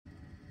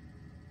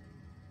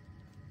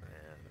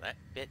that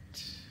bit.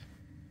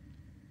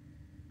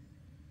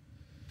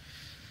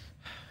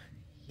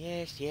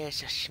 Yes,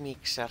 yes,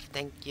 Schmeekser,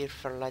 thank you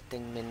for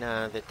letting me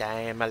know that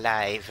I am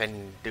alive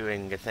and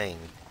doing a thing.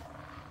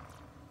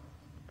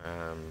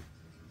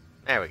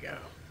 There we go.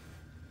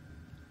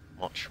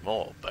 Much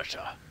more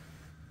better.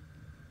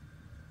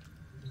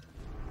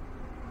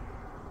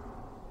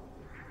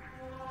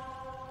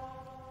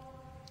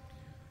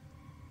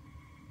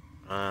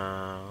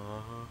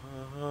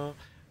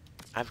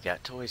 I've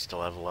got toys to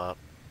level up.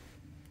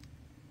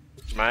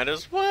 Might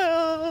as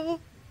well.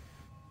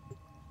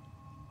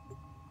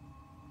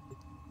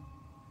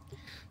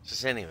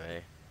 Just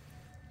anyway,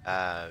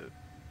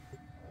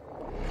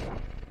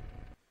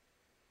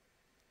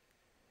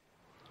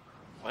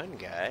 one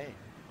guy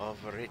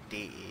over at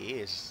DE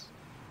is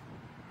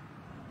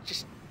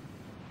just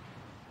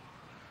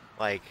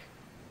like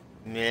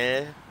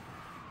meh,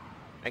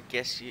 I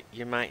guess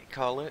you might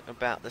call it,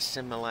 about the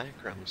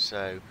simulacrum.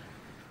 So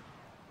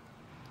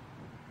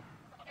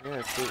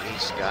yeah, DE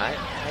Scott,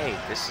 hey,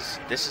 this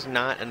is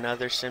not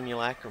another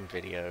simulacrum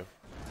video.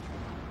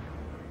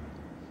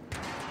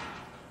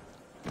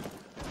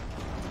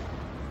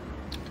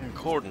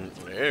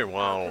 Concordantly,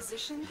 while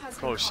the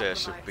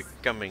process of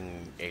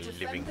becoming a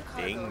living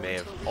thing may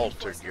have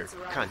altered your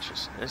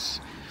consciousness,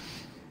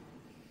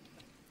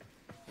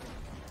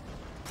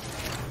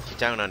 you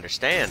don't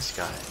understand,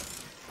 Scott,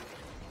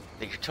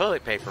 that your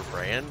toilet paper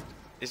brand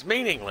is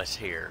meaningless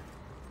here.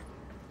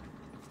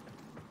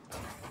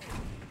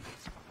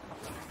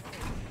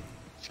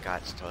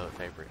 Scott's toilet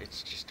paper,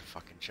 it's just a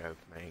fucking joke,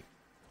 mate.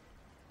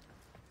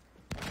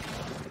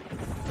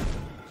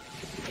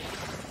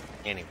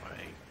 Anyway.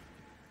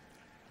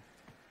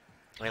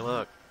 Hey,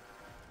 look.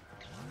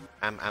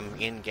 I'm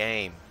in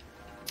game,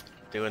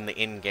 doing the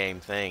in-game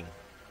thing.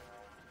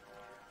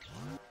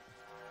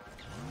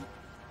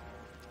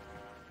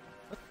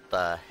 What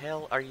the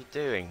hell are you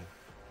doing?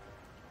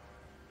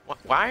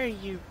 Why are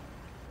you?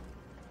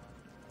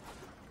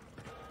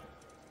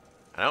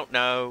 I don't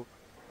know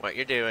what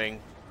you're doing.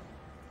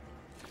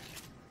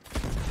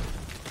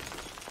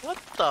 What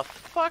the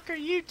fuck are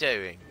you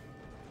doing?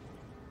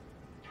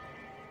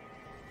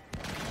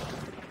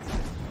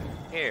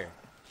 Here.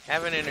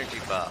 Have an energy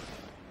buff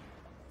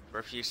for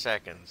a few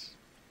seconds.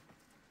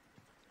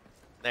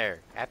 There.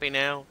 Happy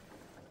now?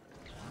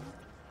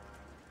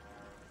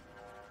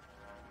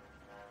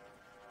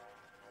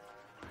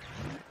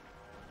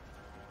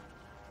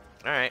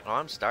 Alright, well,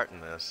 I'm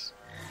starting this.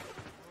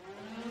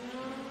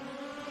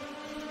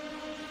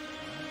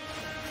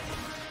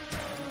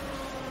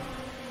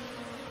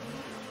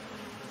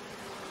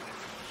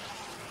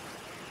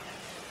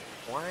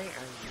 Why are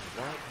you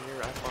right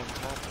here up on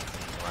top of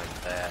me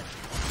like that?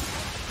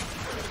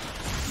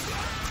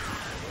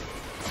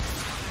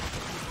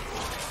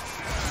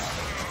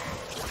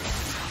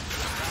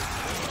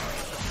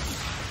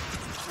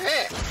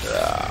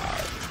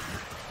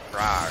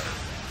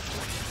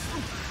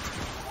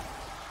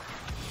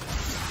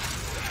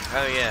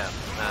 Oh yeah,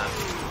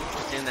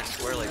 seeing that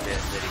swirly bit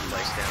that he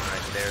placed down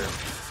right there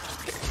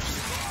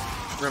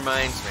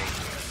reminds me.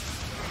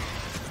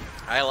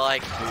 I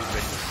like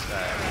Boobin's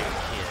new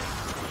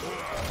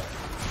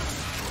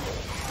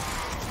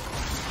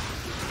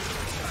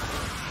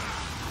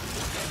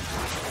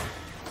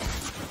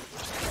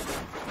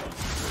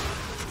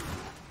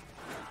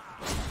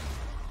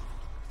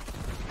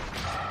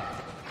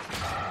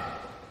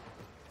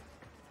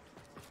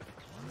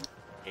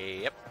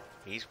kid. Yep,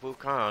 he's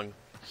Wukong.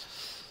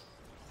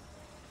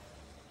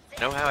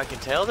 Know how I can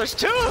tell? There's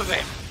two of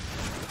them!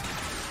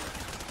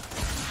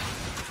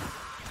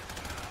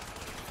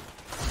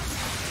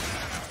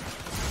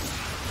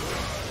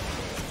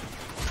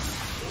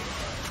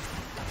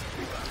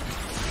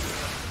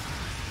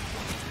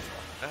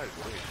 Oh,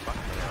 dude, fuck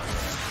me.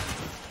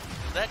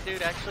 Is that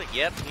dude actually?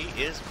 Yep,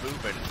 he is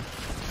Boobin.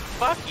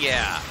 Fuck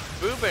yeah!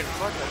 Boobin,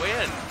 fucking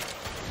win!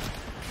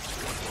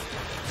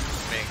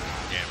 Big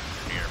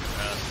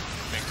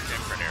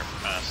different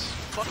us.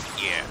 Fuck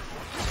yeah!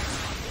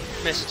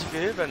 Mr.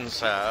 Boobin,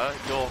 sir,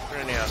 your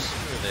premier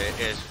smoothie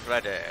is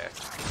ready.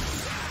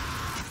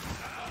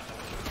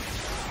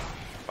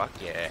 Fuck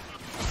yeah.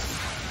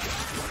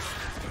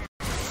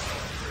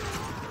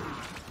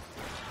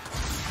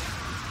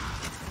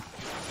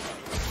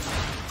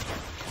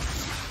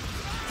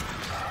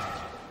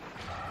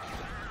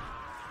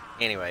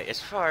 Anyway, as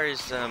far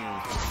as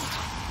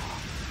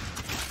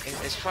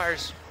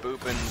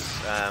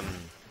Boobin's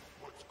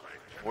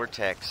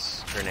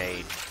vortex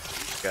grenade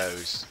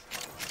goes,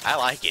 I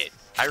like it.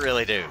 I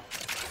really do.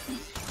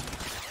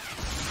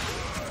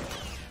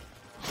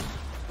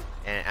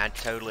 And I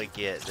totally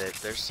get that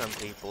there's some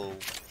people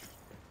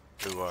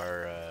who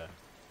are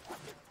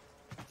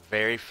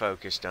very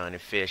focused on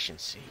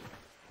efficiency,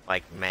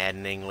 like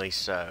maddeningly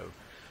so,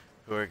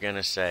 who are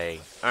gonna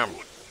say,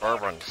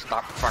 Bourbon,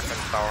 stop fucking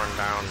throwing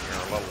down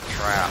your little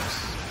traps.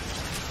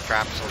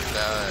 Traps are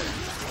dead.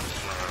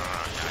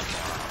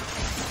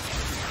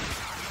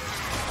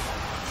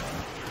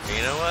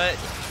 You know what?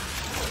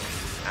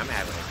 I'm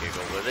having a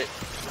giggle with it.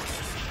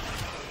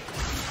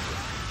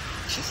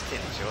 Just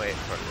enjoy it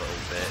for a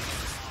little bit.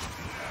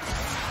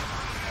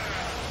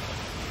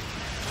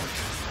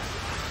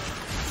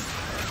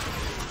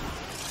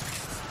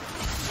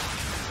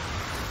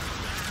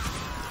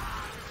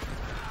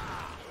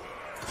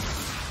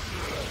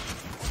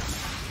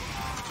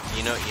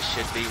 You know what you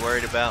should be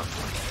worried about?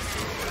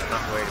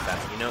 Not worried about.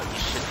 You know what you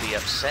should be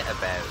upset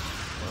about?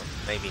 Well,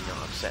 maybe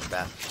not upset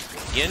about.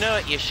 You know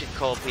what you should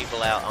call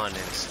people out on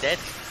instead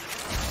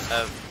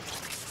of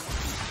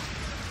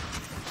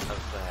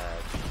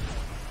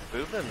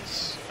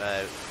Boobin's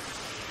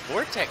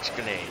vortex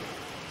grenade?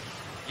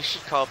 You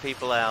should call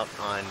people out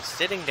on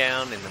sitting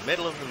down in the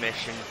middle of the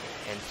mission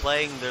and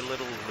playing their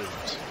little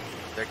lute,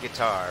 their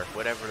guitar,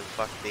 whatever the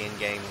fuck the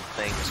in-game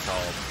thing is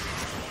called.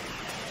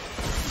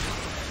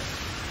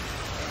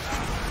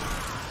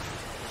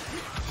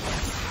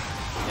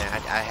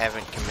 I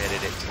haven't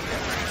committed it to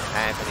memory.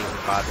 I haven't even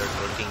bothered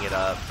looking it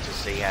up to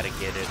see how to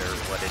get it or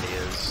what it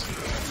is.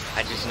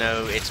 I just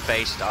know it's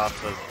based off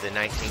of the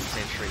 19th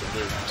century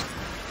lute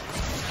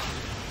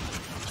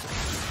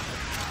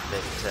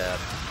that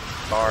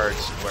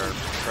bards were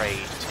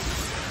portrayed to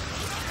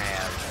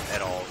have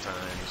at all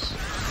times.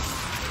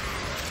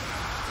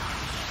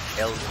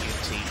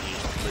 L-U-T-E,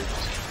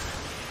 lute.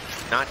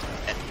 Not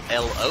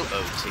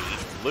L-O-O-T,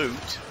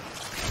 lute.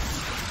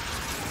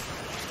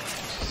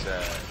 Which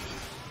is,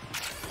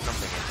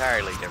 something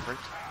entirely different.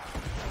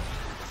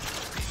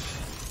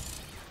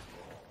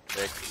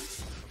 But,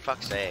 for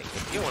fuck's sake,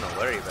 if you want to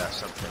worry about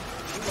something,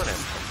 if you want to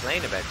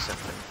complain about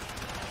something,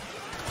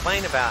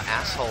 complain about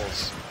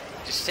assholes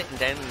just sitting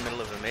down in the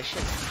middle of a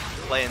mission,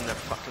 playing their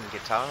fucking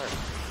guitar.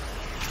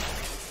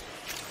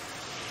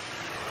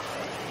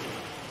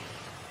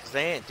 Because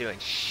they ain't doing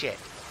shit.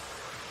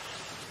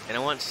 And I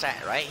once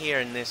sat right here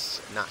in this,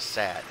 not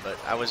sat, but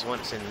I was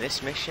once in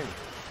this mission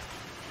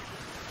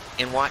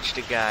and watched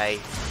a guy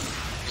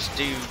just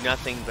do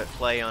nothing but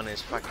play on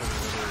his fucking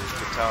little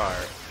guitar,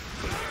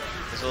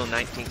 his little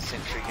 19th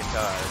century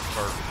guitar,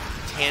 for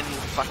 10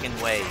 fucking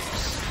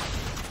waves.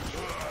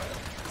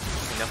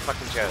 No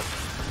fucking joke.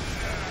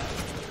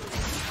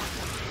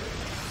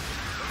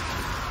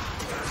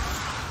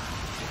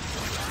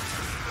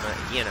 But,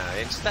 you know,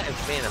 instead of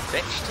being a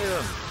bitch to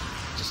him,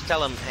 just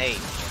tell him, hey,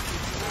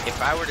 if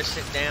I were to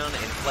sit down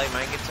and play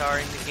my guitar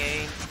in the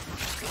game,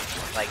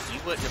 like, you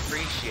wouldn't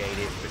appreciate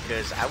it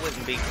because I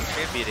wouldn't be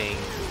contributing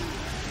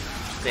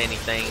to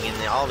anything,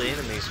 and all the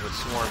enemies would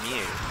swarm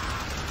you.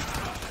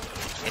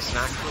 It's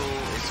not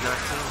cool. It's not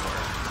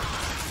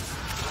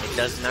teamwork. It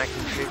does not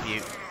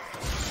contribute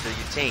to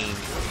your team.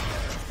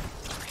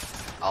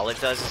 All it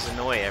does is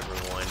annoy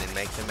everyone and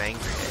make them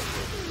angry at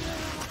you.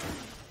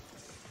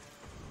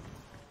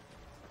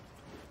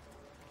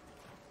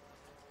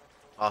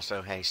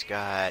 Also, hey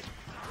Scott,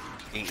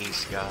 E.E.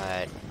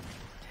 Scott,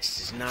 this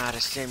is not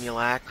a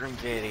simulacrum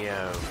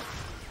video.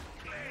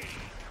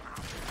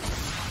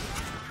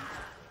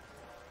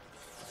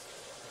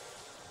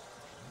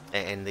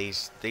 And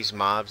these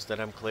mobs that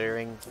I'm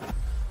clearing,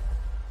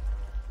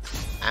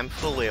 I'm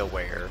fully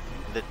aware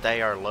that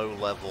they are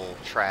low-level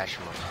trash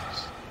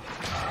mobs.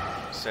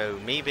 So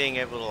me being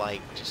able to,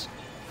 like, just,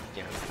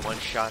 you know,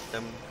 one-shot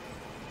them,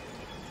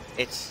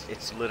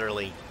 it's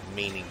literally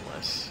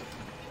meaningless.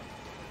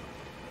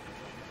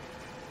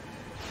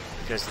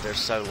 Because they're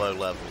so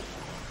low-level.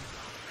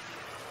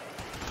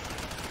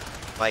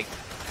 Like,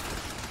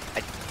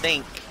 I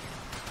think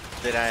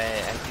that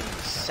I can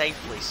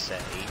safely say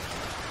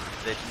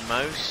that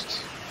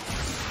most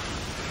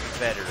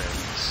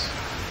veterans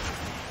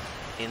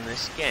in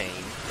this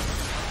game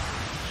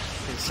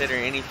consider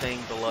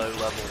anything below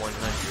level 100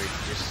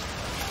 just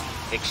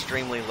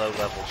extremely low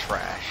level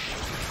trash.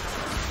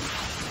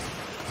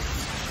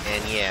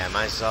 And yeah,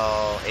 my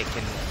Zal, it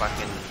can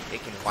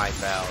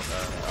wipe out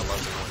a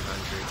level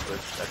 100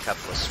 with a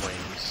couple of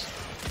swings.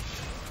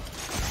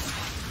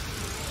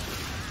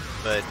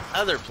 But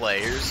other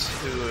players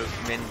who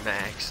have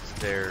min-maxed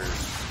their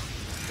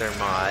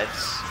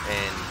mods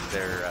and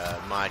their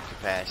mod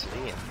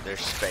capacity and their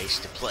space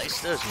to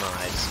place those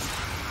mods,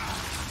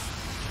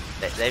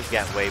 they've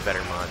got way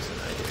better mods than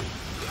I do.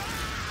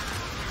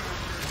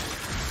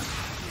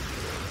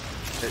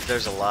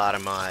 There's a lot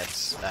of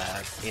mods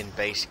in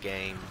base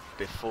game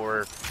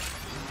before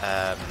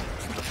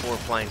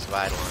Plains of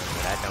Eidolon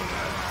that I don't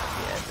know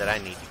yet, that I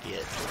need to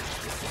get.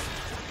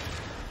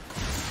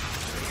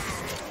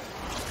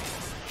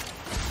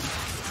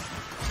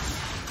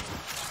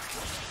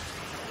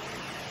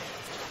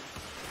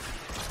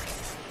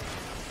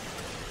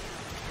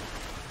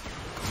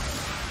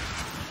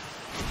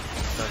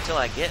 Until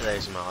I get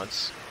those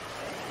mods,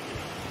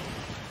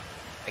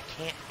 I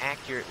can't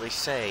accurately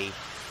say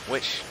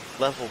which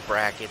level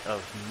bracket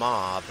of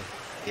mob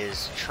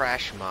is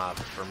trash mob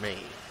for me.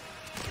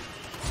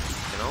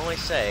 I can only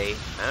say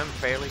I'm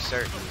fairly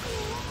certain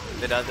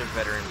that other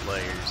veteran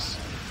players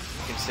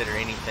consider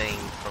anything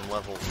from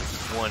level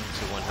 1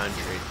 to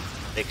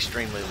 100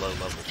 extremely low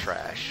level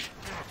trash.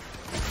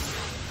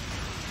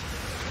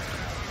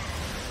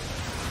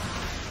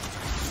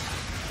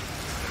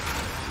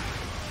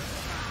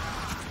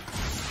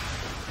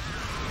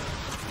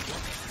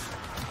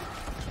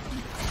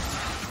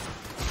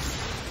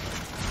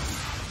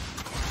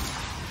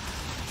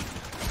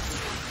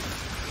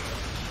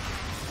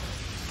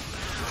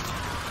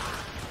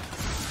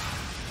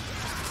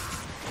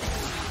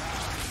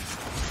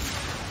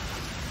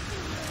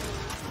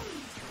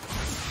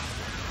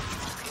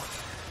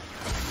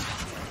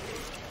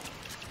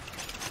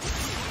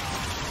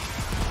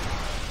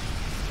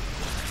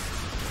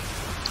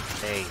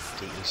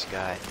 you,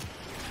 Scott.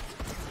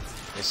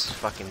 This is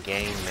fucking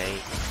game,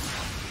 mate.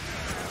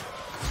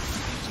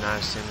 It's not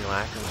a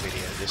simulacrum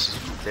video. This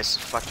is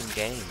fucking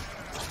game.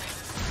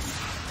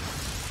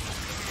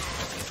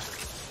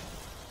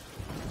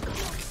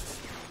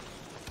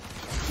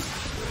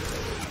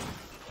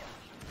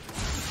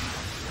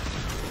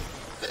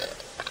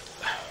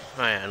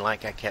 Oh, yeah, and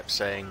like I kept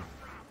saying,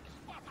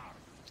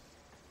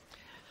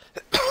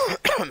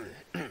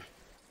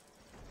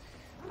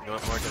 you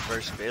want more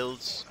diverse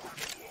builds?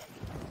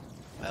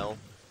 Well,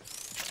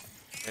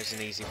 there's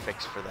an easy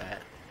fix for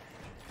that.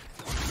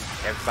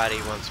 Everybody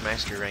wants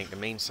mastery rank to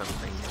mean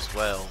something as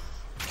well.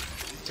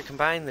 To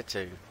combine the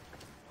two.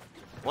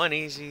 One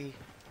easy,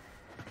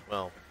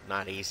 well,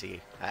 not easy.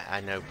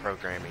 I know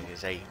programming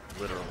is a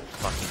literal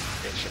fucking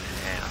bitch and a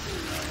half.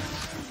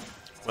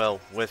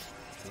 Well, with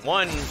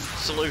one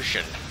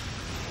solution,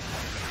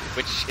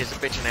 which is a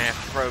bitch and a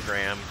half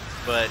program,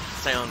 but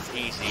sounds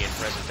easy in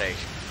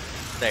presentation.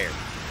 There.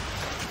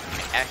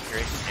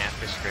 Accurate app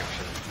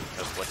description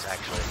of what's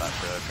actually about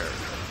to occur.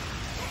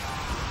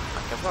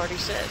 Like I've already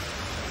said,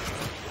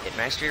 at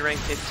Mastery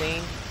Rank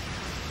 15,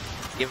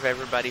 give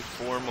everybody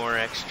 4 more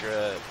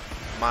extra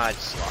mod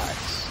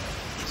slots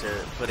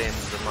to put in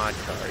the mod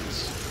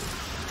cards.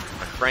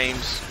 My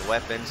frames, the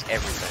weapons,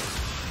 everything.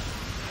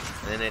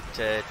 And then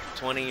at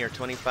 20 or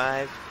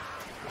 25,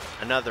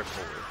 another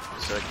 4,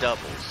 so it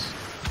doubles.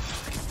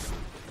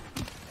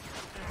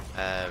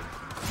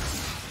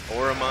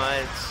 Aura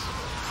mods,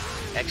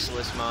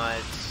 Exilus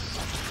mods,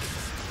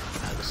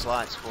 the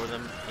slots for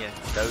them, yeah,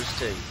 those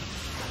 2.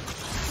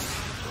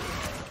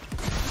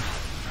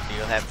 So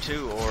you'll have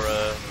 2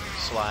 Aura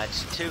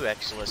slots, 2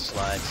 Exilus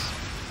slots,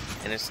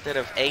 and instead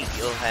of 8,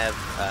 you'll have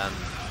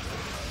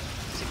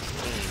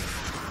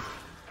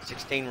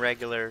 16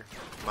 regular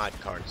mod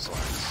card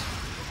slots.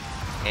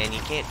 And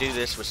you can't do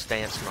this with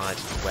stance mods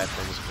for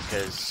weapons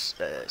because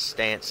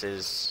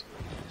stances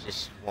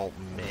just won't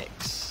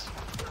mix.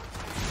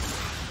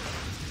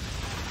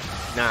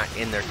 Not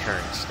in their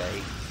current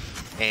state,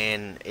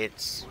 and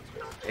it's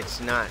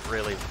not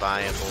really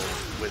viable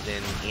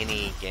within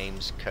any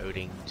game's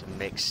coding to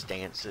mix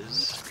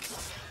stances.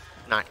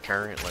 Not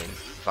currently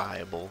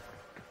viable.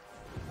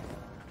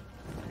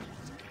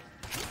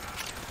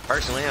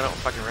 Personally, I don't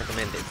fucking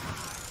recommend it.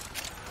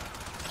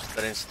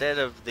 But instead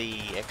of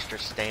the extra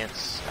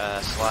stance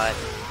slot,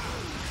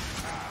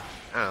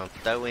 I don't know,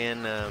 throw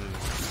in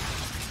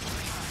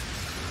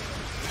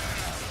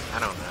I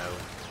don't know.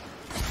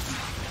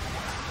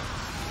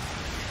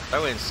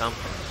 Throw in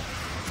something.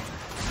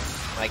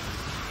 Like,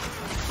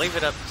 leave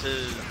it up to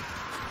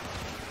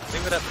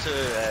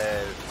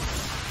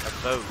a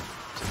vote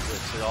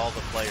to all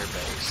the player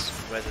base,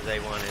 whether they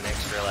want an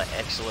extra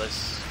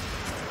Exilus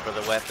for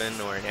the weapon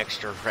or an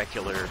extra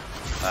regular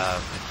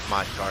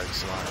mod card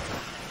slot.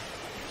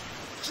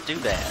 Just do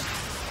that.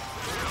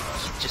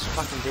 Just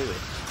fucking do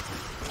it.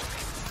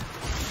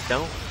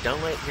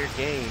 Don't let your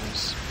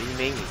games be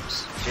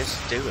memes. Just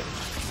do it.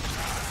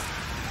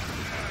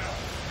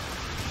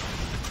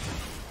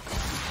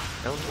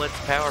 Don't let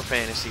the power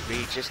fantasy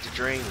be just a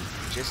dream.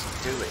 Just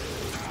do it.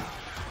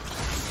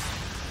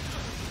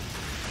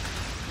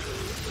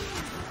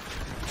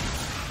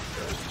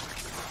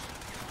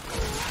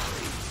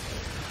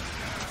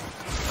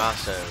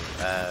 Also,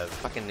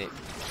 fucking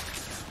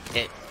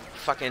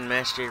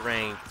Mastery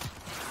Rank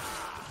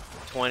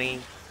 20.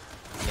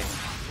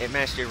 Yeah, at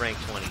Mastery Rank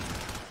 20,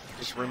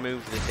 just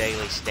remove the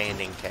daily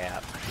standing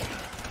cap.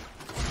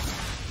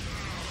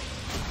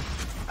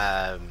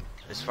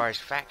 As far as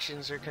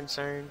factions are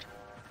concerned,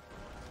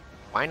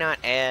 why not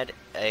add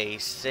a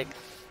 6th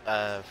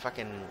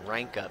fucking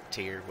rank up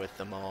tier with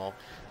them all?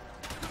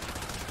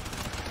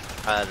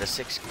 The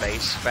 6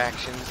 base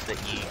factions that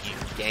you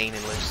gain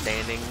and lose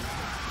standing.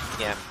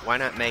 Yeah, why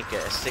not make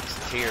a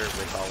 6th tier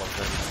with all of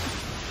them?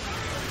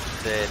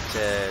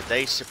 That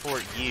they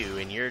support you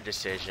in your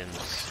decisions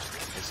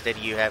instead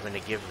of you having to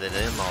give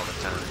them all the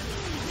time.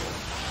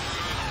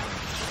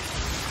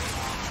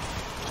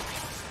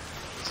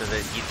 So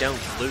that you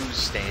don't lose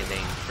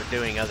standing for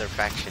doing other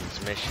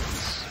factions'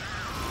 missions.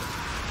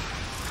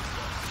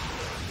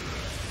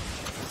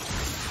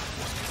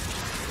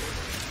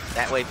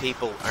 That way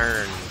people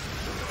earn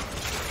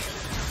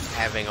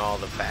having all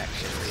the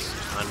factions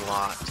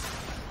unlocked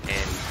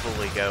and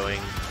fully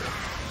going.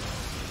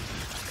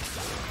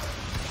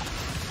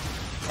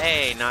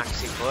 Hey,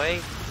 Noxy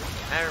boy.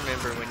 I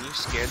remember when you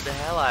scared the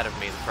hell out of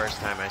me the first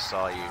time I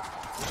saw you.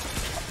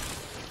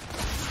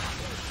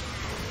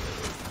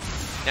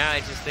 Now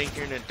I just think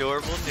you're an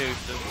adorable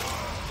nuisance.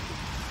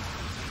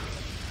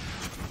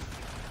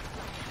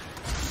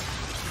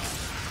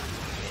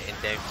 And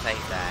don't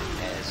take that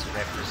as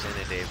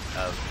representative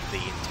of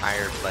the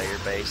entire player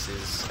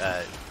base's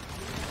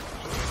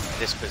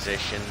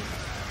disposition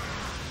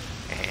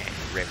and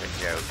ribbon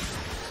joke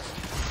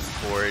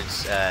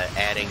towards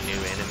adding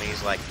new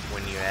enemies, like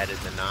when you added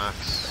the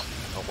Nox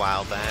a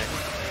while back.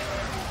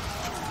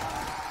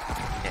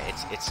 Yeah,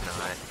 it's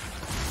not.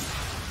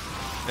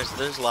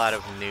 There's a lot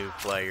of new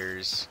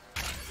players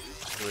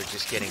who are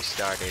just getting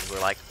started, we're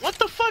like, what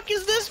the fuck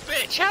is this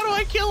bitch? How do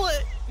I kill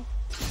it?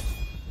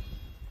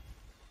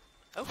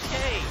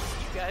 Okay,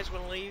 you guys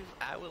want to leave?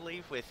 I will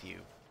leave with you.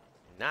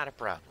 Not a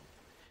problem.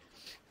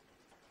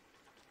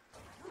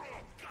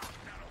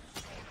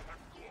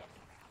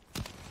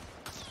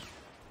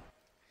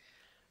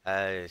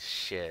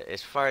 Shit.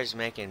 As far as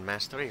making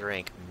Mastery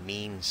rank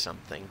mean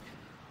something,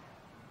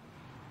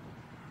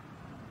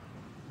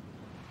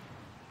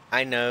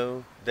 I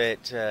know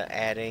that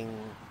adding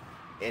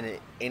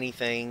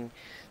anything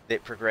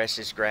that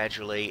progresses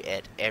gradually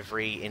at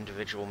every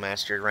individual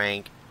Mastery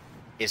rank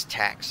is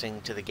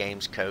taxing to the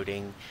game's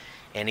coding,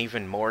 and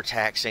even more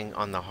taxing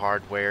on the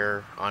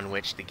hardware on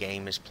which the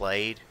game is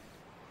played.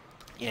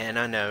 Yeah, and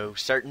I know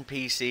certain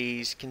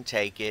PCs can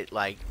take it,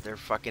 like they're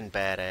fucking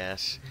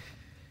badass.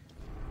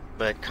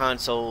 But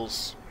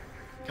consoles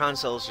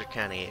are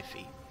kind of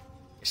iffy,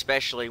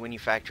 especially when you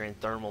factor in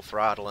thermal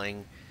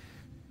throttling.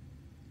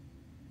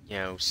 You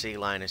know, see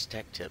Linus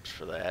Tech Tips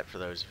for that, for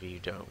those of you who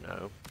don't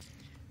know.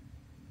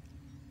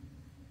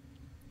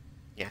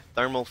 Yeah,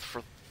 thermal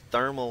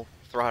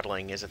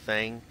throttling is a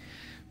thing.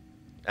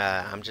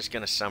 I'm just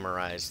going to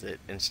summarize it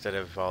instead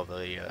of all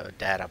the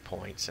data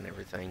points and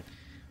everything.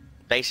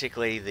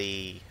 Basically,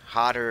 the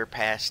hotter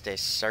past a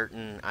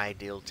certain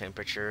ideal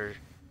temperature,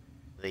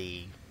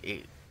 the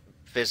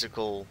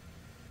physical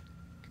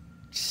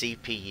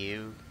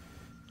CPU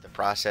the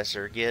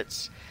processor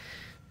gets,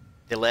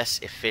 the less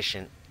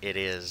efficient it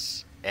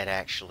is at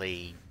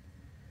actually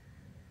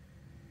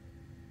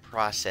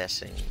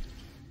processing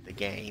the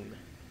game.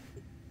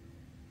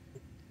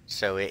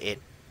 So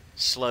it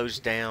slows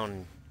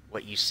down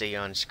what you see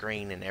on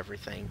screen and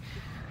everything.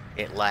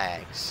 It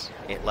lags.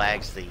 It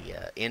lags the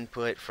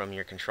input from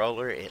your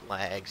controller. It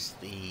lags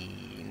the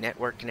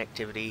network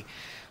connectivity.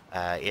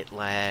 It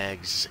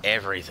lags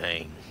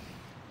everything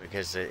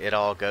because it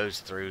all goes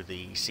through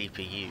the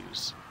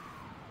CPUs.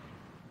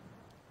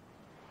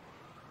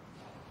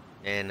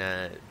 And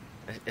a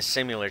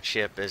similar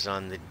chip is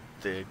on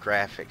the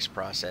graphics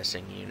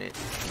processing unit.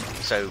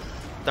 So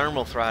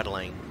thermal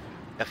throttling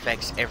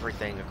affects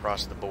everything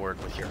across the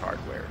board with your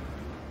hardware.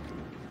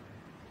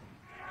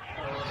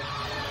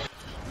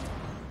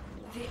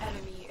 The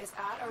enemy is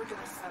at our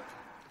doorstep.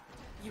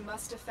 You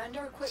must defend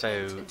our equipment.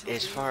 So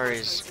as far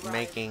as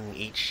making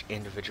each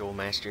individual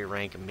mastery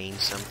rank mean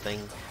something,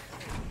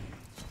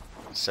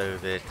 so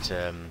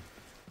that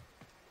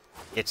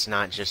it's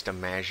not just a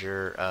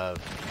measure of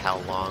how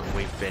long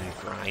we've been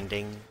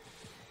grinding.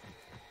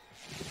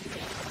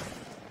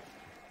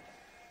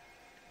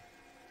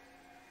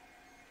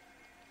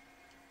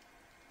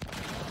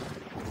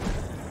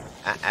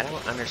 I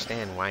don't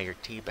understand why you're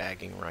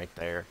teabagging right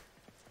there.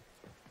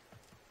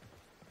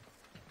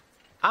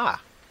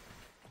 Ah!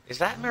 Is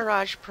that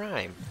Mirage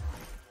Prime?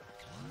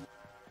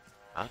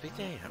 I'll be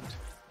damned.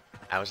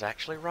 I was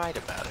actually right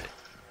about it.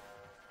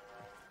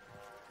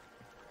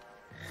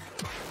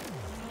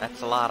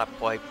 That's a lot of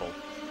purple.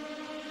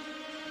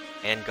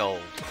 And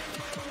gold.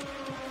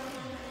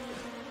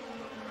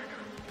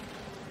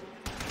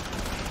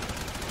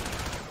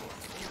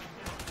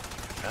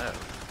 Oh,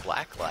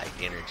 blacklight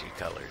energy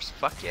colors.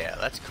 Fuck yeah,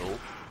 that's cool.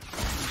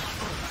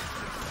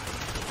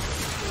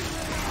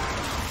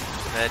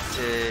 But,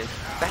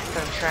 back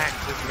on track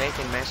with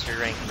making Master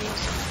Rank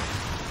means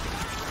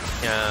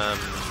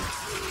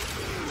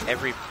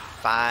every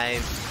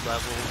 5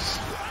 levels,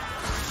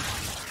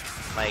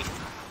 like,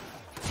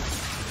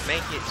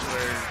 make it to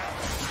where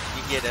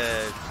you get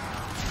a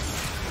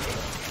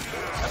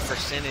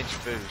percentage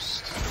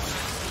boost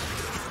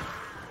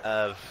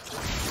of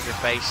your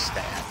base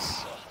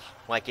stats.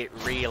 Like, it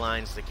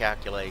realigns the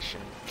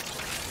calculation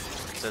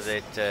so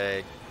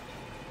that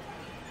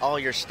all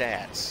your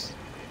stats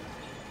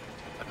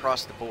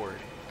across the board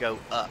go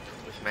up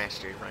with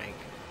mastery rank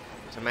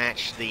to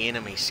match the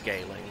enemy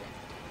scaling,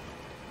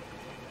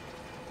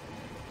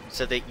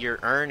 so that you're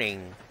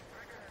earning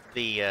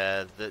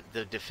the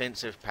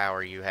defensive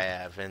power you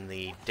have and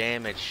the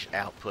damage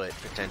output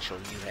potential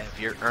you have.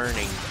 You're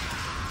earning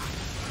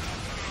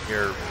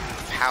your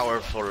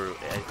powerful,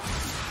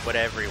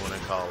 whatever you want to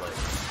call it.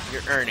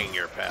 You're earning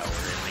your power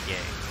in the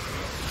game.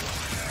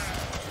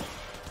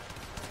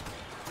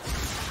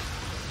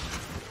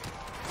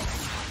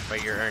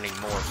 But you're earning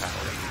more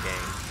power in the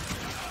game.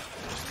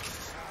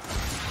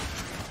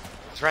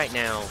 Because right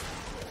now,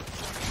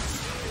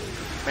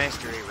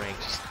 mastery rank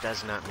just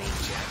does not mean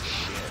jack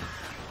shit.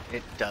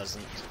 It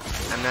doesn't.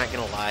 I'm not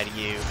gonna lie to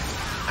you.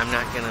 I'm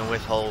not gonna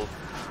withhold,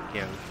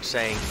 you know,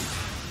 saying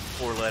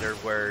 4-letter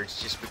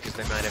words just because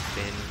they might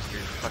offend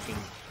your fucking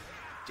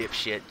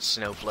dipshit,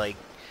 snowflake,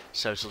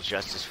 social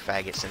justice,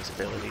 faggot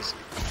sensibilities.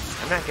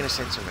 I'm not gonna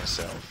censor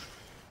myself.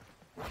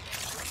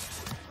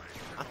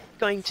 I'm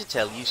going to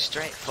tell you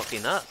straight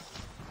fucking up.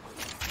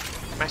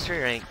 Mastery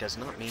rank does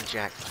not mean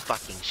jack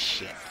fucking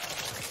shit.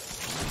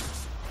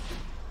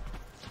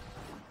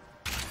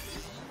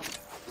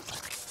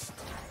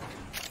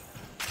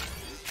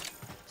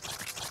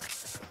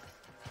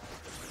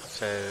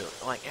 So,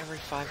 like, every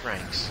 5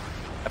 ranks,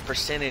 a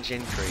percentage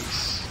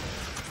increase.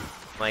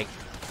 Like,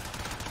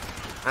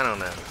 I don't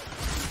know.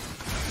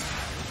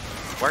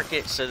 Work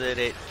it so that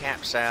it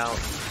caps out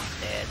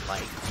at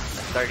like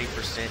a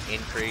 30%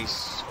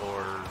 increase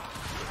or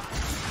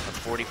a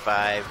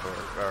 45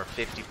 or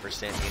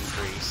 50%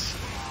 increase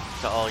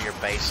to all your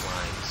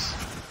baselines.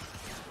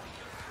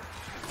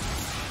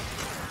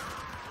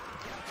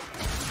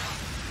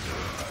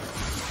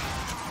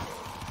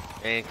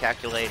 And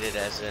calculate it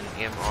as an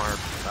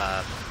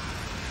MR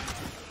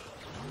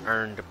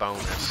earned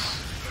bonus.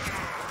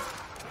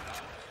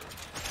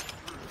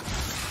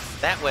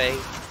 That way,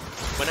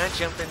 when I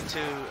jump into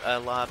a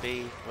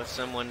lobby with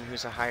someone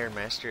who's a higher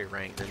mastery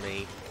rank than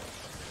me,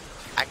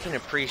 I can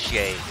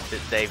appreciate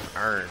that they've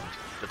earned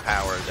the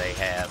power they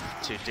have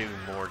to do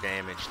more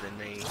damage than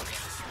me.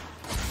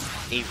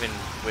 Even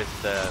with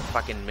the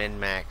fucking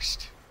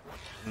min-maxed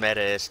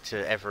metas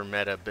to ever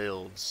meta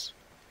builds.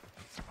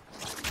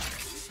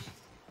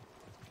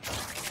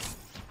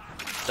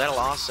 That'll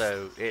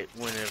also,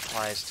 when it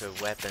applies to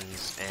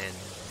weapons and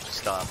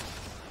stuff,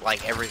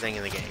 like everything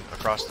in the game,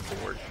 across the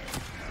board.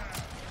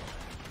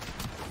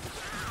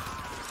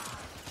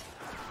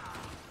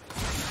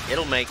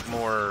 It'll make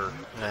more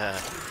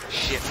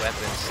shit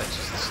weapons such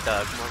as the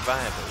Stug more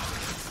viable.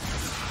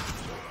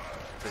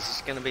 This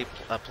is going to be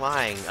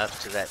applying up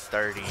to that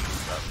 30,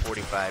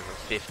 45, or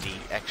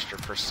 50 extra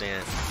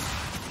percent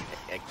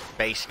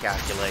base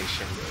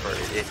calculation for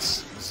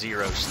its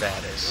 0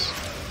 status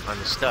on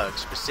the Stug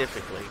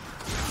specifically.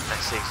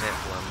 That's the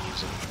example I'm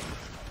using.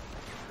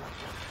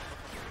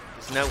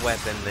 There's no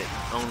weapon that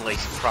only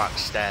proc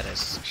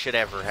status should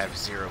ever have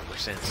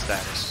 0%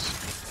 status.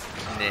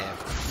 Never.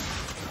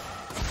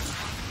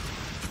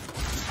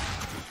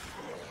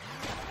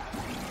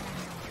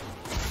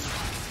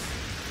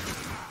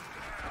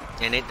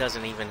 And it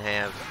doesn't even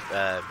have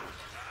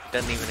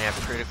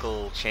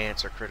critical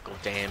chance or critical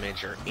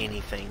damage or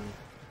anything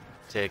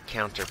to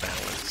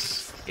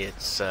counterbalance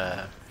its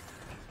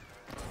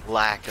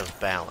lack of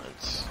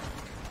balance.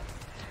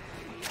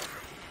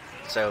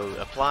 So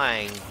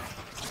applying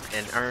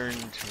an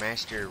earned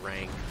master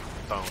rank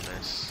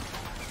bonus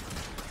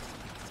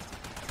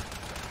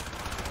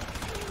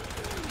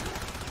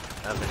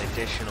of an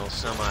additional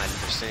some odd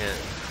percent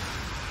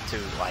to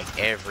like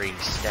every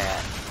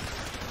stat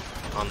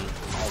on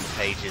all the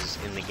pages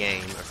in the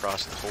game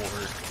across the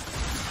board.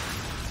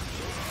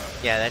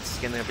 Yeah, that's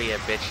gonna be a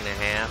bitch and a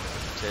half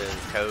to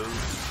code,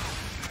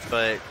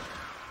 but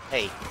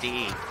hey,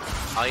 DE,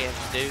 all you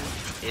have to do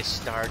is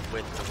start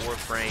with the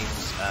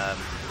WhateverFrame's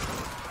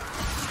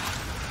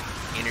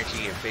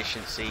energy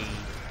efficiency,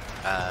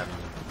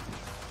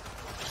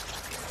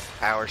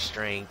 power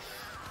strength,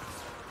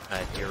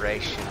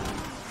 duration,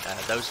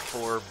 those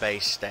 4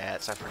 base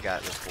stats. I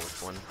forgot the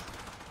 4th one.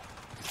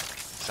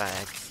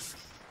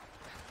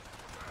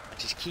 I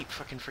just keep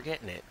fucking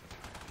forgetting it.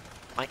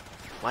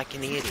 Like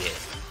an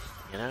idiot,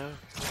 you know?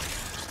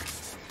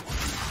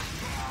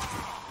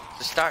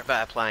 So start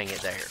by applying it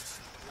there.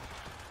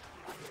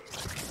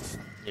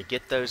 You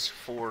get those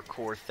 4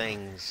 core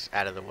things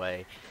out of the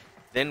way.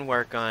 Then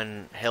work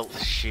on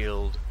health,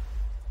 shield,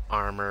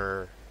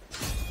 armor.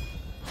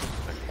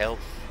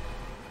 Health,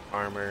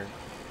 armor,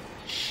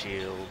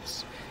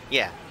 shields.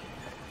 Yeah.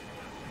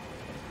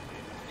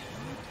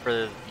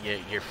 For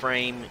your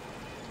frame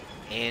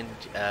and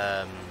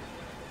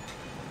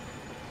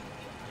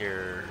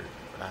your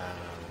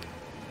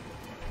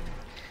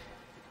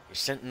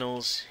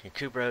sentinels, your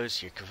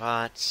kubros, your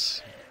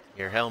kavats,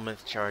 your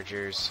helmet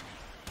chargers,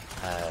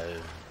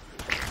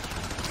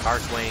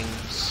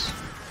 arcwings,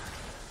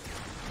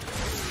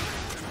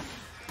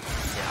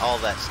 yeah, all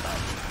that stuff.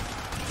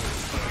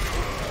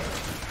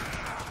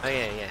 Oh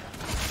yeah.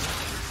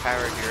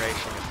 Power,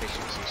 duration,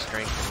 efficiency,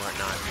 strength, and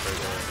whatnot for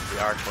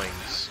the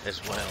arcwings as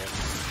well.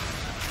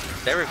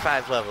 Every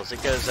 5 levels,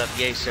 it goes up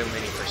yay so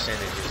many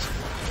percentages.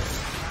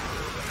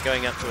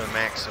 Going up to a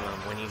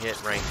maximum when you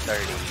hit rank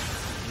 30,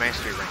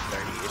 mastery rank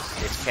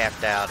 30, it's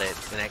capped out at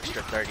an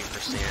extra 30%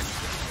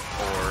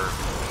 or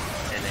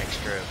an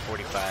extra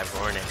 45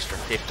 or an extra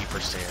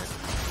 50%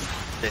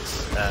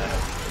 that's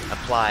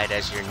applied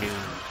as your new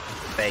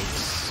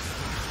base.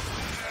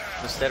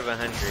 Instead of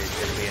 100,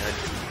 it'll be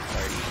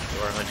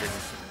 130 or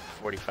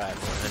 145 or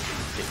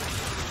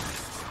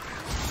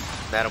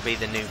 150. That'll be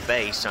the new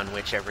base on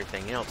which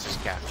everything else is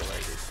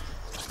calculated.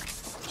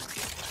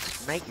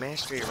 Make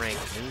mastery rank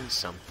mean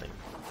something.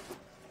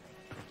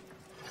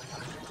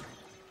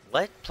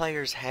 Let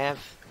players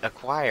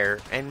acquire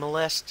and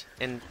molest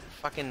and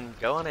fucking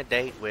go on a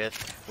date with,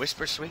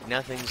 whisper sweet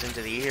nothings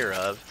into the ear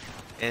of,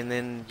 and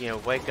then, you know,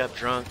 wake up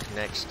drunk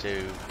next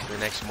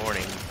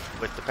morning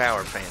with the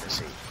power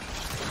fantasy.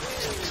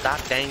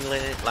 Stop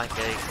dangling it like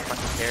a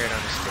fucking carrot on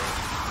a stick.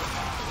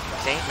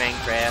 This ain't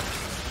Minecraft.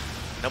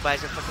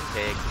 Nobody's a fucking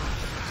pig.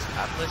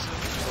 Stop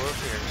listening to Lord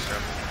Fears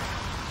from him.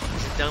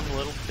 He's a dumb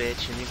little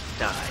bitch and he's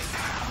died.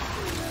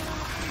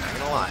 Not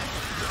gonna lie.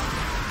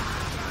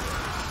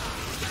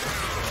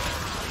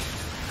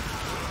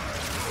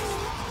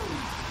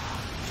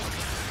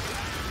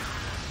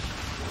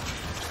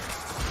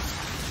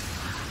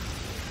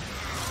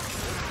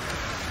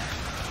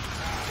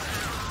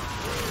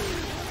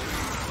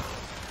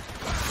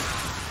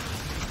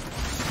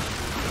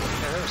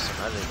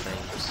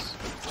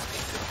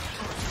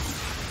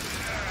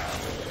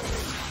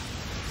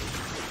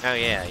 Oh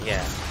yeah,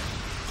 yeah.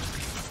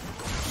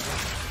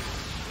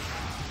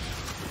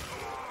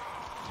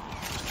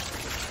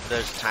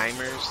 Those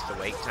timers, the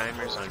wait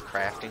timers on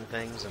crafting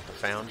things at the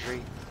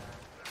foundry,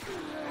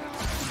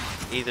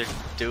 either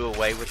do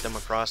away with them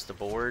across the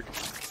board,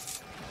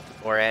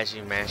 or as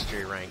you master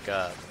your rank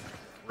up,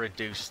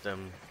 reduce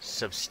them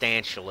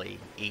substantially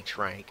each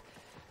rank.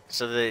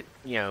 So that,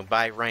 you know,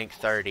 by rank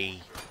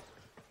 30,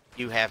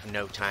 you have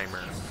no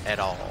timer at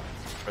all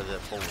for the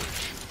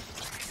forge.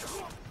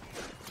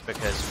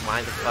 Because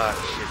why the fuck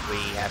should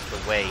we have to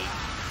wait,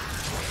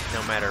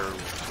 no matter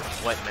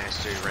what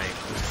mastery rank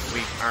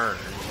we've earned?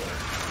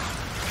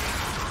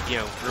 You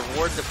know,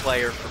 reward the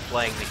player for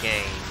playing the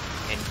game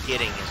and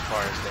getting as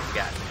far as they've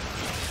gotten.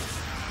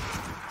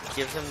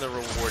 Give them the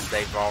reward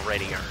they've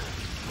already earned.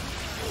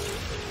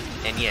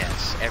 And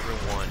yes,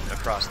 everyone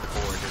across the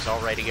board has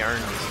already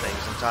earned these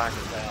things I'm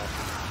talking about.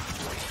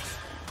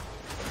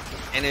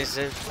 And as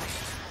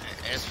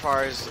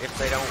far as if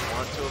they don't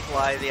want to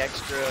apply the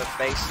extra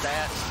base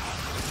stats,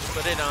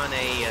 put it on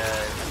a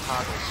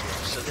toggle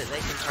switch so that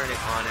they can turn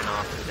it on and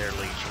off to their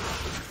leisure.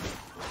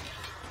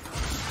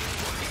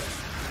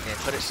 And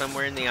put it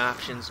somewhere in the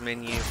options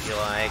menu if you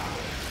like,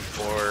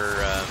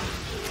 or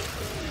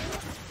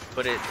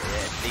put it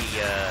at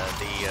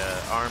the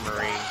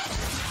armory,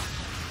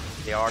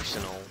 the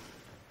arsenal.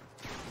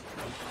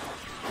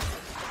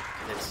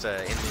 It's in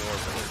the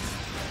orbital.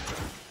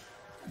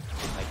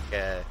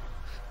 Like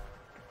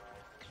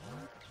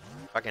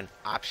fucking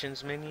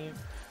options menu,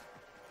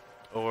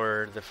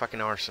 or the fucking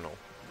arsenal,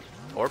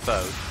 or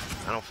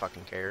both. I don't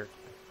fucking care.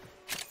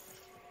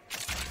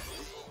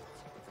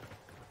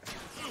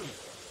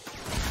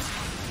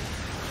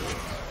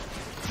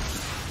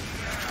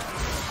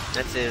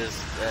 That's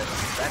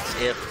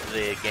if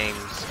the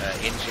game's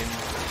engine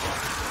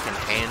can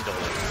handle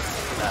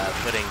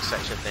putting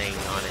such a thing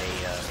on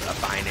a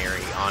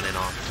binary on and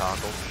off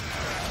toggle.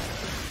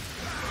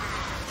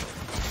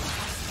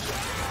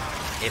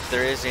 If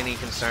there is any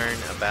concern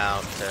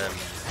about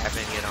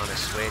having it on a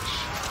switch,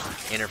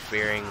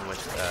 interfering with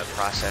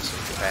processing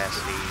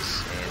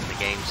capacities and the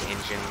game's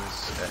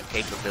engine's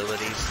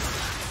capabilities,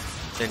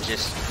 then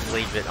just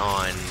leave it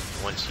on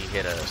once you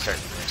hit a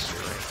certain mastery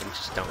rank and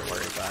just don't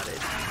worry about it.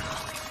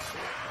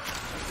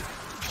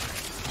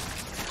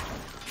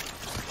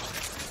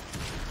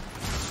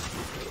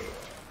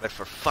 But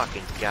for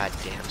fucking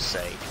goddamn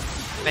sake,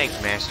 make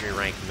mastery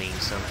rank mean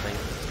something.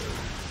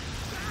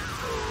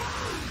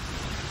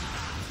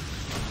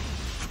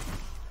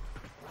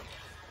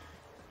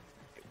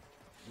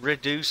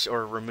 Reduce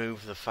or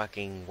remove the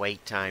fucking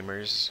wait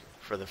timers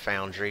for the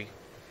foundry.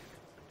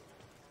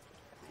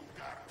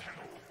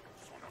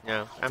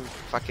 No, I'm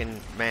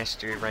fucking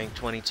mastery rank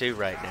 22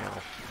 right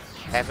now.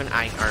 Haven't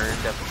I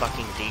earned a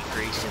fucking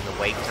decrease in the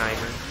wait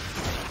timer?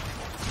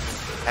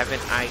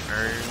 Haven't I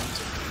earned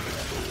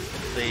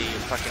the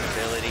fucking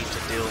ability to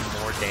deal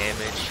more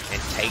damage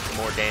and take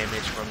more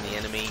damage from the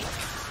enemy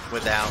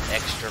without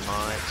extra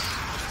mods?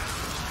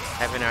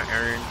 Haven't I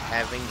earned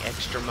having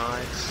extra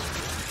mods?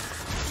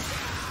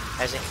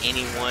 Hasn't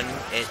anyone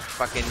at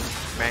fucking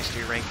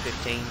mastery rank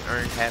 15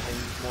 earned having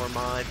more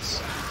mods?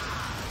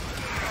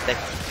 They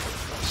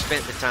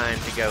spent the time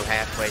to go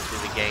halfway through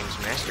the game's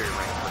mastery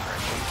rank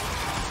progression.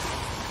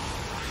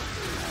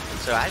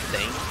 So I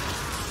think,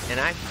 and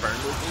I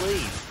firmly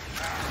believe,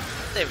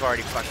 they've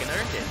already fucking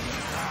earned it.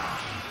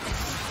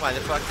 Why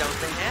the fuck don't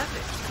they have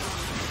it?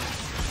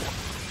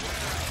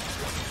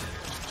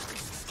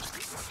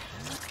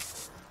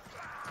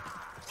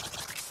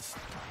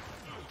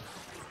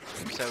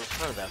 So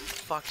for the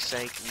fuck's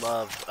sake,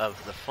 love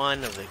of the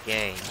fun of the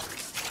game,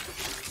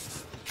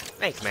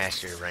 make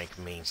mastery rank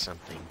mean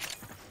something.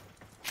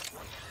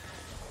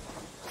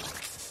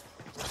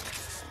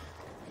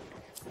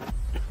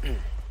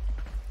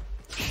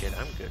 Shit,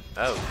 I'm good.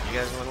 Oh, you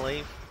guys want to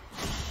leave?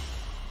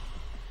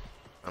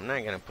 I'm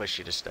not gonna push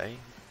you to stay.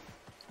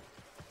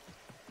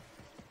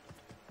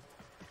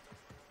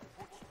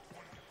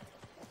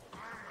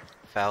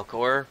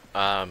 Falcor,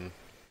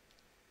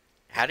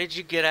 how did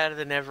you get out of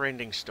the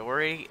never-ending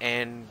story,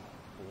 and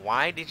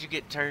why did you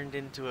get turned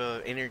into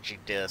an energy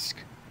disc?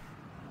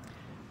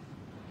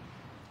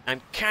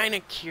 I'm kind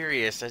of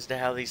curious as to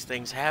how these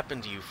things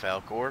happen to you,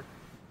 Falcor.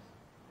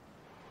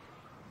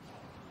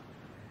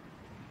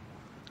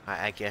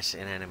 I guess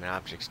inanimate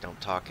objects don't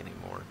talk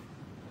anymore.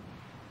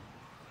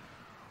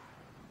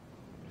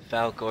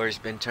 Falcor's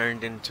been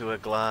turned into a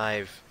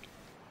glyve.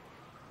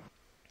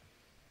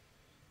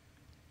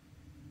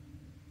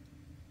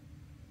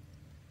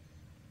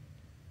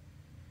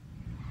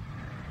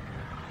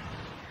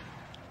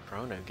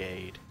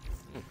 Chronogade.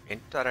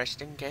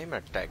 Interesting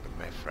gamer tag,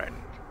 my friend.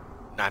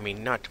 I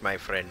mean, not my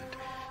friend.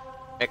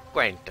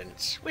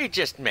 Acquaintance. We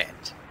just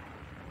met.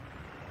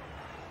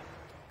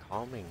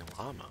 Calming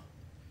llama.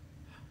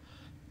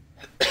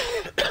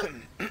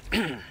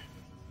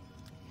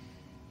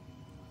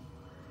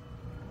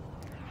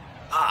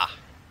 Ah!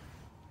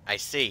 I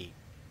see.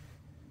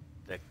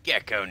 The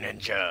Gecko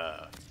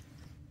Ninja.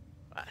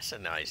 That's a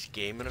nice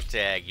game of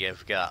tag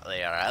you've got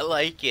there. I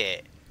like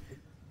it.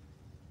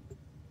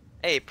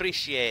 I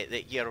appreciate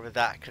that you're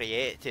that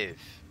creative.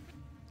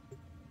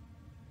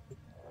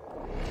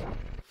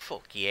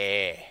 Fuck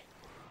yeah.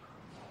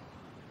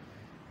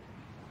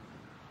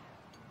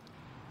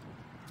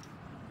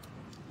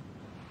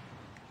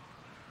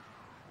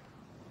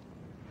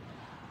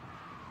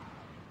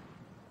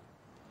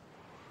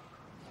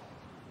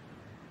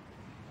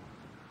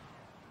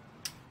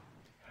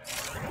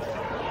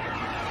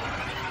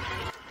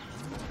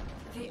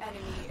 The enemy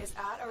is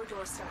at our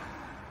doorstep.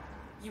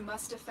 You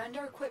must defend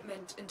our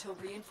equipment until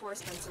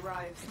reinforcements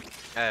arrive.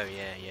 Oh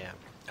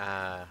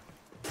yeah.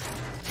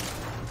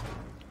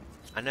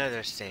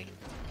 Another thing.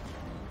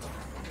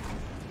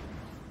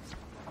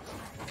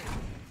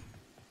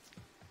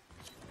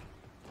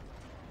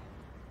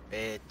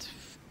 It's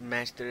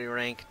mastery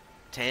rank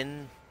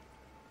 10,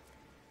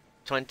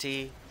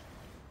 20.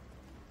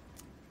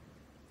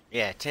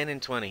 Yeah, 10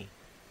 and 20.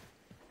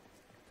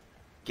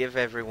 Give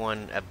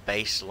everyone a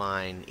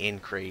baseline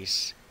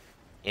increase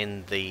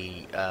in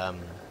the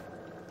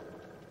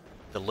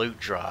loot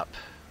drop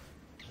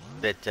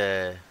that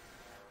they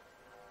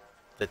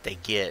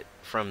get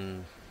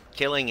from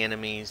killing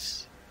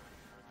enemies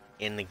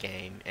in the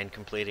game and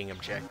completing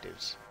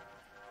objectives.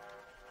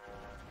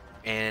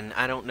 And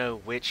I don't know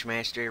which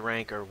mastery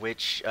rank or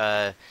which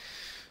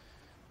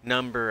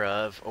number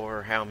of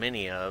or how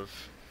many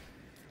of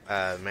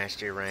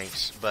mastery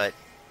ranks, but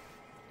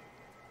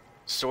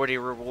sortie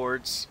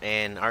rewards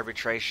and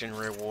arbitration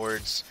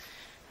rewards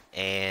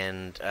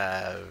and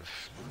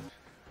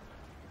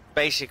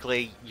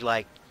basically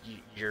like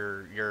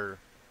your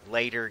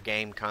later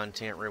game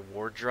content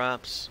reward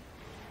drops,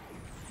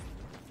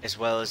 as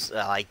well as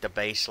like the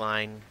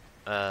baseline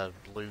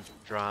loot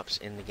drops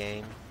in the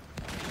game.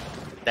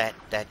 That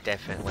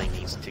definitely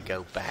needs to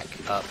go back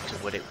up to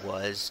what it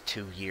was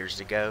 2 years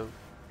ago,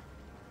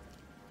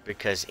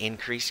 because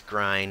increased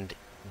grind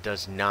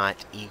does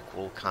not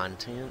equal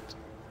content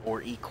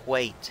or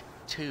equate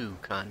to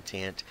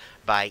content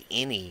by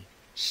any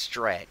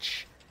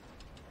stretch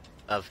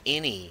of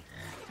any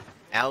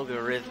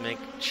algorithmic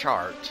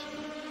chart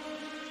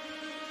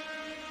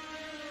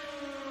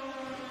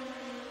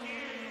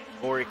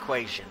or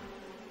equation.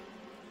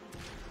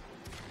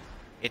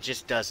 It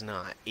just does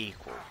not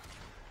equal.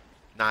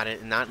 Not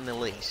in the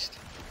least.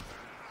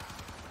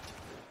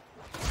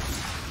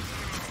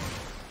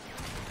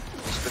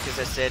 Just because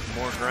I said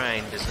more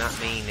grind does not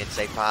mean it's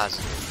a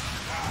positive.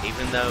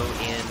 Even though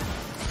in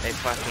a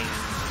fucking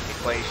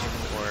equation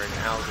or an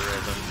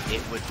algorithm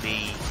it would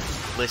be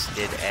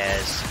listed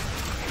as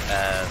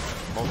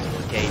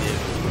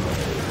multiplicative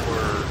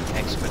or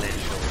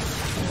exponential,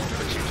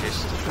 which are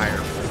just higher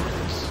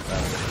forms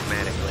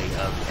mathematically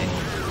of an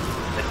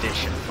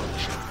addition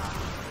function.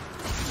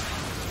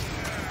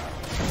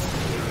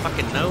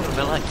 Fucking know the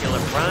molecular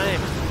prime.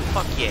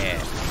 Fuck yeah.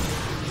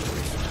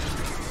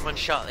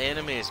 One-shot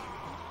enemies.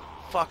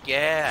 Fuck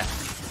yeah.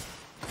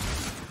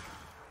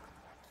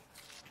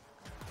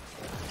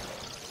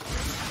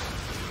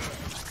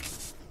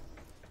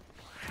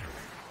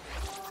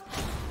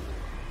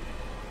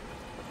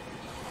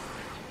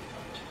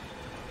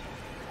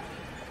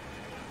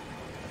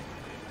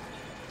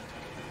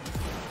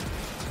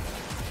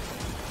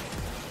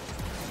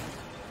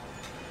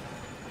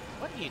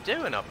 What are you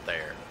doing up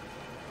there?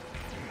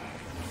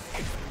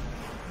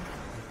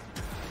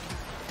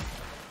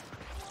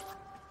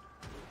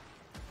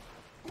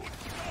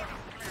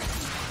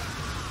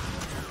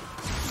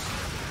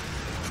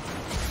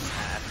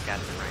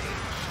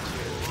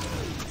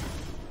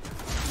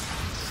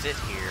 Sit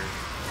here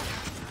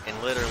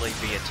and literally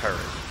be a turret.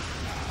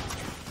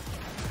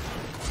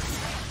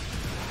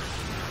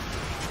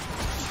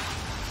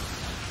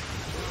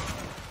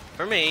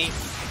 For me,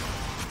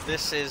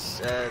 this is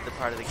the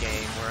part of the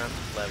game where I'm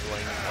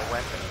leveling a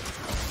weapon.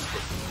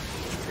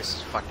 This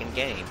is fucking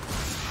game.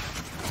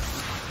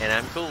 And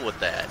I'm cool with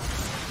that.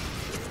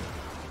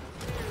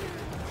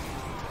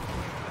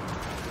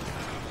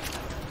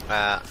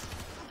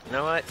 You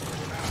know what?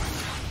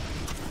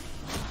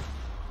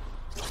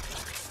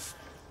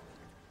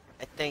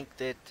 I think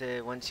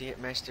that once you hit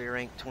mastery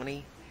rank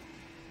 20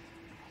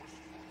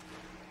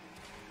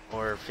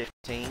 or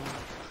 15,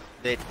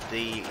 that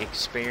the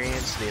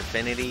experience, the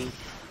affinity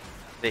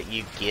that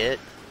you get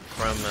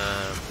from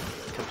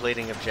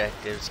completing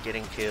objectives,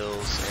 getting kills,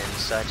 and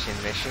such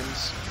in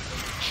missions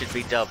should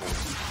be doubled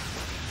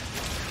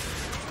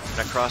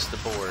across the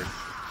board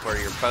for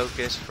your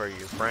focus, for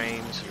your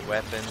frames, your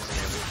weapons, and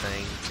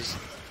everything. Just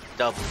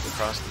doubled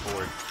across the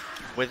board,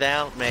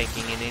 without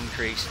making an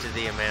increase to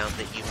the amount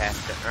that you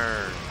have to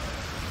earn.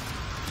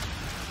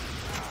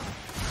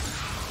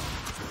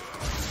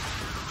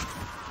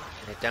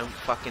 And it don't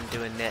fucking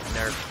do a net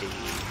nerf to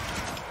you.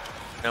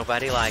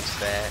 Nobody likes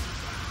that.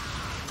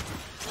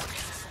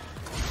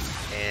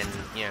 And,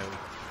 you know,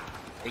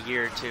 a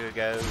year or two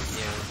ago,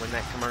 you know, when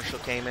that commercial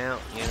came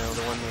out, you know,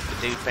 the one with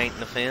the dude painting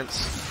the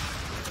fence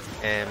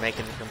and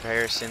making the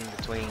comparison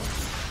between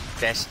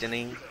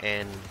Destiny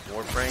and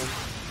WhateverFrame.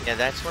 Yeah,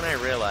 that's when I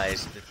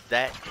realized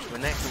that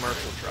when that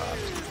commercial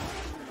dropped,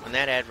 when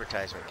when that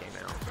advertisement came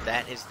out,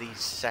 that is the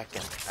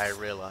second I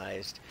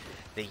realized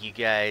that you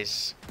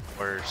guys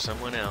or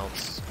someone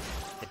else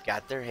had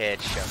got their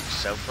head shoved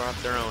so far up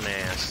their own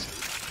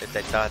ass that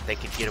they thought they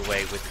could get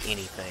away with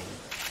anything.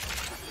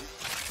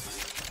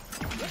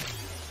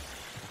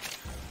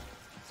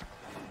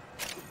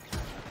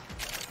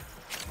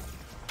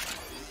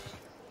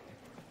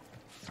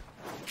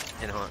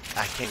 And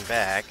I came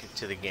back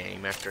to the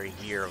game after a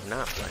year of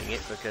not playing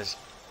it because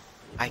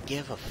I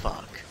give a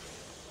fuck.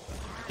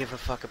 I give a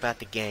fuck about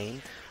the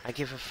game. I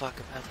give a fuck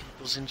about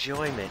people's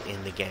enjoyment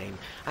in the game.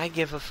 I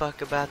give a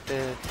fuck about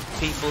the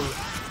people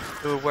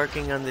who are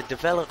working on the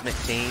development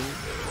team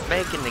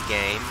making the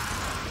game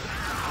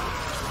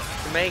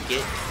to make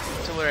it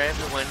to where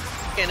everyone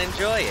can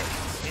enjoy it,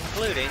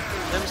 including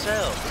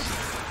themselves.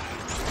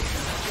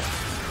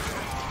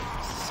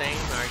 Same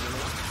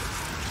argument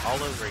all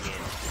over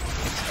again.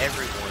 It's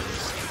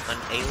everyone's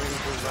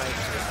unalienable right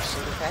to the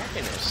pursuit of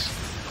happiness.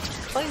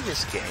 Play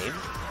this game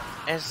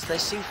as they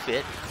see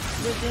fit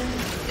within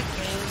the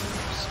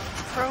game's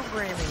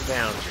programming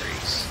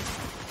boundaries.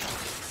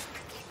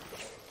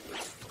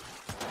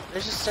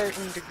 There's a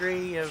certain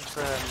degree of,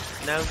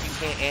 no, you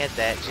can't add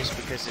that just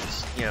because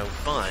it's, you know,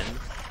 fun.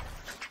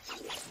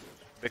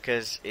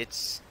 Because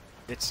it's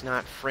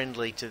not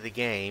friendly to the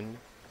game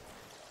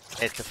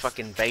at the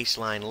fucking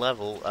baseline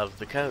level of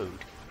the code.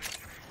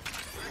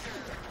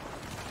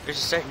 There's a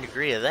certain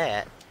degree of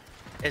that,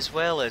 as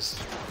well as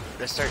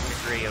a certain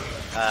degree of,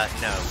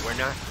 no, we're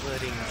not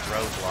putting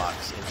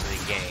roadblocks into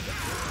the game.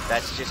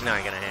 That's just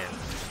not gonna happen.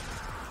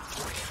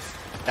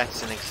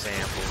 That's an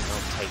example,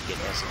 don't take it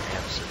as an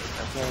absolute,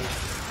 okay?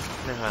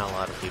 I know how a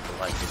lot of people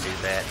like to do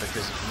that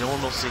because of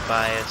normalcy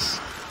bias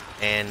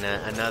and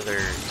another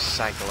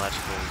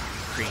psychological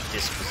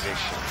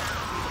predisposition.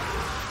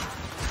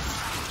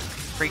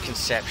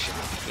 Preconception,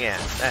 yeah,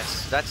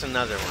 that's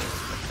another one.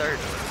 The third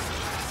one.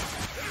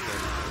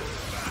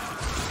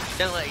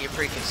 Don't let your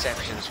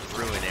preconceptions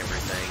ruin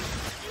everything.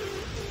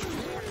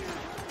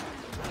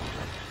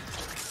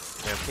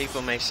 You know,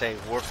 people may say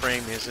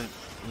Warframe isn't,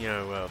 you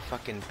know,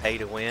 fucking pay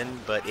to win,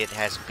 but it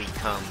has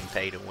become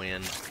pay to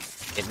win.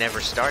 It never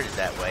started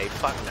that way.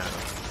 Fuck no.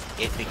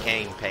 It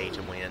became pay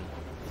to win.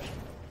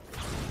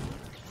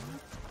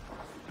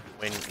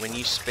 When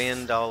you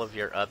spend all of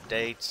your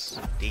updates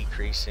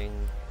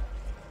decreasing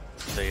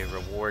the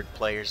reward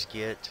players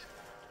get,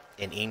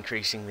 and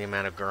increasing the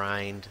amount of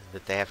grind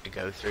that they have to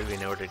go through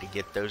in order to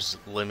get those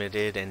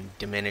limited and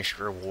diminished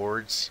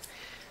rewards,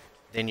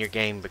 then your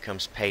game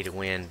becomes pay to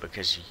win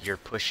because you're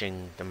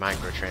pushing the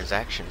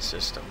microtransaction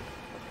system.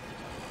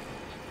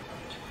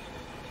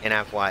 And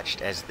I've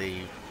watched as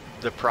the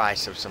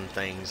price of some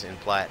things in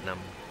Platinum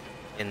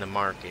in the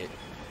market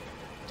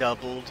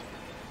doubled,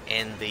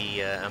 and the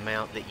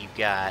amount that you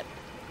got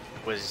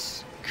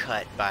was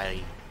cut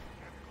by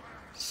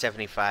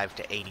 75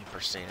 to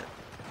 80%.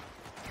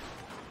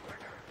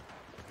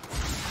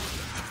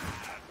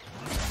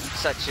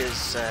 Such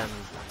as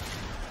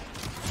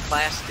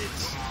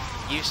Plastids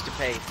used to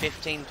pay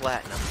 15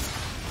 platinum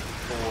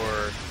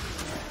for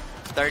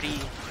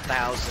 30,000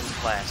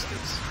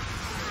 Plastids.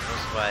 That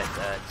was what,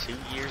 2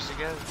 years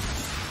ago?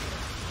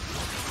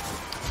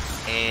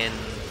 And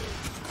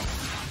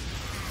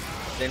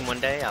then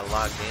one day I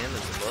logged in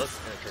and looked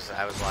because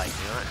I was like,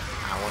 you know what,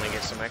 I want to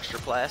get some extra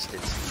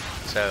Plastids.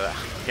 So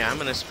yeah, I'm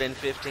going to spend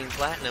 15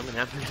 platinum and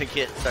I'm going to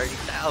get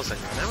 30,000.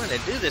 And I'm going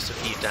to do this a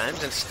few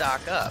times and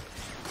stock up.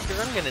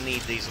 Because I'm going to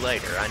need these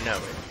later, I know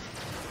it.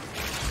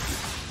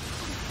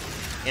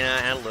 And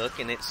I look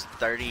and it's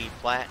 30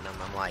 platinum.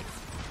 I'm like,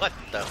 what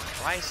the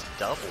price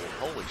doubled?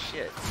 Holy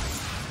shit.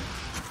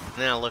 And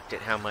then I looked at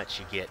how much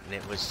you get and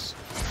it was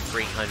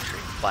 300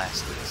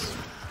 Plastids.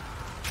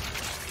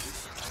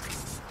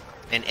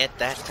 And at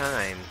that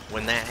time,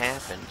 when that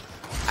happened,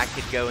 I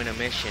could go in a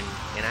mission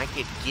and I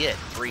could get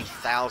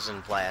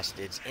 3,000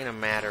 Plastids in a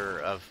matter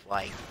of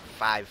like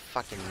 5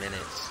 fucking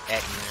minutes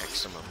at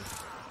maximum.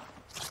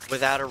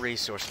 Without a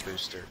resource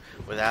booster,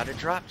 without a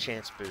drop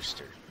chance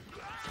booster,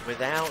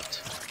 without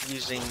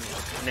using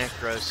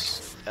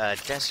Necros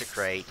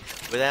Desecrate,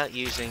 without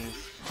using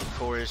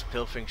Cora's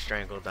Pilfering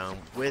Strangledome,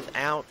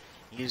 without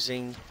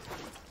using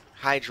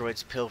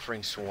Hydroid's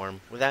Pilfering Swarm,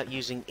 without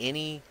using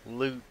any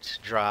loot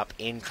drop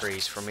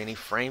increase from any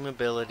frame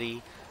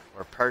ability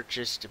or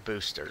purchased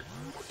booster.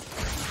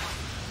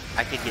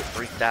 I could get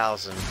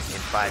 3,000 in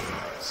 5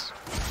 minutes.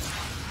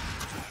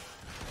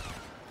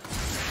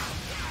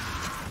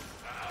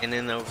 And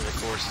then over the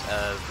course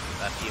of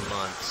a few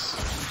months,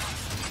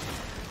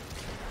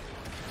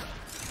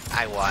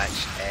 I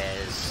watched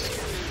as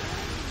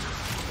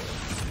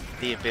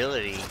the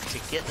ability to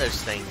get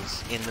those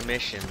things in the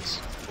missions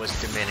was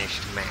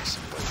diminished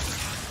massively.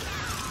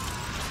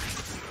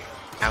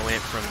 I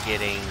went from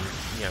getting,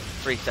 you know,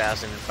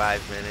 3,000 in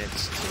 5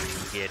 minutes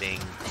to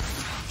getting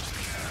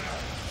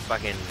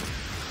fucking,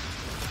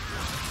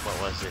 what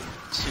was it,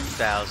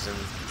 2,000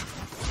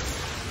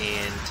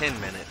 in 10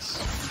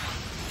 minutes.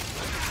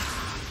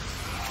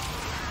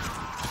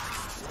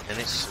 And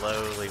it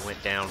slowly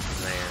went down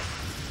from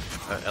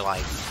there.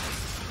 Like,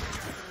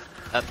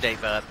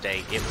 update by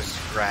update, it was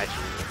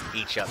gradual,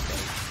 each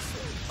update.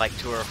 Like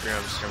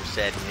WhateverFrame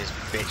said in his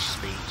bitch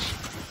speech.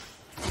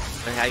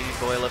 And how you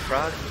boil a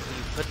frog,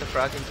 you put the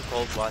frog into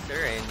cold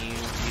water and you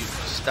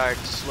start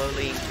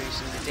slowly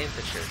increasing the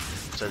temperature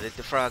so that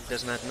the frog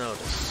does not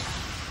notice.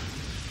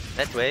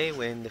 That way,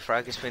 when the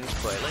frog is finished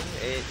boiling,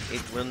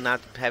 it will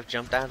not have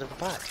jumped out of the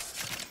pot.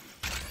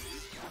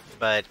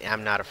 But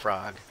I'm not a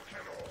frog.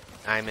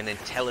 I'm an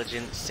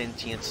intelligent,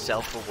 sentient,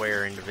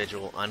 self-aware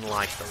individual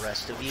unlike the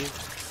rest of you.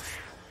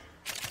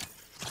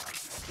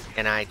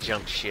 And I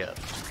jumped ship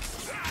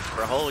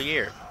for a whole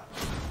year.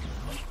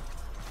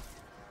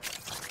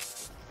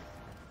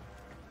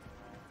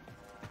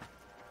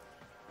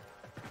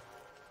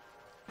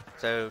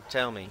 So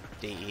tell me,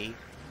 DE,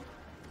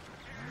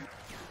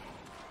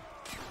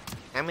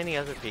 how many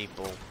other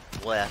people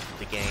left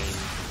the game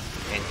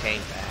and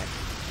came back?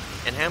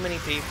 And how many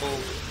people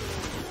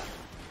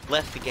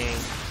left the game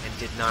and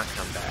did not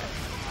come back?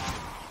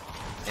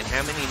 And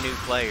how many new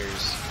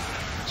players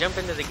jump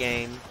into the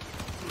game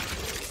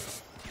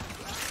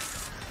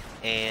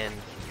and...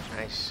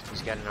 Nice,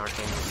 he's got an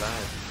arcane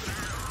revive.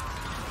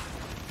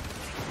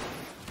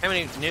 How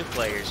many new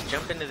players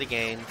jump into the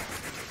game,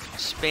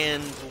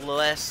 spend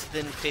less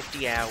than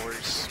 50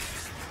 hours,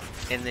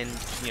 and then,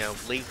 you know,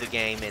 leave the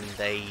game and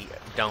they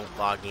don't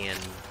log in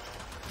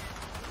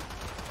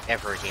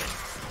ever again?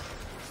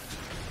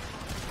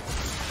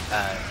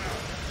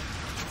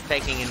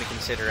 Taking into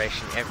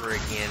consideration ever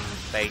again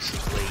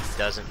basically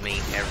doesn't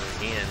mean ever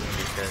again,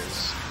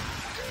 because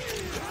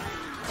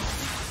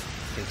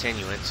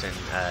continuance and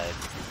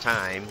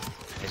time,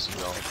 as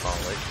you all call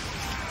it.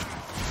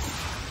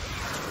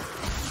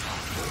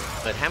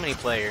 But how many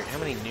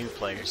new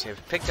players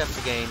have picked up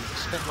the game,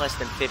 spent less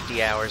than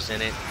 50 hours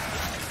in it,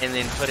 and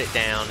then put it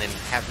down and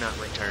have not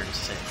returned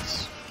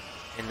since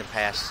in the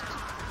past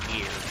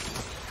year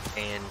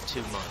and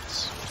 2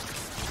 months?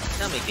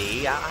 Tell me,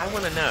 D, I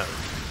want to know.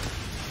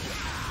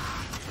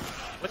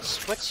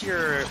 What's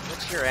your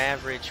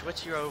average?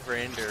 What's your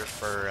over-ender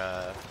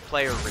for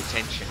player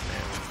retention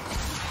now?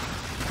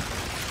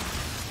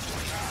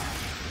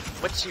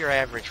 What's your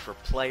average for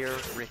player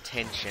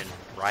retention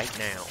right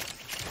now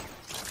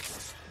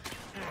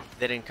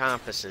that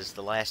encompasses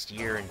the last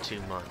year and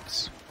 2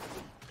 months?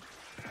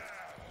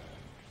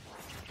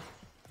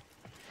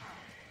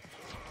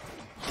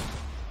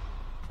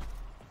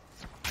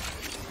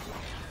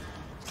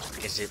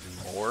 Is it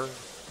more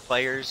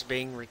players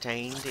being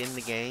retained in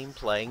the game,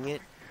 playing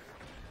it,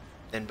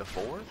 than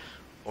before?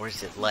 Or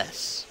is it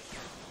less?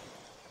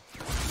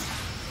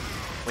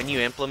 When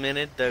you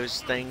implemented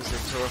those things that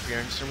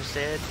WhateverFrame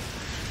said,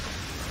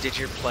 did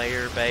your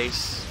player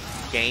base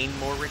gain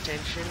more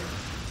retention?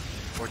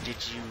 Or did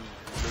you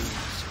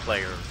lose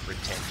player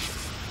retention?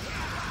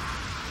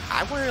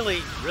 I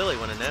really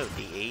want to know,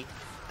 DE.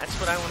 That's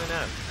what I want to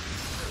know.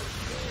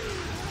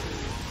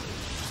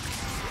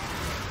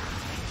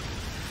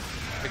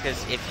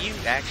 Because if you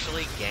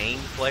actually gain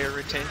player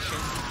retention,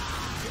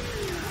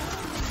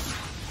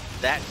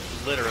 that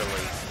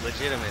literally,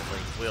 legitimately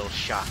will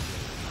shock me.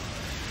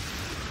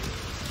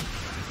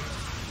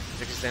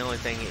 Because the only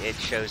thing it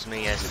shows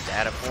me as a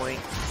data point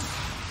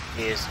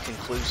is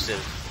conclusive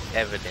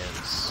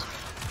evidence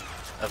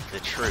of the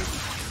truth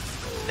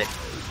that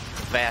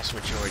the vast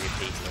majority of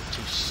people are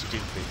too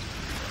stupid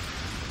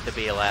to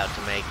be allowed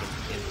to make an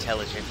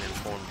intelligent and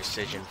informed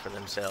decision for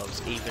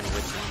themselves, even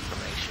with the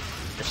information.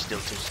 They're still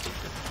too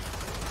stupid.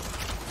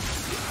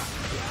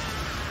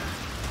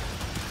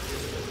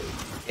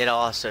 It'll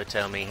also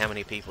tell me how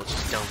many people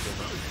just don't give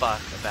a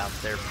fuck about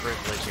their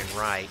privilege and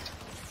right,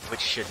 which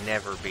should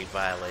never be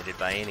violated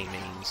by any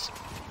means,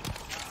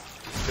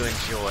 to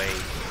enjoy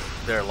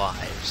their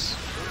lives.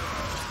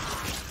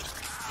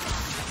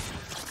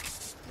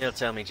 It'll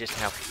tell me just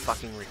how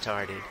fucking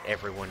retarded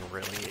everyone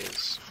really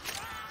is.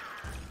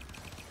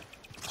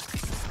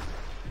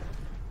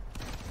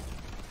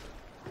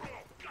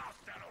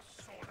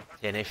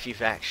 And if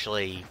you've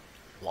actually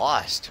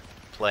lost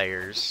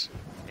players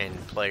and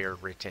player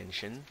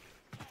retention,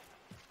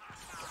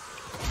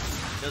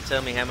 it'll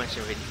tell me how much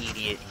of an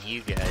idiot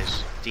you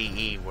guys,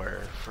 DE,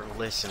 were for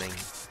listening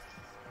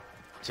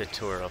to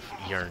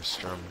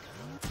WhateverFrame.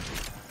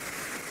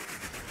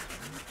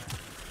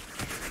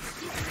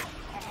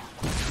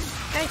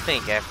 I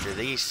think after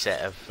these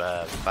set of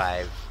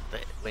 5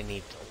 that we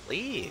need to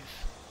leave.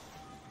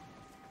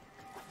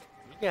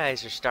 You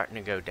guys are starting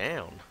to go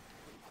down.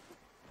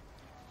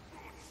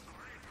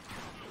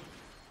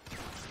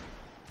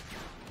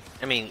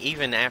 I mean,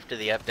 even after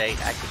the update,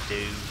 I could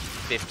do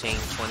 15,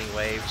 20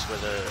 waves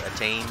with a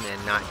team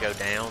and not go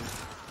down.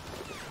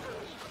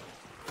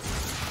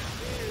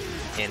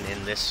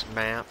 In this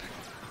map,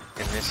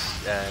 in this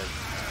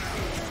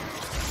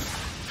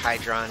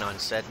Hydron on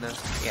Sedna,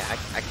 yeah,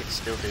 I could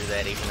still do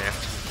that even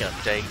after the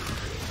update.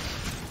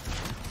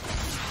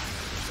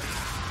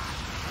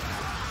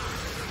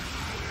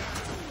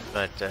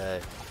 But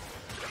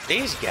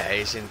these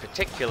guys in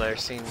particular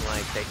seem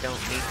like they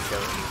don't need to go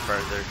any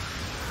further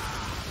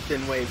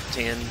than wave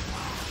 10.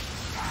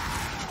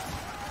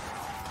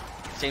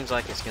 Seems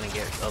like it's gonna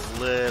get a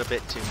little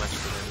bit too much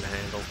for them to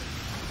handle.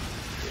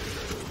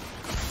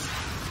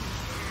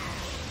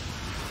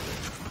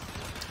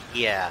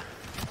 Yeah,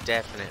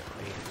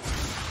 definitely.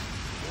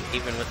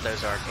 Even with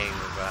those arcane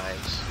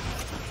revives.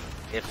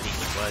 If he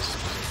was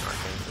using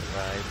arcane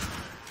revive.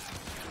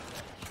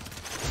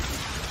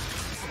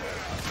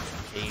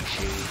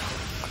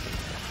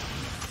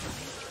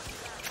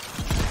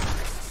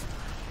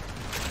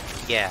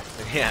 Yeah,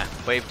 yeah.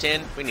 Wave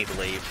 10, we need to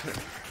leave.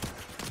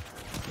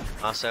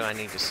 Also, I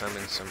need to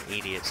summon some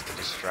idiots to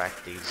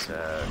distract these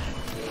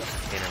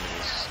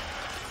enemies.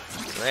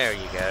 So there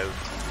you go.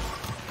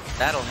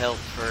 That'll help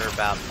for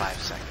about 5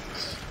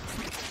 seconds.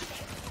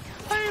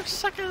 5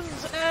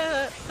 seconds?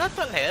 That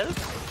will help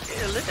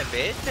a little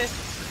bit.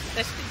 That's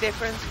the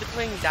difference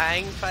between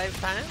dying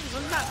 5 times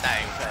and not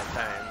dying 5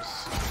 times.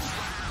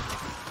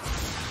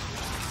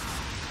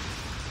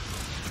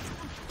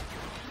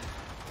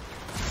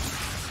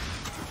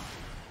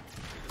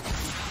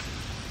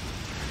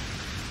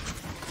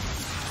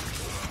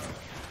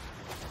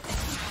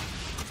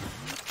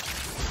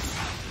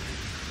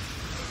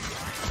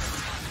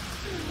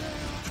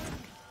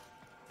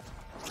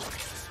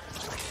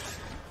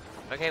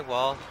 Okay,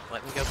 wall,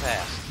 let me go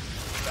past.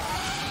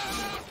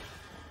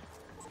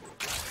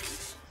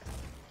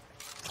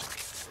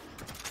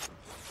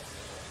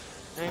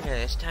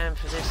 Okay, it's time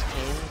for this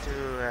king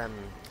to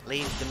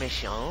leave the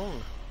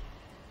mission.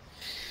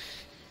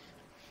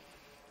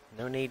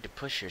 No need to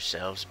push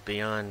yourselves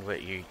beyond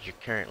what you're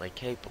currently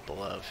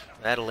capable of.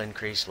 That'll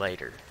increase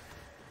later.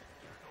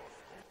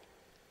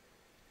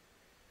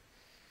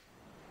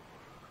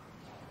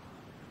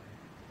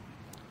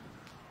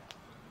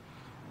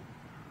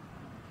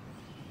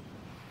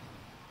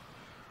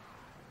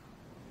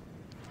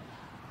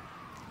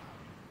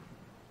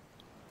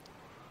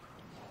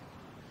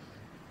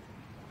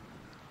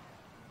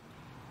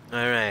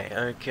 Alright,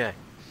 okay.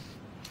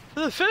 For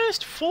the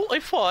first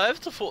 45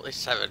 to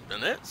 47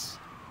 minutes,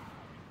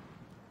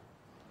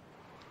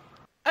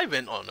 I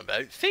went on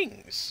about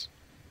things.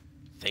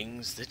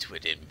 Things that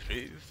would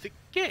improve the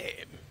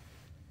game.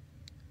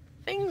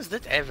 Things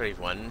that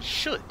everyone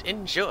should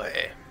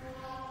enjoy.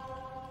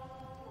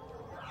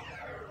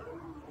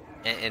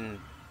 And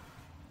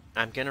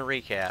I'm gonna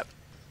recap.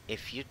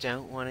 If you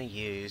don't want to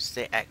use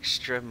the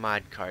extra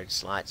mod card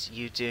slots,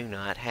 you do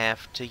not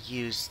have to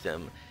use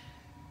them.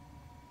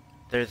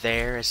 They're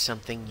there as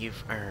something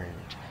you've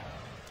earned.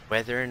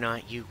 Whether or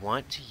not you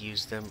want to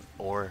use them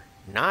or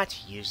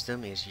not use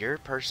them is your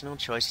personal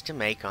choice to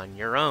make on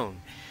your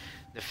own.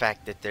 The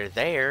fact that they're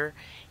there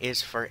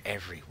is for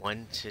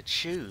everyone to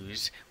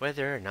choose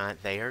whether or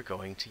not they are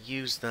going to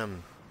use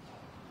them.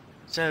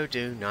 So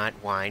do not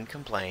whine,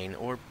 complain,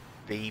 or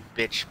be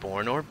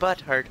bitch-born or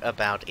butthurt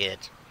about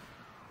it.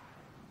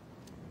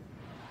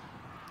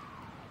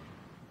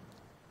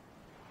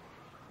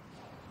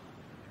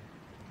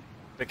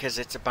 Because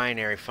it's a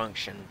binary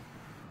function.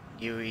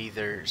 You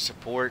either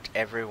support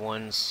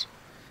everyone's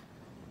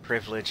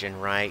privilege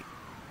and right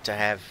to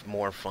have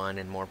more fun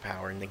and more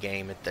power in the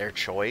game at their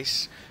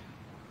choice,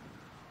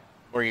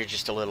 or you're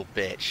just a little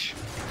bitch.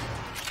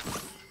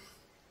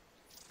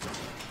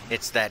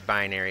 It's that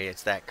binary,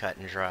 it's that cut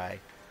and dry.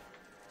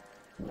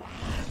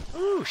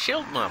 Ooh,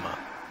 shield mama.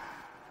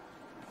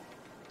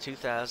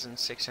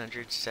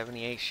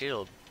 2,678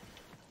 shield.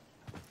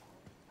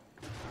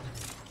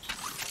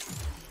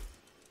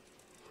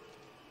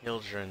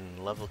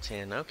 Children, level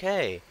 10.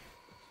 Okay.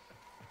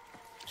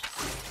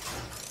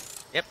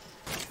 Yep.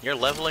 You're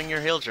leveling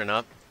your Hildren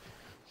up.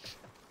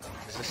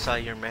 As I saw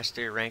your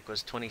master rank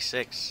was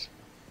 26.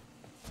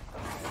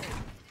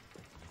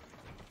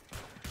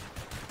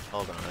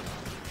 Hold on.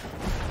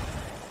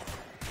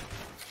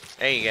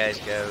 There you guys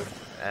go.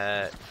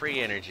 Free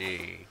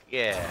energy.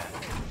 Yeah.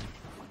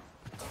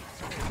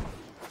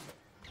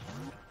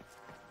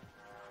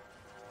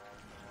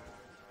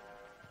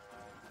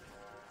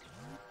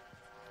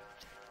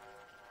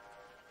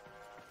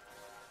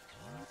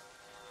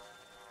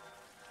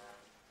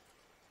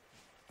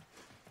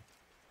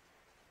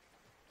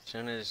 As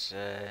soon as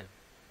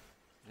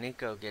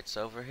Nico gets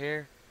over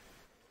here,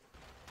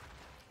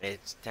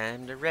 it's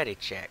time to ready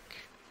check.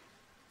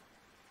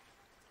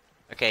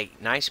 Okay,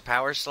 nice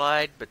power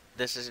slide, but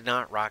this is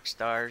not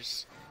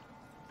Rockstar's,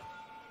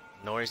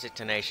 nor is it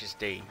Tenacious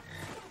D.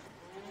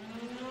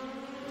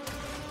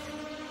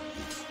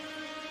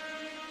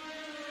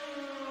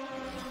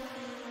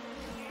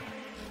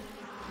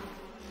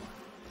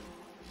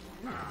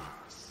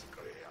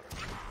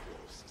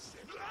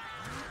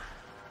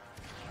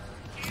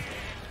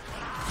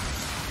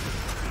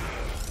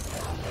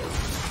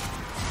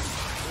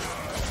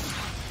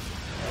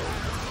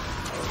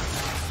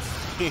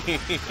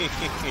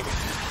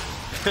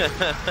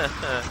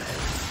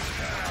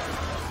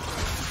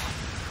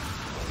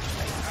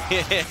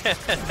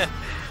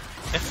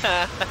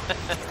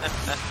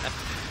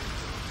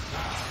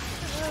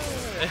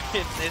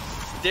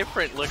 It's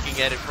different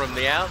looking at it from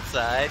the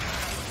outside.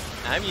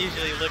 I'm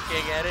usually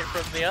looking at it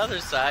from the other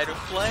side of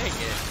playing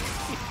it.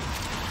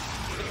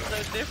 It's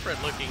so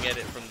different looking at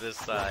it from this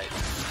side.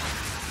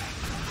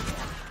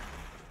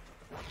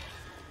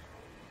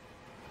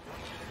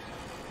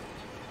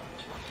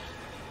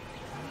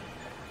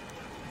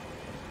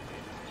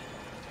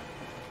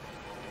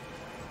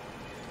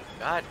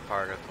 God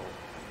particle.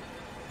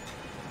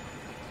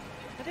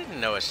 I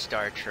didn't know a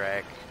Star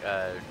Trek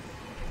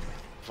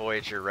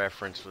Voyager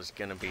reference was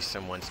gonna be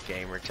someone's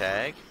gamer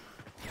tag.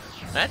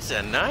 That's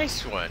a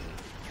nice one.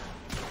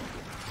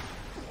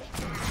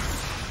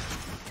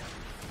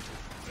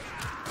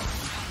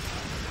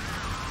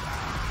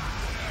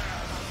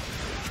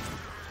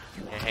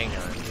 Yeah, hang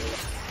on.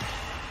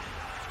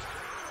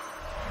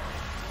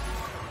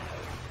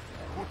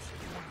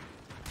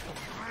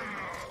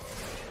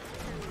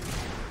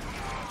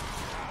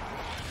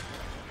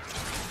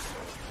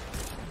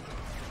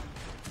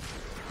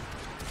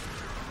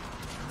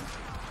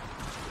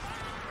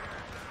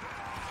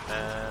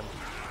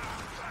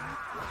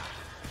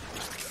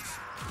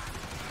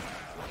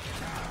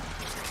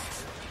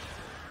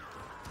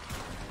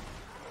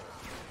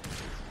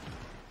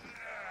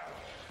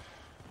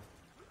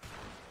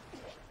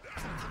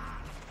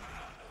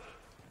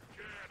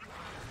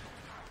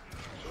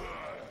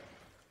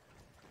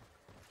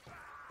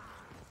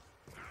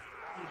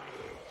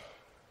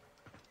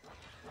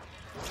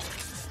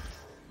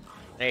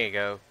 There you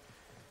go.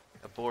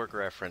 A Borg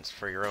reference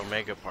for your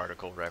Omega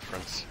particle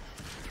reference.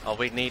 All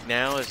we need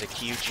now is a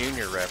Q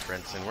Jr.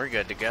 reference, and we're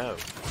good to go.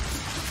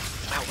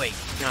 Oh, wait.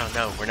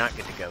 No, we're not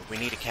good to go. We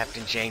need a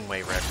Captain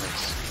Janeway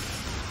reference.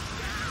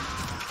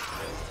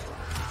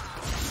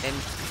 And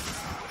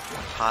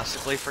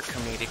possibly for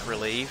comedic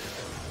relief,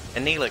 a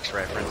Neelix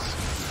reference.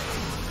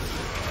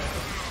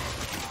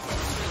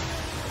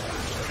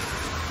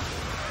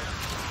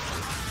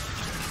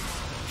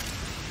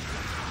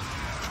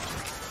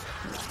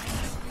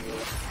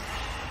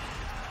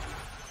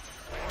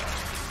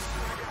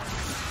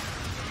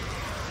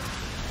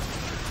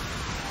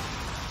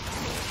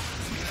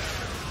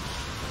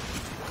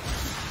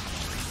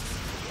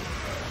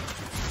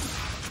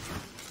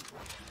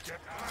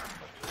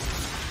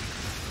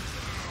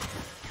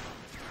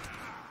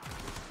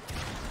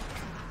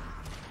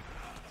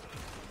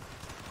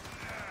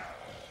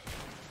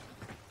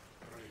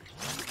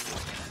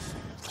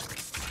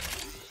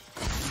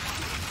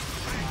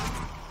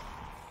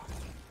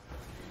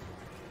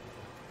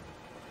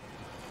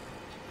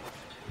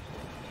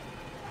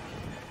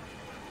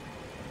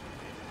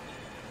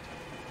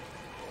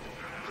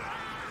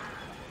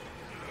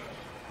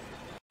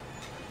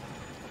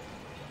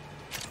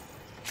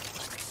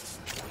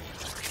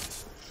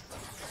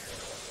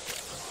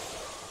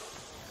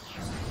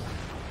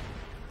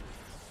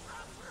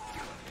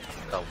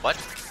 Oh, what?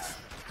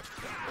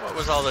 What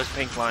was all those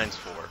pink lines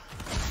for?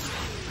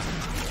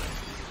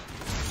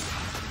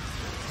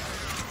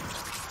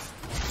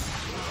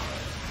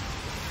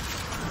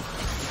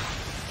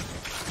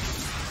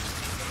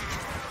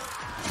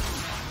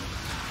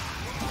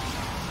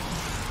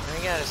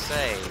 I gotta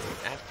say,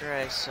 after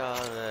I saw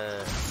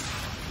the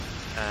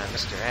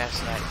Mr.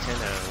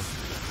 Ass-Latino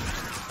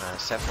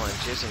Cephalon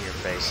Jizz in Your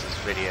Face's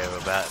video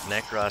about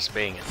Necros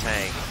being a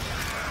tank,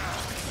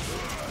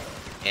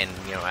 and,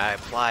 you know, I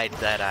applied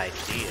that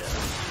idea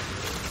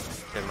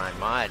to my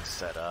mod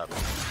setup,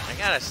 I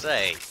gotta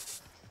say,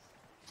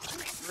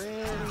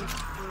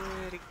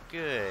 pretty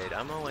good.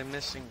 I'm only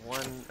missing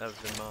one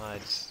of the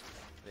mods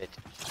that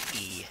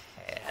he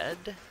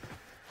had,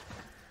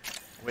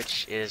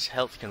 which is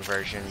health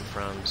conversion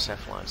from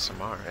Cephalon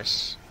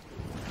Samaris.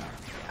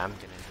 Yeah, I'm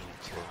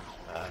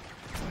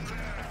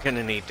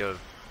gonna need to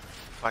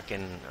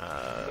fucking,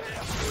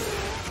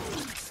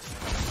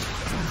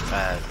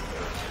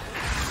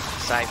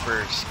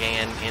 cipher,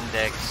 scan,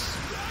 index.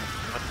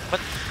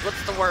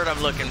 What's the word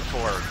I'm looking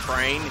for?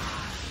 Brain?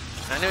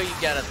 I know you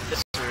got a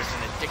thesaurus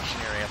in a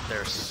dictionary up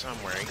there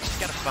somewhere. You just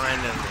gotta find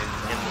them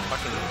in the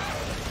fucking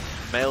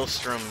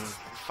maelstrom,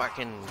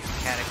 fucking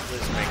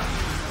cataclysmic.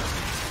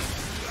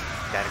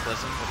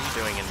 Cataclysm? What are you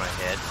doing in my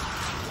head?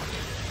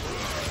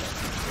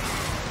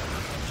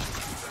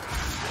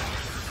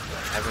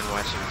 I've been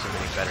watching too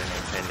many Better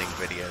Name Pending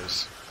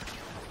videos.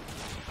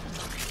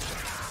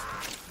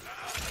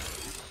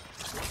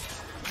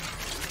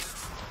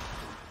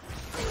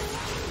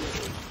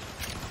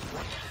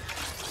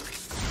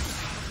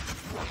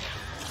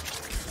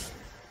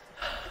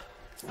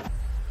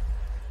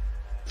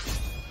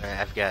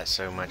 I've got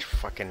so much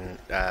fucking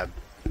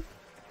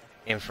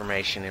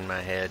information in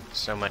my head,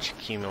 so much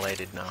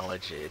accumulated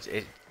knowledge.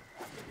 The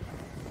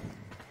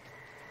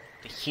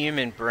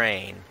human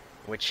brain,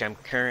 which I'm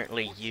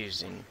currently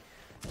using,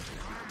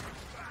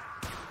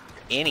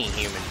 any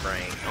human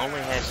brain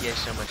only has yet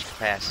so much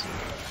capacity.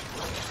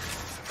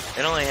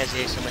 It only has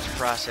yet so much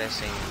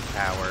processing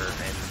power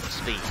and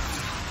speed.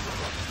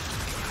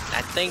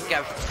 I think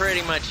I've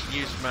pretty much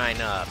used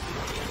mine up.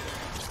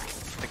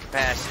 The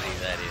capacity,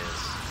 that is.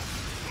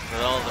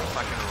 With all the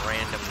fucking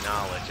random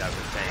knowledge I've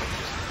obtained.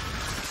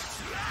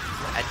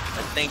 I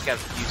think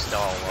I've used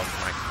all of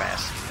my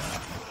capacity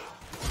up.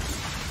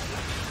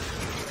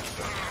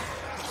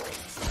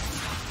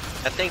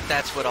 I think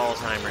that's what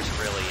Alzheimer's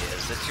really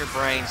is. It's your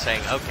brain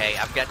saying, okay,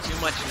 I've got too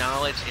much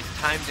knowledge, it's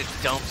time to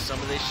dump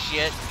some of this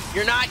shit.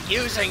 You're not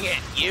using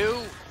it, you!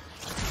 And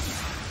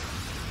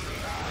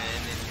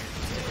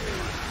then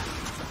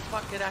what the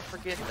fuck did I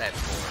forget that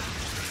for?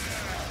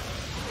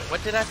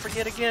 What did I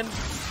forget again?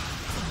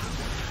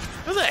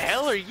 Who the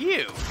hell are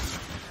you?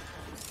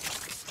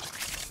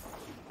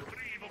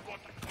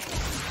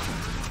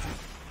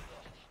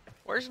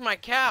 Where's my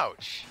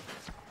couch?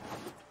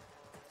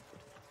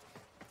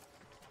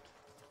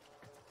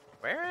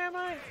 Where am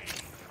I?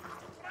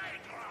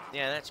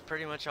 Yeah, that's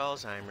pretty much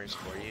Alzheimer's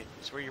for you.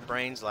 It's where your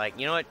brain's like,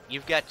 you know what?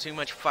 You've got too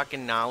much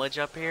fucking knowledge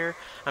up here.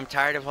 I'm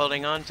tired of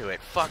holding on to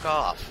it. Fuck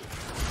off.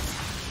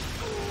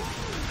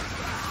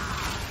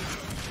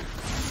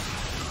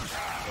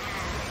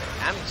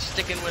 I'm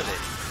sticking with it.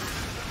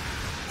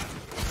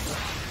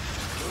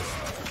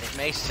 It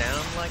may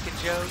sound like a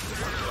joke,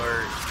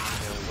 or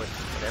you know, what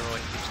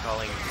everyone keeps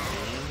calling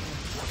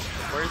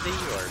meme-worthy,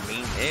 or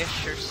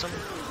meme-ish, or some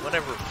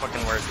whatever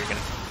fucking word you're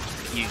gonna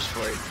use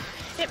for it.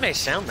 It may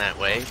sound that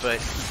way, but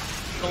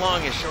the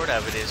long and short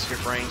of it is your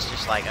brain's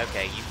just like,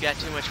 okay, you've got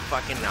too much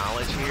fucking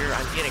knowledge here,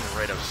 I'm getting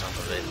rid of some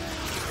of it.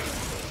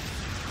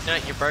 You know,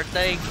 your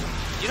birthday,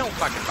 you don't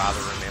fucking bother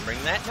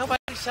remembering that. Nobody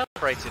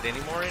celebrates it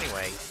anymore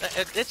anyway.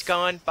 It's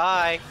gone,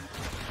 bye.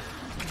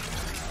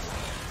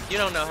 You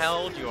don't know how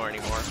old you are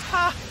anymore.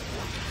 Ha!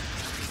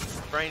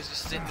 Brain's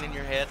just sitting in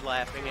your head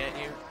laughing at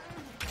you.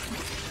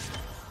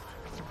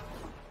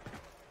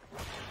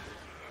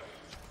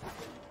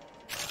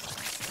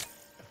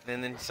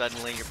 And then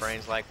suddenly your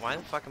brain's like, why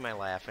the fuck am I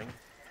laughing?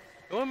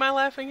 Who am I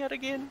laughing at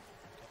again?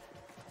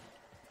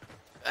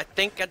 I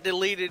think I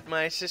deleted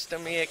my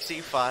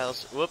system.exe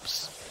files.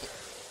 Whoops.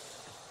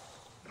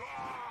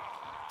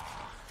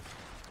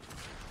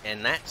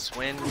 And that's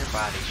when your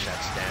body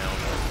shuts down.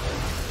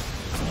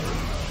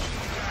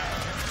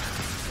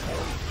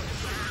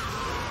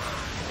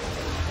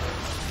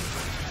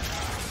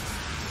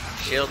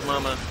 Shield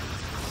Mama,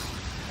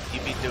 you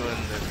be doing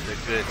the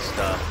good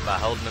stuff by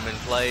holding them in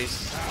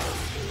place.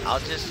 I'll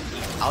just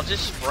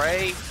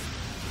spray,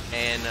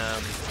 and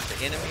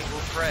the enemy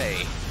will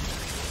pray.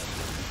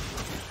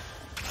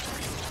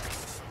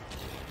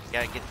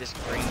 Gotta get this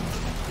green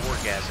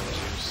orgasm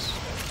juice.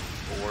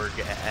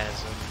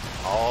 Orgasm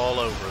all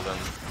over them.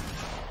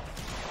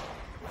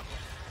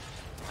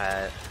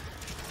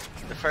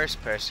 The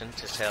first person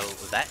to tell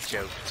that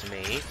joke to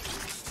me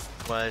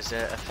was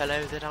a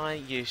fellow that I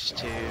used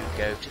to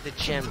go to the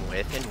gym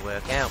with and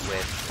work out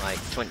with like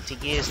 20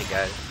 years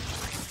ago.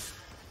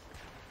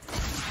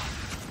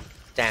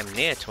 Damn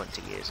near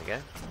 20 years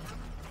ago.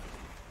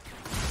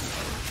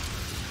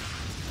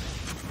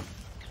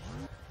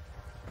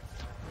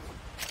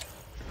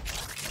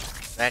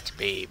 That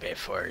be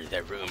before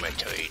the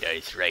rheumatoid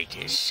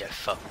arthritis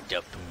fucked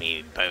up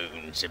me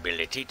bones'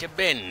 ability to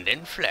bend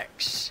and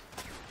flex.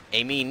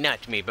 I mean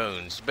not me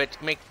bones,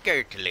 but my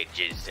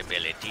cartilage's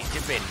ability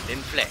to bend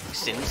and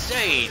flex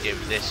inside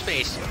of the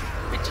space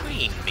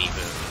between me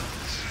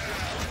bones.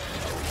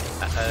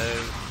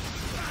 Uh-oh.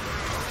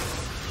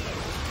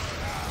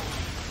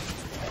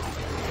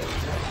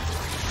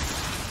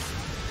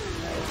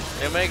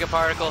 The Omega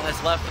Particle has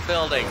left the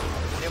building.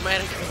 The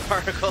Omega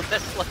Particle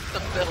has left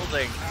the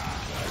building.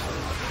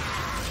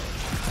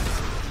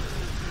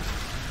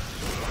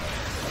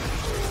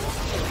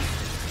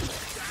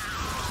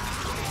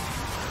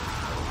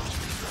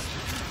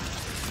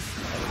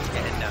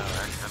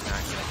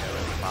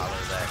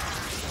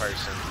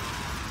 Person,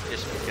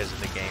 just because of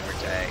the gamer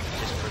tag,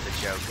 just for the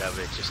joke of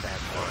it, just to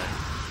have fun.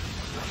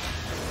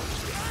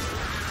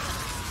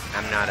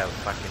 I'm not a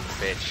fucking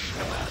bitch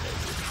about it.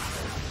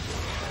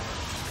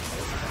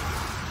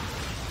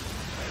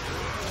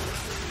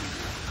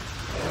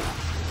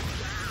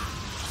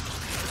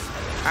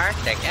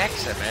 Arctic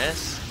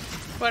Eximus?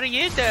 What are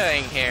you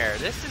doing here?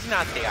 This is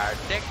not the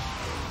Arctic.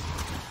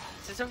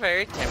 This is a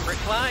very temperate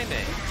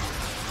climate.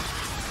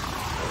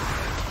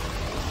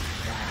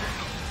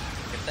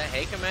 If the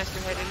Heika Master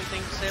had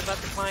anything to say about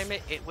the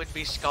climate, it would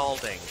be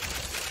scalding.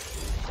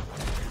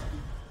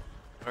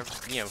 Or,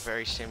 you know,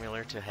 very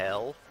similar to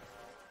hell.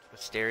 A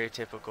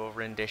stereotypical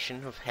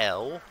rendition of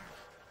hell.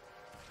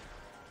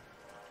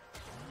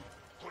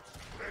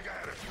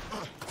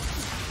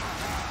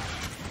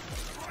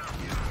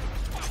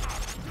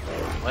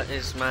 What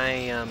is my,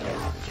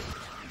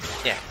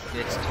 yeah,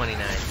 it's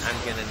 29.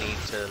 I'm gonna need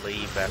to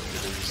leave after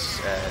these,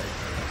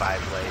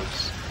 5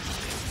 waves.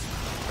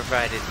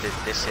 Provided that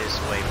this is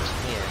wave 10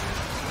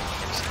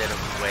 instead of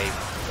wave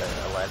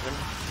 11.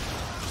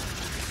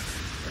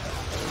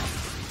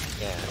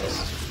 Yeah, this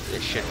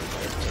shouldn't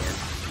be 10.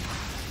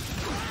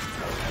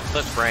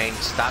 Look, brain,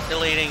 stop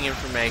deleting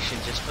information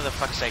just for the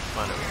fuck's sake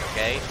fun of it,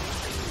 okay?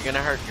 You're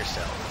gonna hurt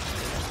yourself.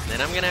 Then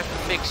I'm gonna have to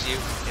fix you,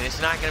 and it's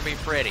not gonna be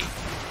pretty.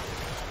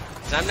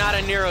 'Cause I'm not a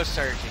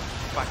neurosurgeon, you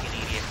fucking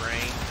idiot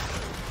brain.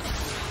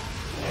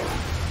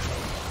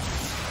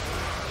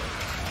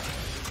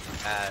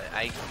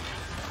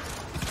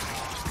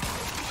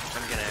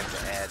 I'm gonna have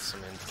to add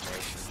some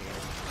information here.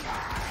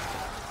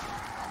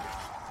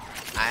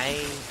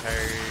 I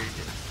heard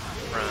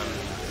from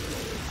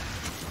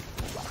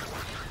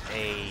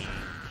a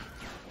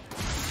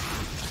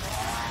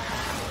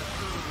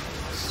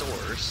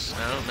source, I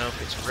don't know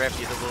if it's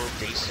reputable,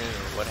 decent,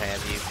 or what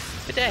have you,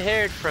 but I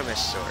heard from a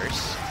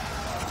source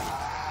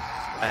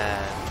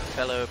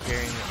fellow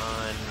appearing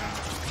on,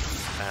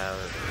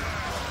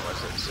 what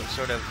was it, some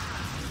sort of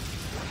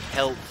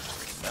health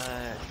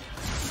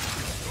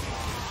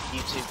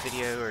YouTube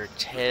video or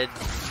TED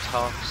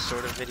Talk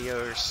sort of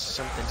video or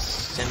something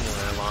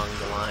similar along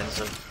the lines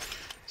of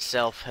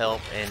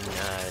self-help and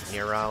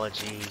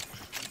neurology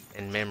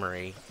and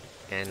memory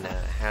and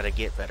how to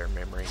get better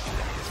memory.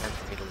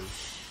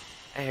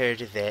 I heard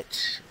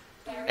that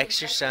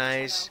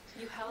exercise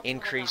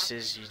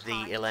increases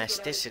the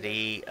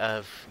elasticity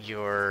of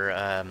your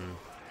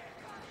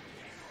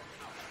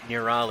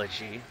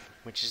neurology,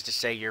 which is to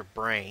say your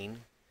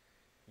brain,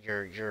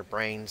 your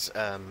brain's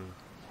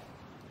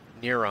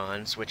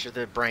neurons, which are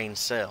the brain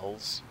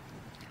cells,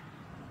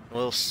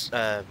 little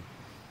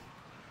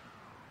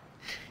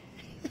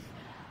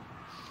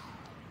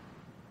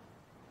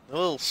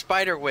little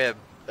spiderweb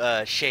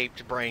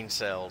shaped brain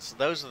cells.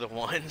 Those are the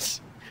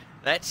ones.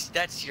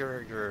 That's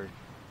your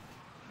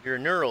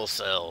neural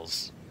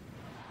cells,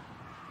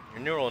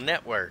 your neural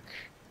network.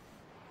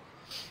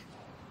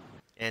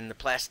 And the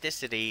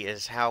plasticity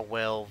is how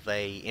well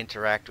they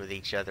interact with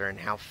each other and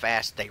how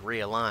fast they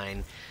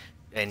realign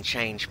and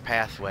change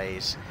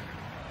pathways,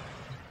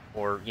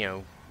 or, you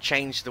know,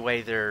 change the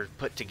way they're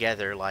put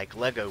together like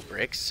Lego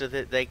bricks so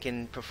that they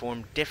can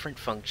perform different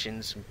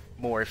functions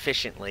more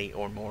efficiently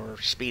or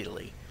more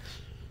speedily.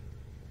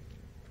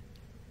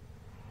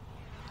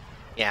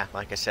 Yeah,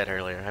 like I said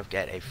earlier, I've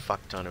got a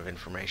fuck ton of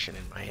information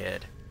in my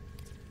head.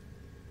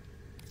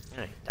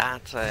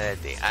 That's I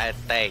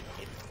take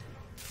it.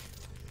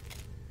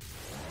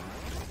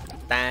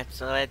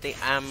 That's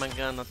I'm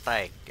gonna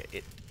take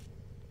it.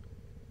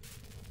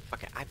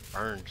 Fuck it, I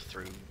burned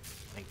through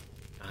like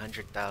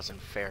 100,000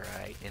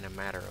 ferrite in a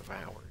matter of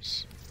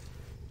hours.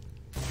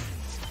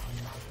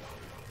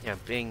 Yeah,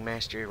 being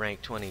Mastery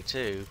Rank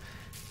 22,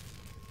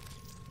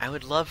 I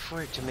would love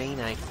for it to mean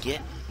I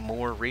get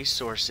more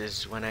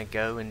resources when I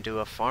go and do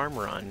a farm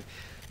run,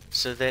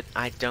 so that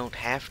I don't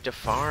have to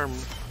farm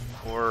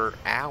for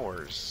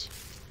hours.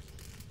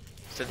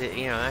 So that,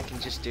 you know, I can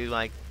just do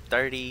like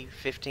 30,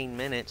 15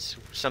 minutes,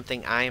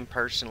 something I am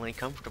personally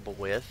comfortable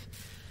with,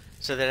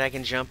 so that I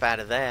can jump out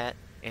of that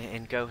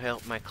and go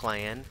help my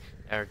clan,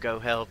 or go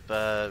help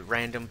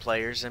random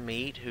players I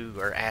meet who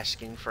are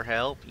asking for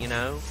help, you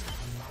know?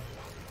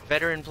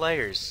 Veteran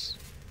players.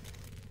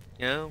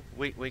 You know,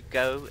 we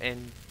go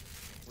and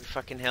we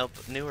fucking help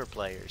newer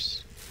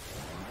players.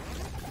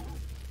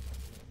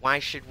 Why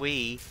should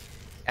we,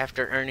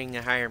 after earning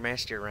a higher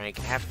master rank,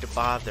 have to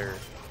bother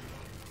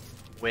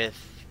with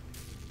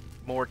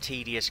more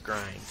tedious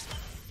grind?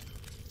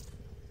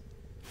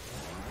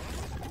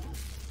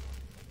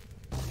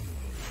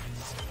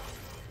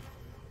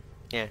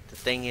 Yeah, the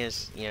thing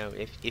is, you know,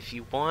 if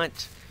you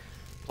want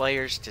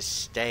players to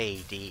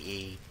stay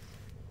DE,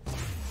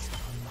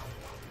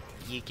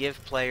 you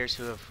give players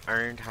who have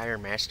earned higher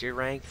mastery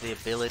rank the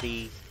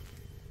ability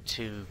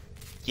to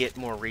get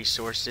more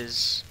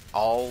resources,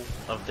 all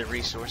of the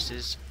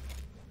resources,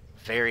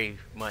 very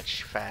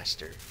much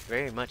faster,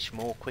 very much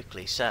more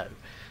quickly so.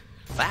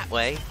 That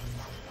way,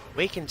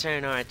 we can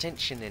turn our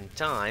attention in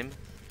time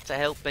to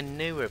helping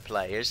newer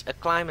players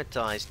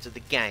acclimatize to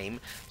the game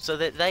so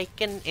that they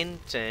can in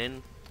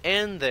turn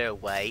earn their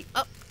way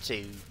up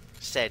to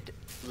said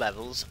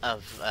levels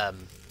of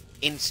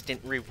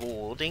instant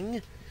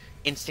rewarding,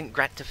 instant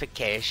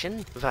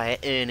gratification via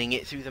earning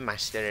it through the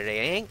mastery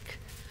rank,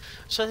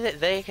 so that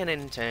they can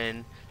in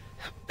turn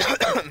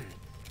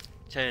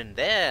turn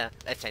their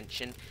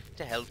attention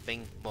to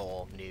helping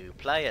more new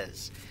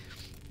players.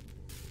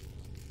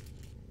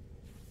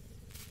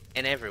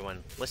 And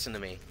everyone, listen to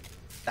me,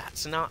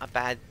 that's not a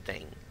bad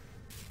thing.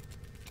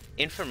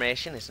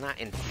 Information is not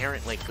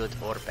inherently good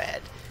or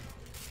bad.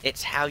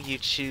 It's how you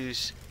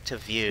choose to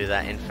view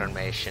that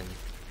information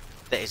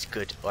that is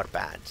good or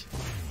bad.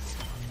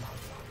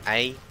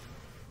 I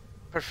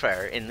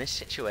prefer, in this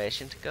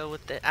situation, to go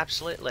with the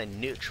absolutely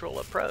neutral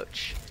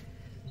approach.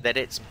 That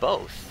it's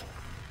both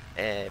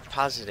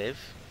positive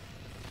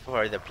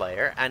for the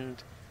player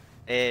and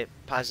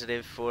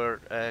positive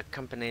for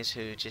companies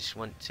who just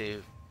want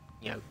to,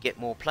 you know, get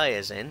more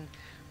players in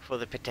for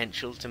the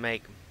potential to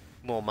make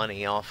more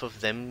money off of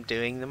them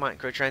doing the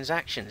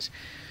microtransactions.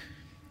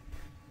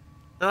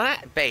 Now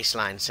that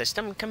baseline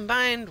system,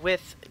 combined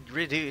with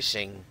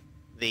reducing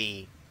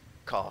the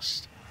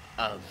cost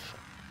of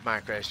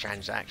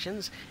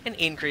microtransactions and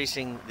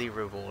increasing the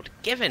reward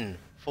given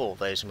for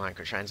those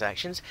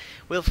microtransactions,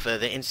 will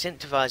further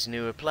incentivize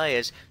newer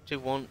players to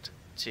want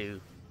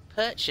to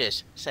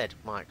purchase said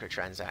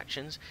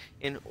microtransactions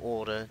in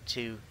order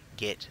to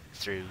get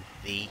through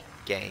the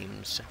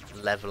game's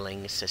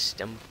leveling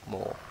system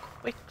more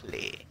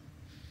quickly.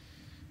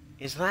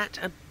 Is that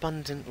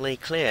abundantly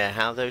clear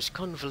how those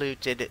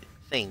convoluted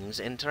things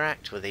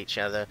interact with each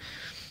other?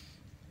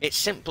 It's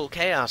simple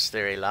chaos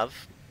theory,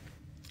 love.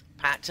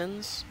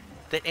 Patterns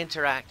that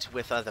interact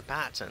with other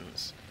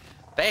patterns,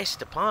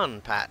 based upon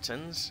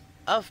patterns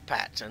of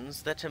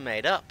patterns that are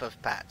made up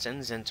of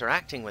patterns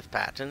interacting with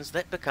patterns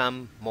that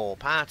become more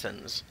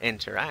patterns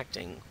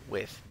interacting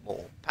with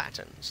more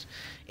patterns.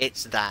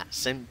 It's that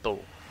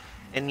simple.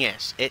 And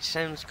yes, it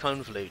sounds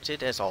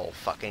convoluted as all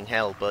fucking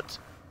hell, but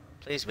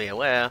please be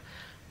aware,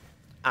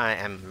 I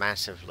am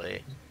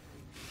massively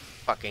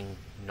fucking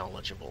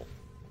knowledgeable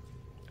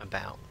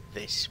about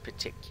this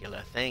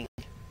particular thing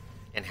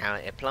and how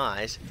it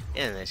applies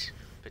in this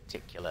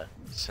particular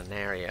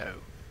scenario.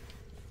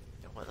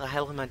 What the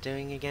hell am I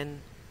doing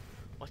again?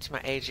 What's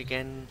my age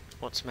again?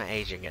 What's my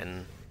age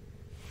again?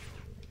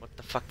 What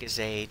the fuck is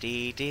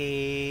ADD?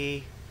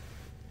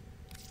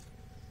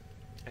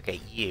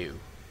 Okay, you.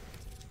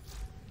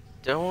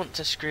 Don't want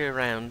to screw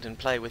around and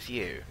play with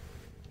you.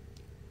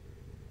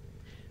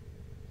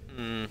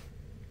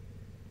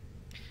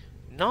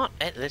 Not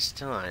at this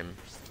time.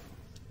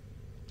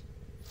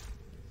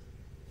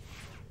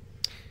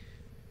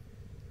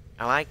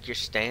 I like your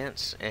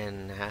stance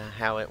and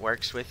how it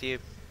works with you,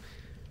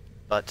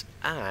 but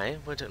I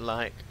would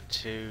like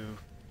to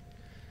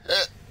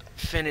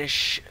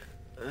finish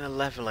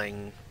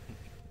leveling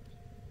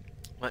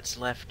what's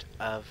left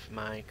of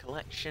my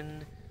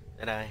collection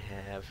that I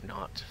have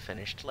not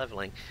finished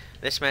leveling.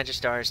 This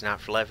Magistar is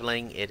not for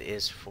leveling, it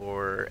is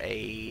for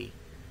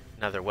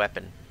another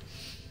weapon.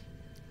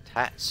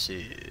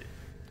 Tatsu.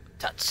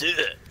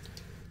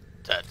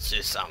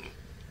 Tatsu-san.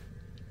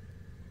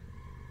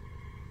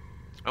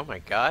 Oh my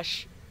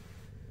gosh.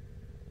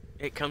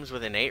 It comes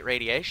with innate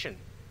radiation.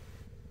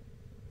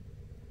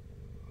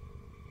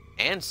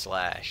 And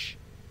slash.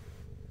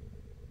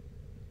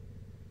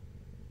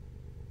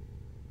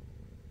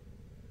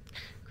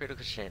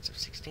 Critical chance of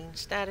 16,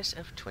 status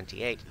of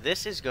 28.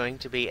 This is going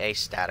to be a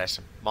status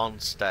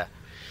monster.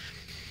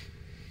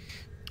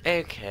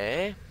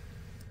 Okay.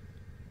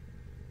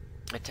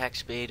 Attack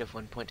speed of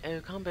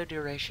 1.0, combo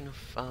duration of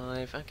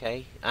 5.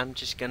 Okay, I'm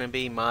just gonna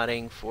be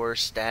modding for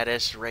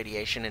status,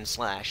 radiation, and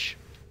slash.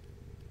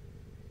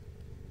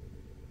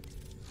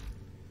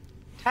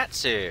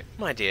 Tatsu,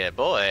 my dear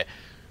boy,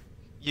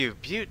 you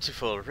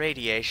beautiful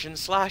radiation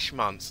slash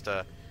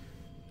monster.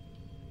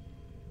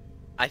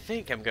 I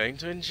think I'm going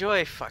to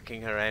enjoy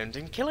fucking around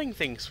and killing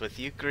things with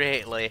you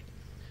greatly.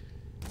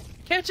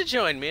 Care to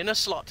join me in a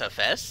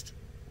slaughterfest?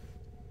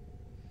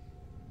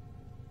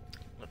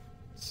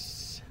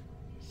 Let's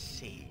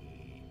see.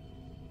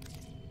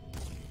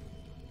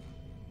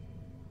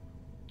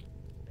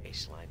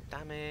 Baseline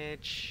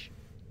damage.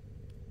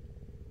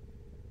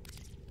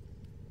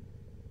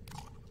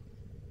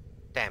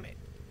 Damn it.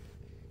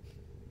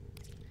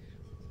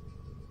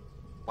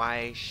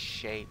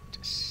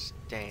 Y-shaped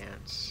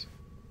stance.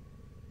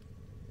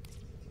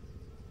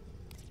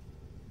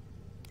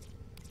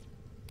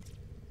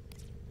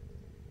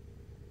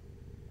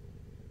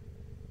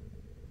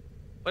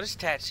 What is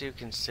Tatsu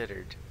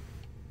considered?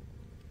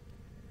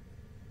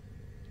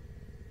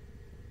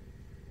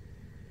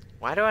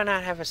 Why do I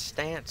not have a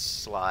stance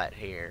slot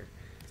here?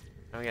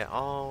 I got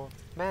all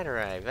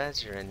Matarai,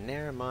 Vezerin,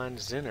 Naramon,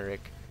 Zeneric,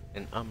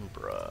 and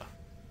Umbra.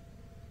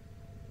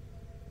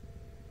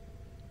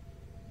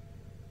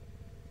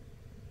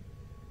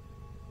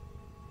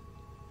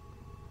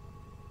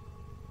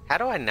 How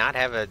do I not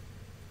have a...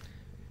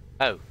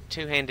 Oh,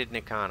 two-handed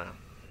Nikana.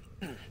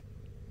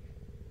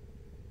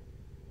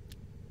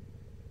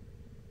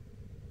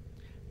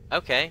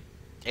 Okay,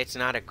 it's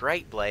not a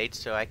great blade,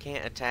 so I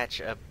can't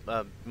attach a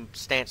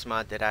stance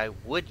mod that I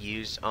would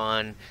use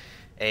on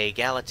a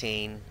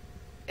Galatine,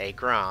 a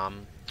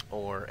Grom,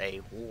 or a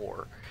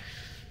War.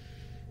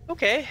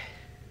 Okay.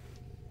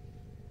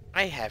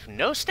 I have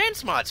no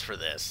stance mods for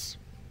this.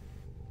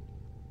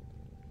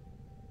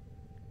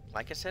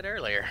 Like I said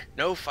earlier,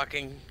 no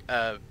fucking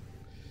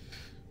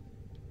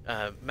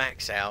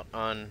max out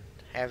on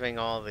having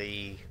all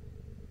the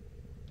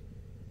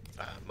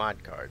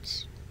mod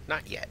cards.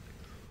 Not yet.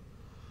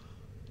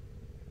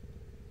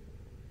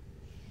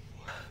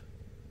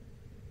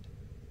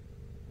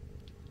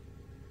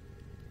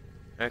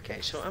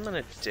 Okay, so what I'm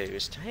gonna do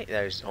is take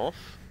those off.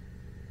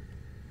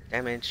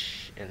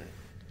 Damage and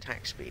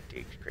attack speed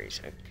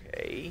decrease.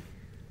 Okay.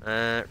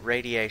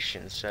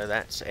 Radiation. So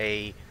that's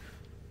a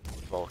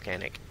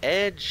volcanic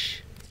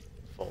edge.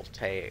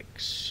 Voltaic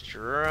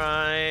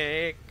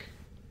strike.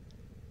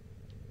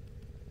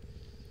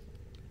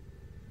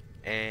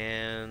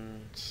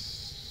 And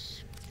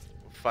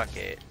fuck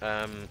it.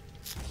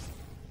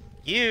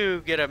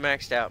 You get a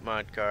maxed out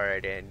mod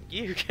card, and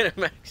you get a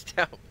maxed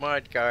out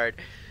mod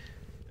card.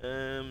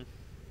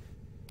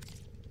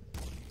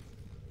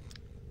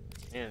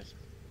 Yes.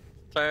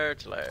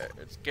 Totally.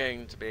 It's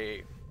going to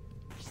be...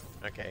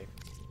 Okay.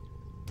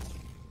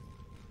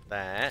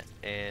 That,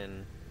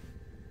 and...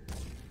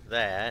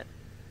 that.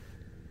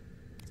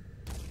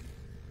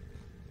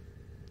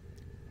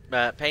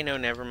 Pay no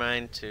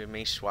nevermind to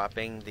me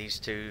swapping these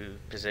two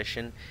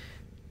position.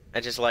 I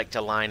just like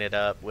to line it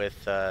up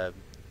with, the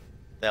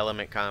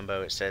element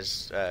combo. It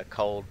says,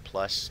 cold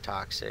plus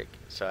toxic.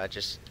 So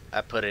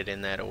I put it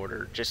in that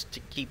order just to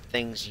keep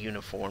things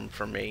uniform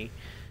for me.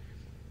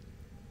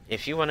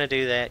 If you want to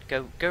do that,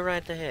 go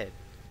right ahead.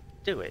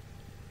 Do it.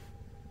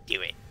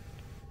 Do it.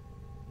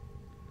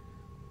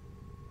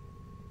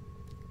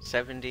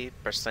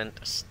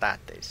 70%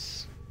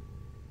 status.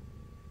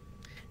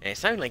 And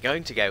it's only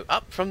going to go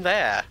up from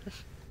there.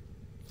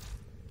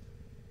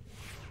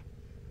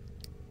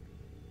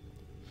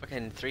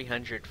 Fucking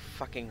 300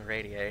 fucking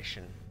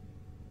radiation.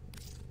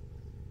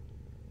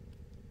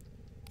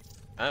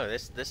 Oh,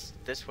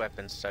 this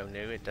weapon's so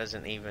new it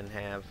doesn't even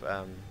have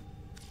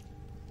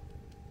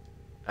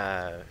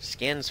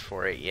skins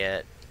for it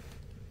yet.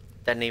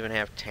 Doesn't even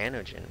have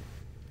Tanogen.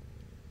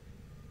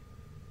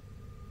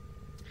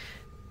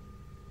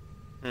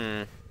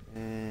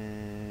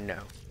 No.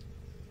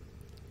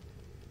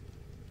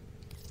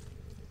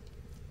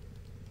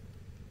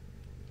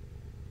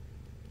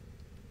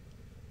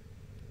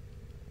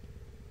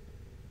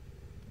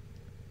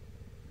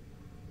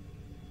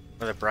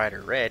 With a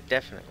brighter red,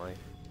 definitely.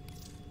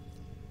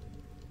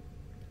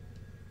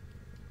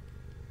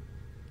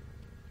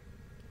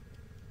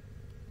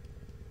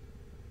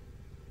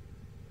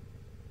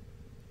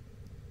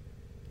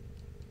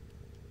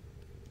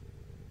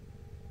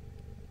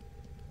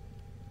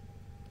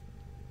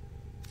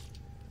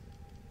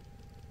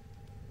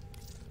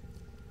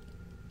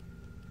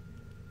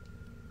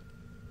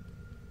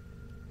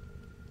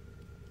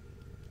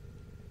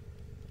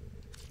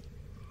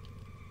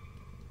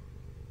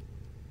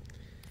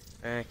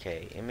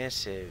 Okay,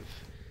 emissive.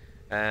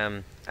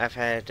 I've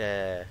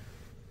had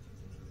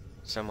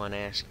someone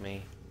ask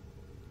me,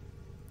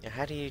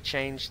 how do you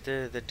change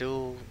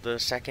the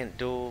second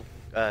dual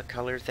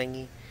color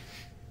thingy?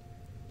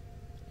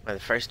 Well,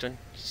 the first one,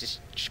 just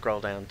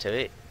scroll down to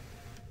it,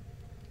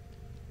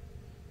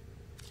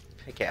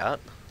 pick it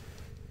up.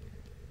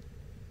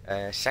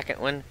 Second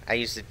one, I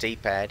use the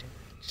D-pad,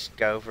 just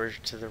go over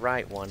to the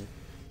right one.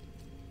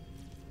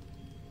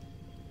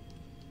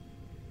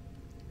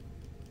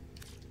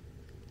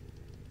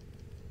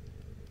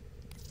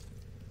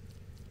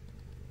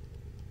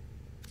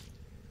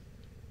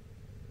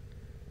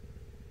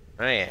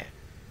 Oh yeah,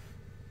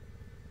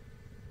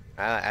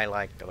 I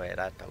like the way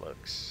that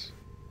looks.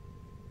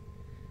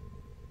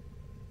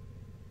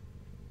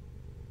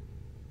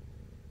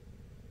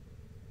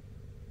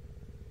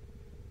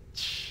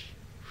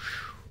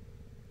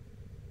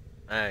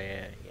 Oh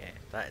yeah,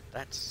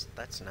 that's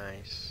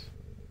nice.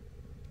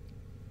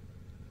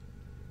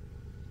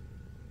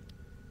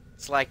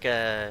 It's like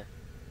a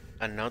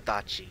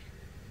Nodachi.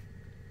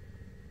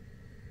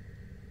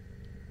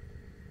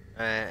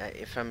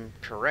 If I'm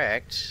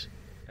correct,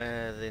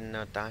 the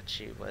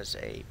Nodachi was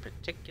a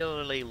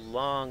particularly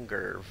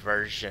longer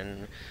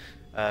version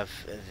of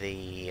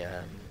the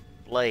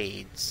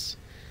blades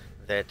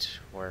that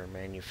were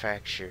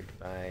manufactured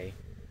by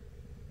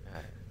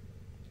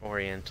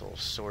Oriental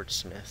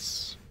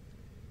swordsmiths.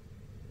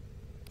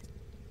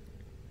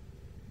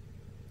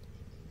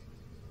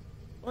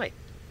 Wait,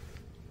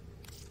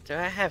 do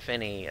I have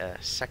any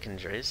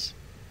secondaries?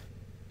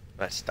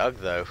 That's Doug,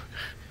 though.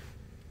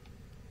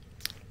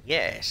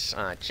 Yes,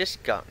 I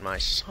just got my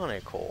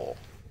Sonic Ore.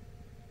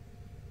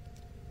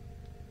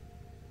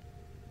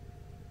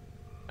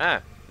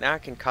 Ah, now I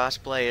can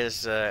cosplay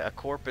as a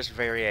Corpus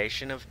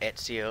variation of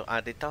Ezio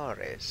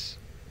Auditores.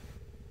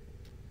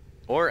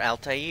 Or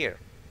Altair.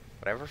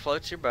 Whatever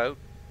floats your boat.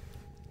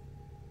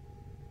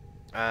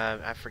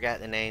 I forgot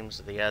the names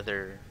of the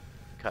other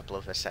couple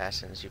of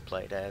assassins you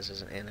played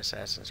as in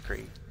Assassin's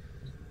Creed.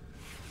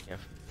 Yeah,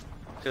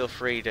 feel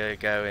free to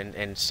go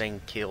and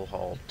sing Kill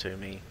Hall to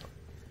me.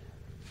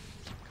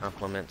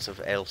 Compliments of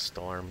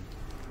Elstorm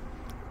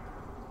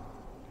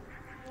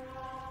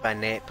by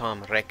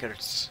Napalm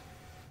Records.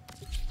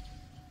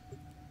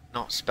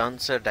 Not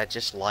sponsored, I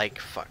just like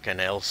fucking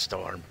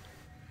Elstorm.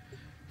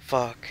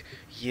 Fuck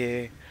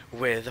you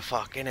with a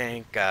fucking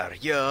anchor.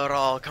 You're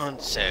all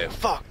cunts, so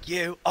fuck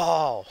you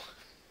all.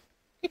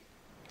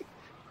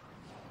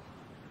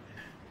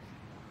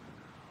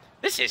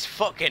 This is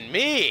fucking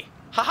me.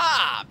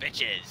 Haha,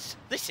 bitches.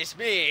 This is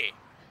me.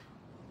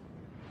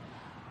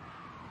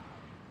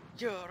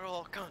 You're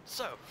all cunts,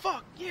 so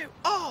fuck you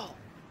all!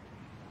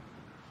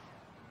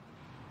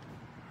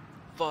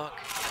 Fuck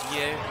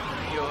you,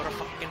 you're a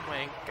fucking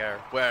wanker.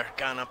 We're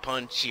gonna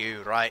punch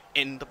you right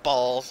in the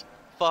balls.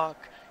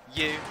 Fuck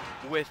you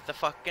with the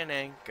fucking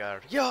anchor.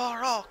 You're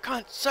all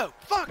cunts, so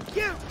fuck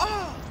you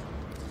all!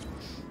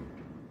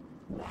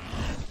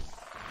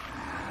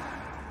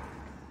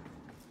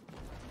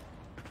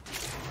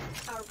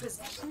 Our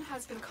position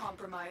has been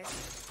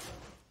compromised.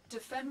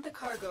 Defend the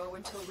cargo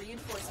until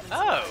reinforcements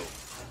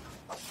arrive.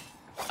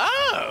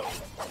 Oh!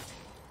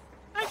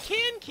 I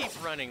can keep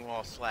running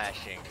while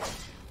slashing.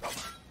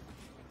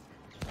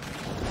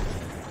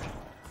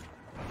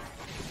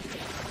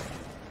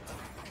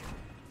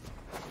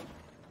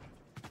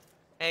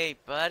 Hey,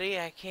 buddy,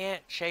 I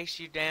can't chase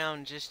you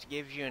down just to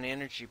give you an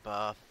energy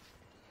buff.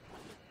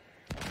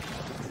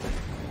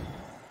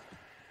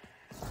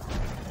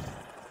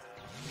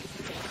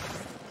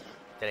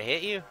 Did I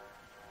hit you?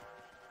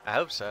 I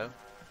hope so.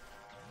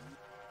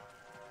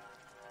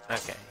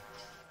 Okay.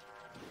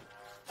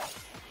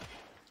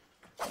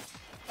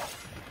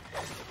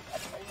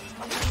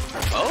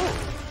 Oh!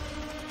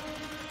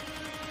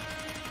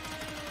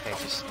 Okay,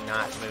 just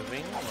not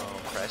moving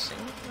while pressing.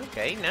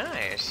 Okay,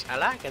 nice. I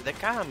like the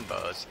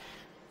combos.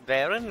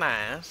 Very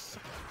nice.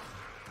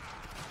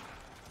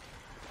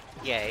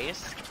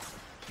 Yes.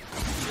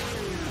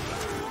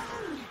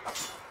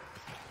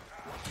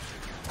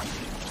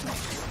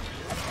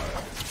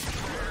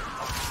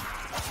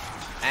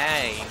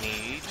 I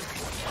need.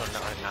 Oh no,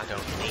 I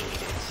don't need.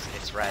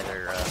 It's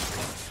rather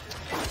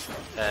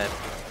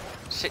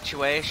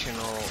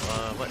situational.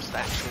 What's the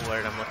actual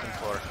word I'm looking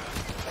for?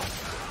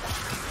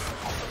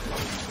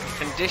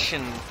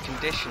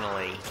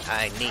 Conditionally,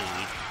 I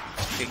need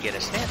to get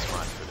a stance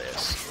mod for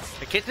this.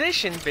 The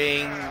condition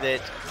being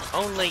that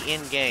only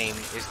in game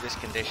is this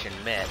condition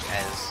met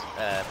as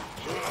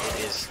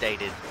it is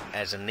stated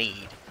as a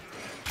need.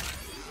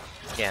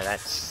 Yeah,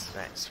 that's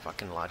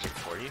fucking logic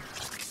for you.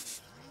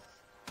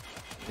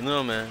 You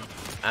know, man,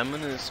 I'm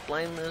gonna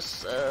explain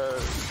this,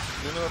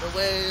 you know, the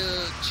way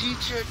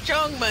Teacher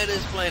Chung might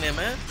explain it,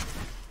 man.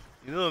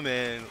 You know,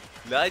 man,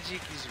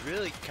 logic is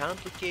really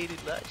complicated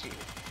logic.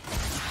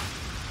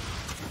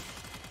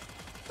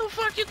 What the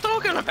fuck you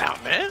talking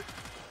about, man?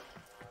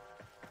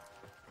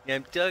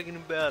 I'm talking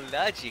about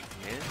logic,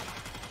 man.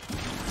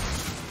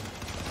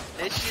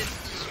 That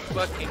shit's just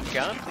fucking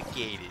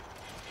complicated.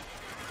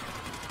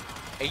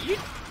 Are you...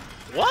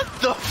 What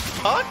the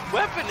fuck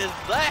weapon is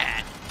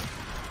that?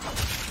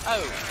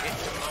 Oh,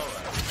 it's a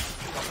mower.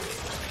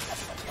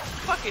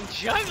 Fucking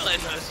juggling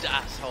those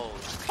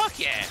assholes. Fuck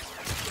yeah.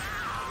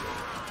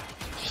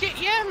 Shit,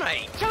 yeah,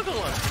 mate. Juggle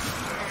them.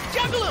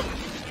 Juggle them.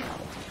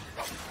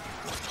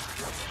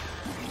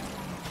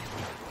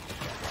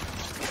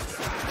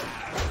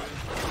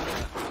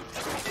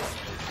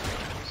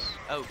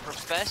 Oh,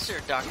 Professor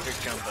Dr.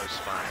 Jumbo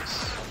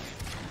Spice.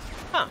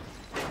 Huh.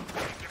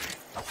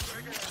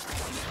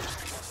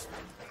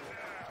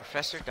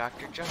 Professor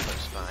Dr. Jumbo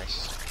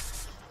Spice.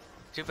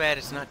 Too bad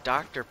it's not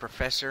Dr.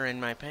 Professor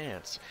in my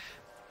pants.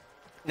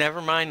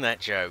 Never mind that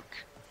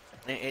joke.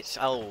 It's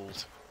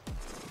old.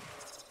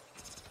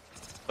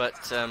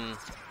 But,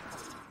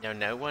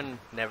 no one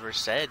never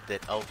said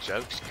that old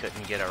jokes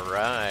couldn't get a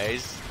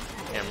rise.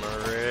 Am I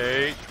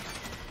right?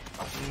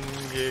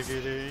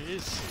 Giggity.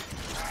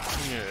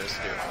 Yes,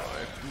 dear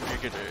boy.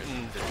 Giggity.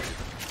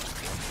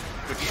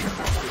 Good shot.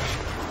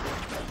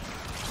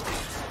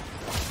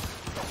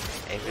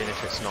 Even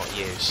if it's not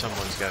you,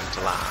 someone's going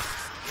to laugh.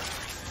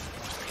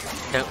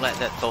 Don't let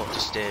that thought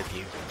disturb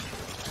you.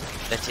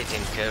 Let it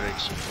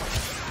encourage you.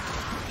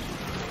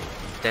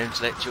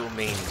 Don't let your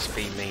memes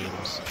be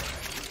memes.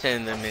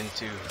 Turn them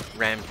into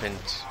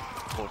rampant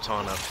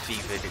Cortana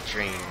fevered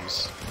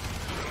dreams.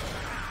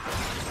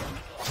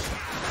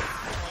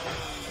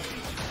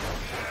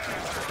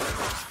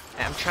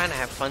 I'm trying to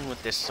have fun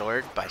with this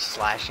sword by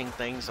slashing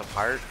things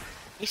apart.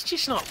 It's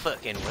just not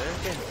fucking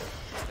working.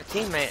 My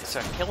teammates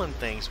are killing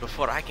things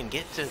before I can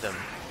get to them.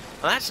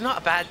 Well, that's not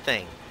a bad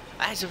thing.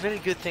 That's a very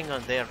good thing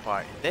on their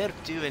part. They're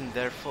doing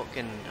their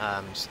fucking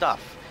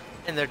stuff,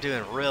 and they're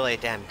doing really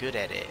damn good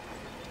at it.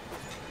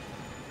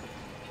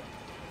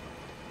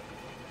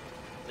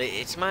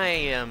 It's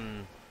my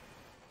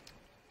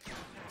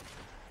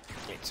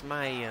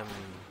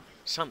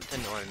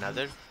something or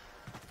another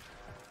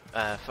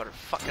for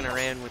fucking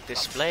around with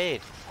this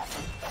blade.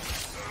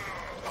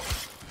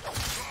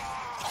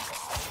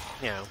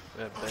 You know,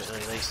 but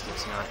at least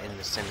it's not in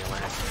the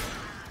simulacrum.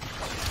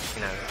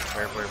 You know,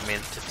 where we're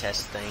meant to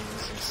test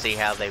things and see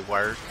how they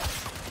work.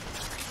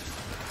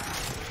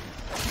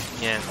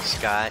 Yeah,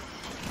 Scott.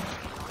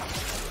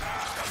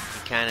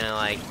 You kinda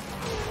like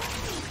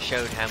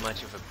showed how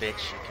much of a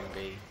bitch you can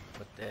be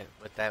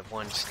with that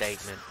one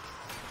statement.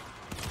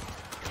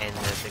 And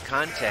the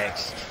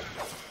context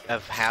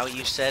of how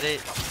you said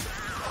it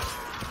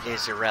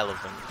is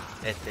irrelevant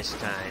at this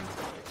time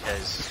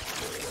because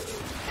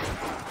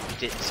you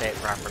didn't say it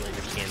properly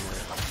to begin with.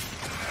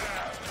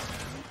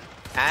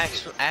 I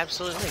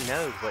absolutely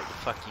know what the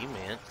fuck you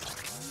meant.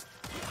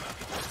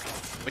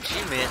 What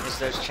you meant is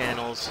those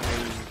channels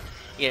who,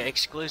 yeah,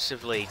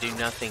 exclusively do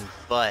nothing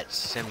but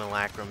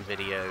simulacrum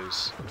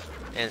videos.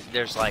 And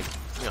there's like,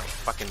 you know,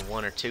 fucking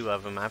one or two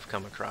of them I've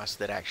come across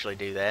that actually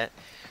do that.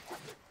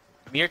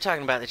 You're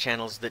talking about the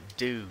channels that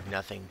do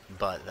nothing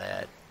but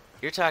that.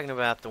 You're talking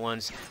about the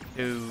ones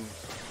who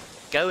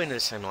go into the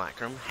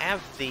simulacrum,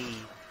 have the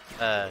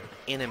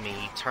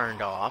enemy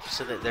turned off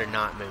so that they're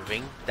not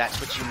moving.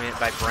 That's what you meant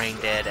by brain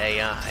dead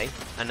AI.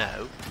 I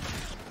know.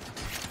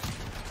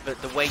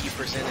 But the way you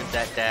presented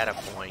that data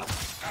point,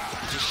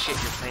 you just shit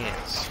your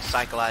pants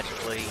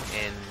psychologically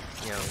and,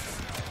 you know,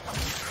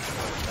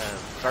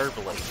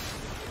 verbally.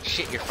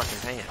 Shit your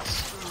fucking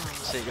pants.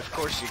 So of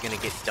course you're gonna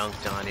get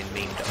dunked on and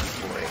memed on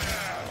for it.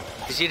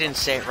 Because you didn't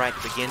say it right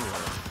to begin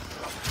with.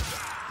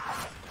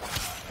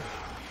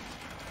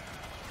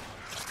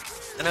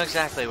 I know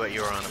exactly what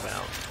you were on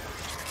about.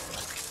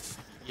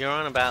 You're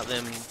on about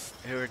them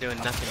who are doing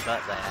nothing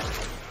but that.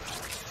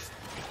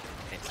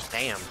 And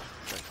damn,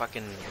 the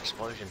fucking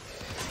explosion.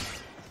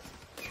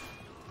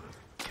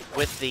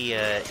 With the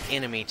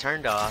enemy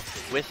turned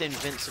off, with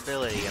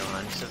invincibility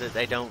on, so that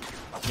they don't,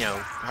 you know,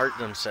 hurt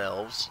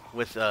themselves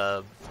with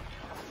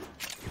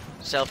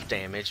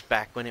self-damage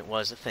back when it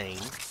was a thing.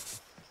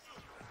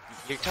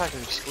 You're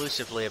talking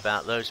exclusively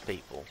about those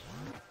people.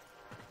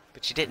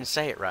 But you didn't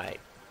say it right.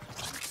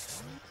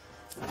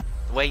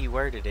 The way you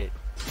worded it,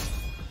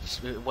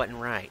 it wasn't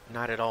right.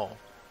 Not at all.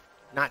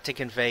 Not to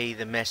convey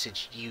the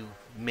message you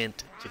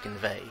meant to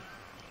convey.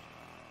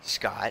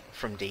 Scott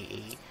from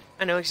DE,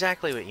 I know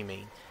exactly what you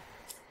mean.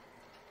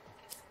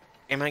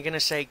 Am I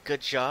gonna say,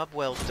 good job,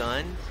 well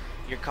done?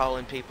 You're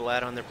calling people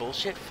out on their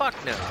bullshit? Fuck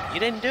no. You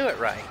didn't do it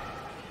right.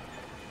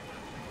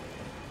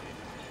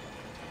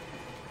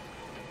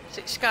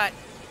 See, Scott,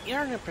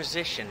 you're in a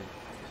position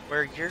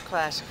where you're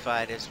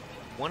classified as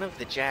one of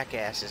the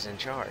jackasses in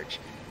charge.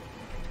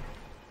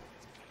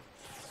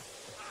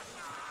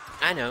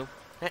 I know,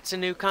 that's a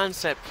new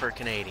concept for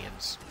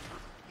Canadians.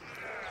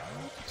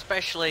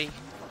 Especially,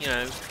 you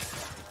know,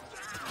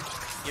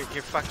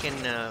 your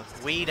fucking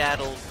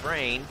weed-addled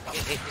brain,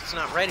 it's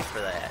not ready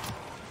for that.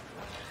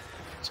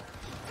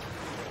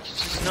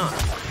 It's just not.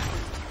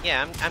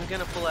 Yeah, I'm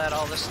gonna pull out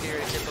all the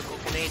stereotypical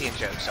Canadian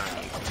jokes on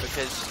you,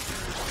 because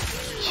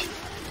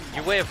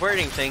your way of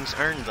wording things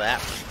earned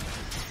that one.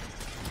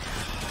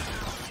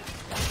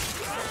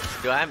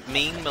 Do I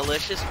mean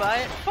malicious by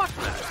it? Fuck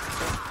no.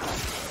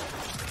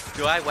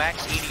 Do I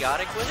wax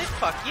idiotic with it?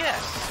 Fuck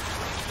yes.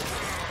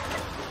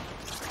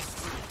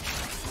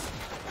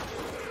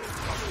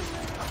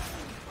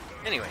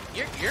 Anyway,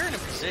 you're in a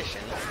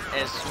position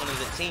as one of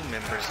the team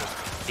members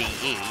of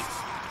DE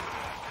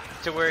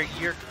to where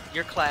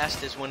you're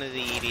classed as one of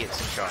the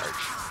idiots in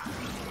charge.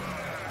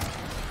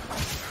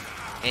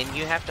 And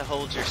you have to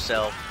hold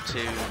yourself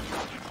to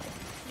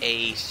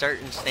a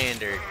certain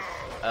standard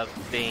of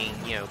being,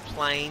 you know,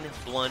 plain,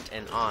 blunt,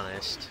 and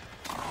honest.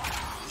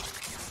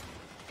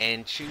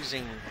 And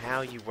choosing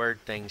how you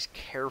word things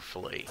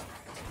carefully.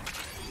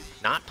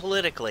 Not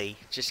politically,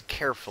 just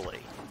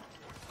carefully.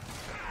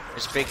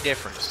 There's a big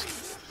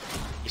difference.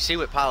 You see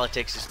what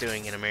politics is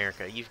doing in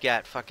America. You've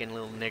got fucking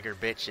little nigger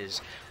bitches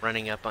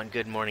running up on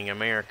Good Morning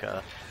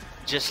America,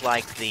 just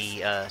like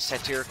the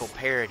satirical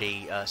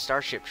parody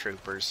Starship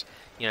Troopers.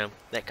 You know,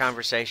 that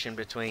conversation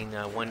between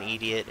one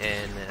idiot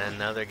and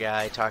another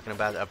guy talking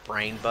about a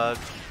brain bug.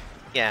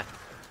 Yeah,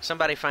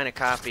 somebody find a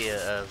copy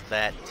of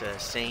that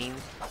scene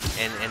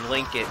and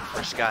link it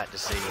for Scott to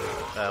see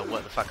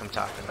what the fuck I'm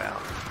talking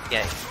about.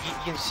 Yeah, you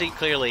can see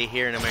clearly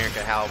here in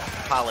America how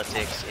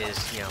politics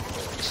is, you know,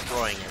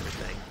 destroying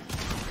everything.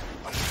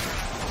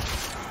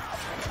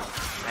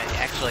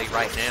 Actually,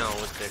 right now,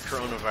 with the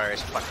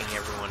coronavirus fucking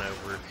everyone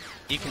over,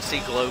 you can see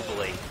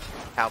globally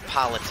how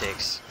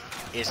politics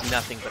is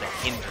nothing but a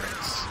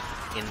hindrance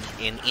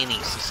in any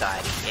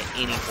society at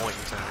any point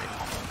in time.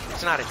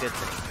 It's not a good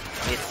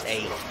thing. It's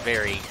a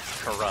very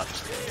corrupt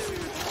thing.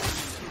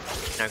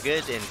 Now,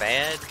 good and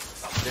bad,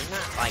 they're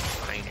not like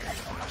binary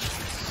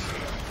functions.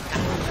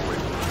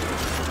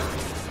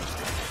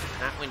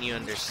 Not when you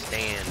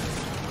understand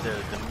the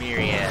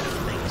myriad of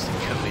things that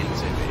go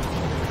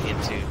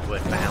into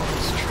what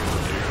balance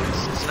truly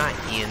is. It's not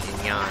yin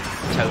and yang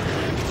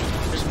totally.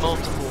 There's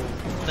multiple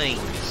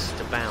things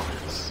to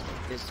balance.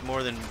 It's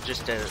more than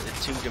just a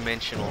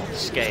two-dimensional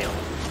scale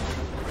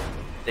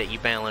that you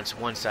balance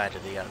one side or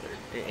the other.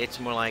 It's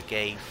more like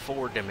a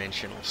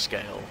four-dimensional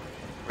scale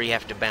where you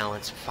have to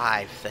balance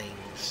 5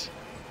 things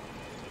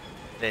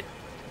that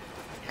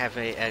have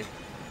a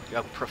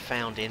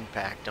profound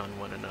impact on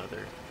one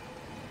another.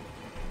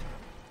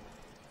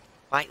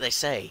 Like they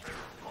say,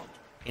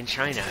 in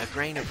China, a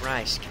grain of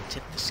rice can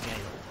tip the scale.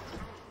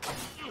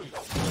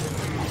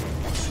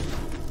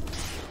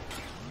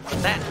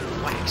 That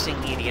waxing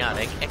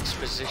idiotic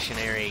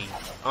expositionary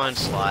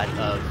onslaught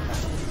of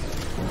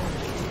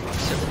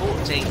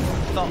supporting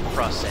thought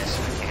process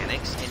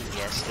mechanics, and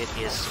yes, it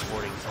is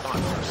supporting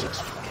thought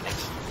process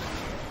mechanics.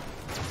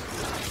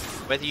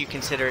 Whether you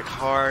consider it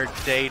hard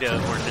data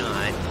or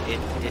not,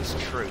 it's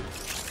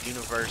truth.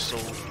 Universal,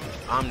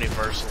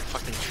 omniversal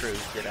fucking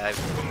truth that I've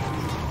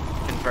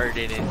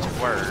converted into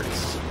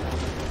words.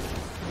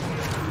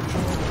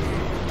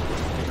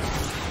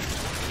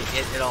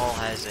 It all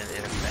has an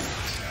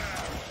effect.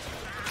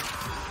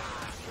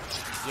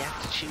 You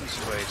have to choose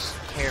your words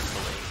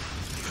carefully.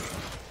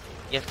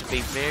 You have to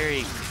be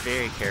very,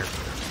 very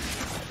careful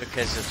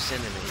because of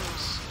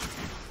synonyms.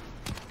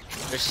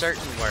 There's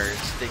certain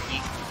words that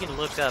you can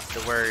look up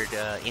the word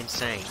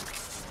insane.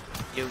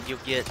 You'll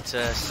get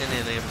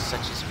synonyms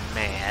such as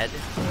mad,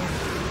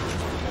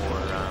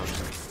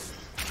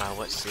 or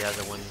what's the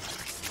other one?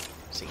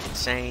 See,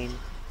 insane,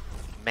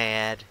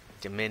 mad,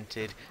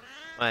 demented.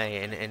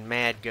 And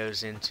mad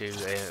goes into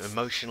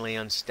emotionally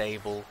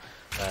unstable.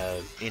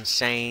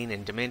 Insane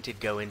and demented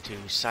go into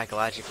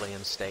psychologically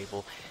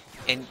unstable.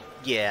 And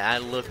yeah, I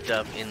looked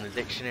up in the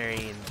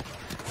dictionary and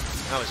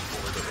I was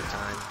bored at the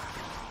time.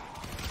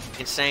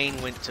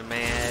 Insane went to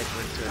mad,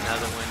 went to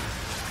another one.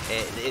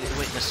 It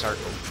went in a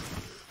circle.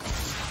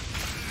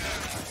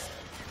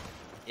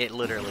 It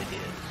literally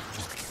did.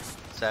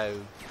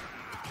 So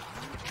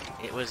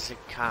it was a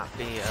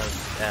copy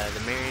of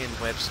the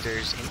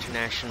Merriam-Webster's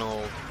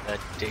International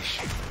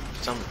Edition,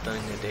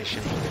 something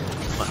edition,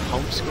 what,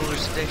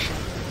 Homeschoolers Edition?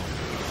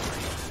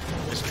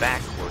 It was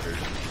backordered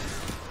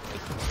a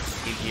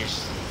few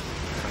years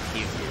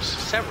few years,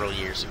 several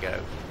years ago.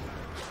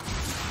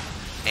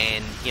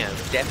 And, you know,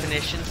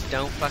 definitions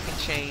don't fucking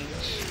change.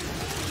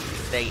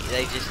 They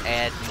just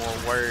add more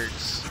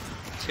words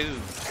to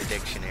the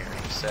dictionary,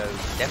 so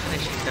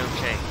definitions don't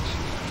change.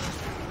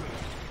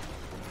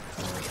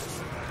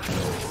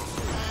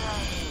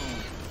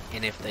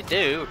 And if they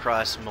do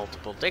across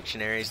multiple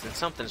dictionaries, then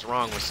something's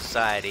wrong with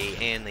society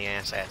and the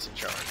asshats in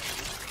charge.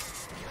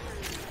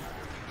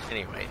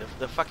 Anyway,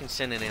 the fucking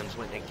synonyms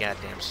went in a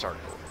goddamn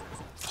circle,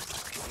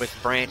 with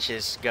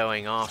branches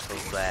going off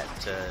of that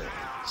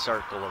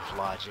circle of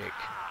logic.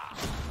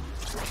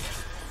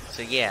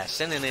 So yeah,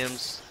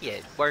 synonyms,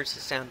 yeah, words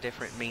that sound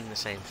different mean the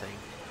same thing.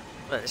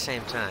 But at the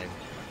same time,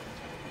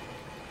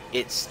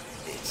 it's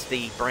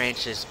the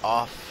branches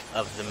off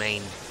of the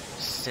main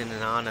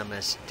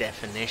synonymous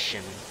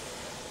definition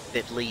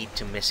that lead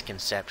to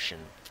misconception,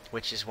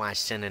 which is why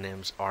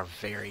synonyms are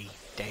very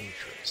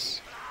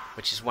dangerous.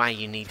 Which is why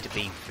you need to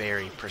be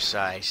very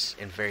precise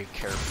and very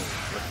careful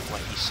with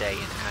what you say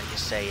and how you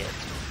say it.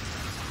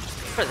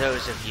 For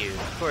those of you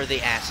who are the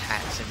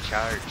asshats in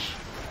charge.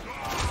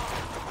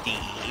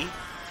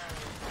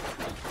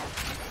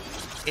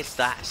 It's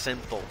that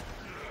simple.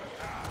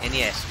 And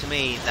yes, to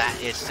me, that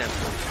is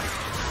simple.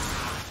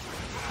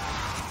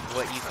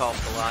 What you call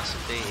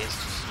philosophy is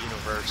just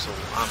universal,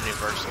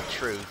 omniversal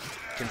truth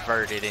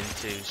converted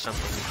into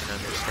something you can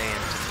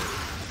understand.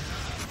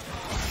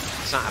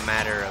 It's not a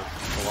matter of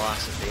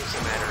philosophy, it's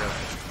a matter of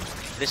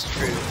this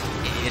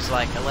truth is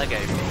like a Lego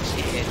piece.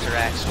 It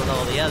interacts with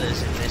all the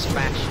others in this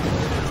fashion.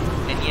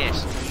 And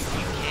yes,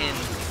 you can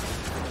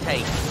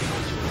take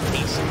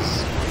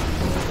pieces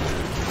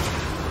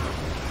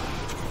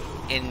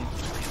and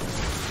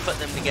put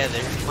them together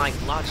like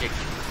logic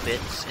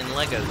bits and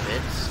Lego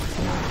bits,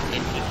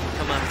 and you can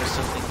come up with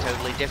something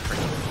totally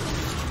different.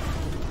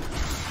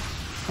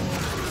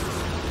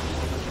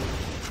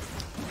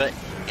 But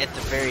at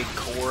the very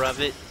core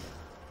of it,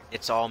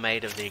 it's all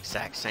made of the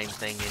exact same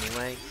thing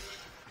anyway.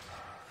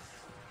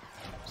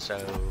 So,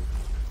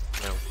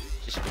 you know,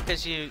 just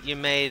because you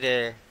made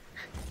a...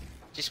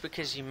 Just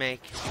because you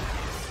make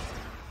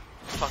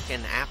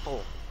fucking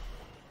Apple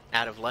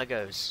out of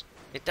Legos,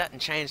 it doesn't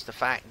change the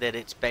fact that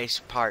its base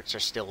parts are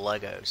still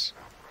Legos.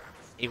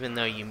 Even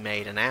though you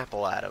made an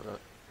apple out of it,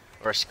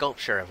 or a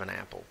sculpture of an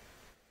apple,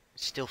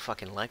 it's still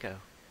fucking Lego.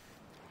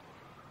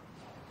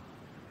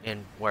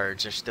 And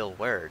words are still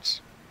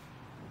words.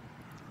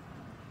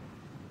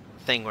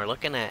 The thing we're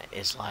looking at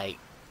is like,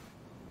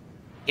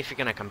 if you're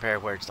gonna compare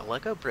words to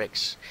Lego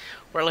bricks,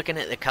 we're looking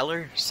at the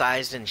color,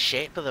 size, and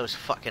shape of those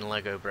fucking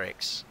Lego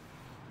bricks.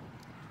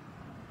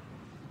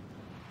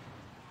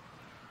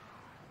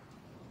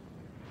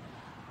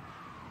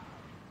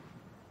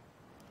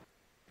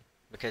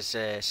 Because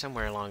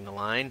somewhere along the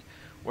line,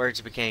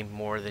 words became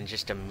more than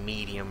just a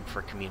medium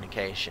for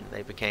communication.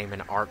 They became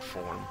an art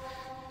form.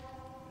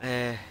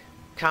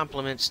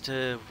 Compliments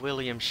to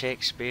William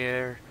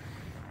Shakespeare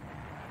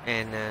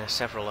and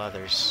several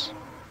others.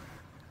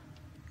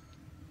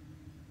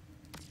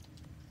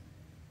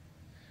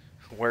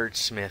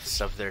 Wordsmiths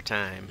of their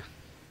time.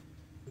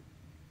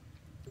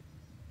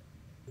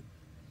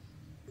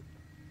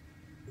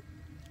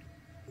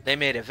 They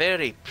made a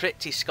very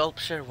pretty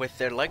sculpture with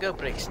their Lego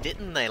bricks,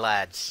 didn't they,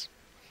 lads?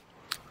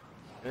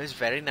 It was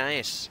very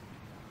nice.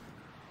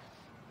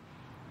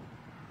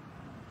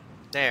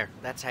 There,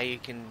 that's how you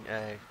can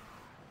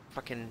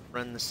fucking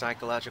run the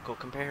psychological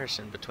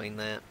comparison between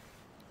that.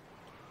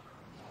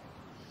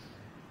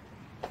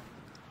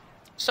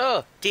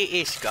 So,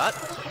 D.A. Scott,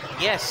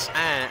 yes,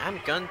 I'm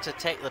going to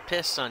take the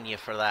piss on you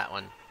for that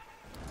one.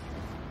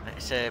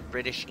 That's a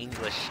British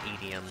English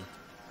idiom.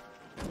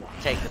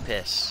 Take the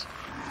piss.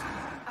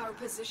 Our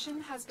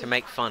position has been to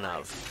make fun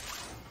of.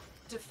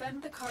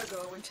 Defend the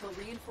cargo until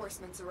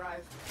reinforcements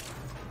arrive.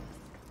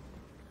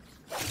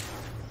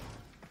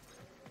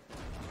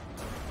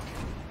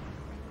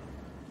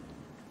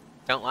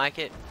 Don't like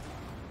it?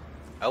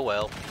 Oh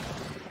well.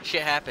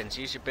 Shit happens.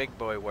 Use your big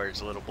boy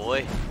words, little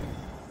boy.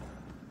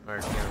 Or,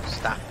 you know,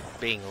 stop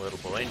being a little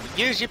boy and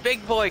use your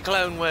big boy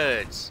clone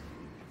words.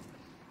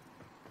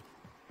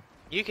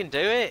 You can do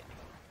it.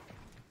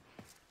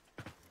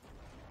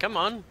 Come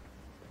on.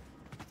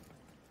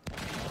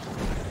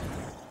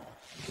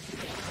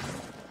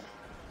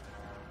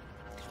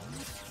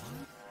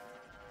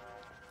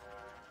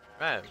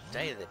 Oh,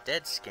 Day of the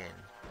Dead skin.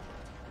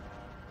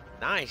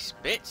 Nice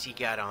bits you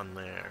got on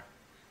there.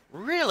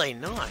 Really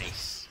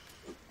nice.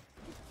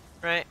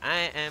 Right,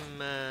 I am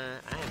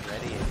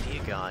ready if you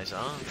guys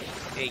are.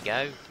 Here you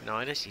go,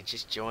 Nidus, you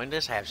just joined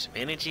us, have some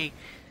energy.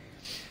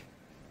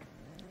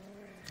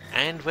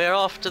 And we're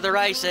off to the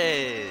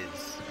races!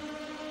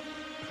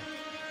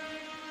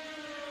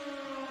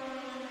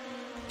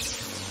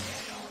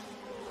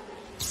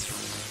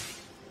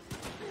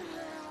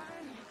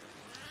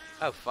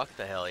 Oh, fuck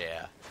the hell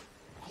yeah.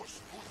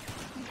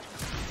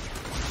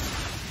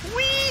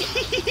 Whee!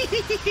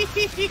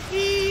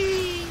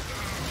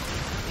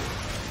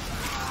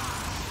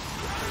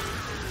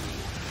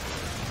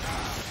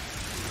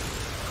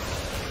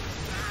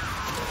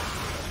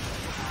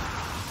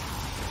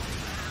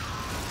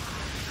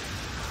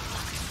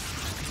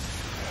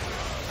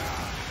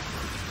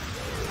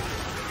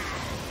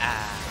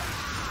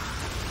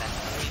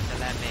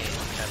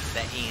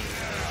 the end.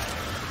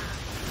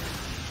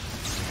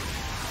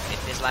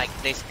 It is like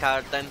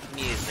discordant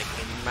music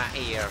in my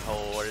ear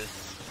holes.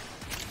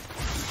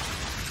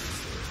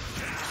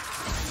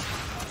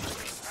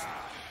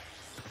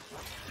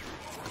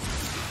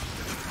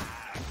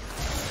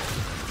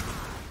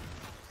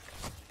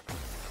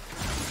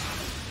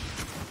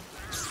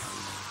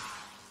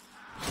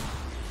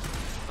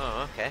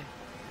 Oh, okay.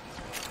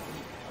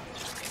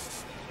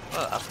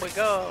 Well, up we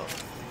go.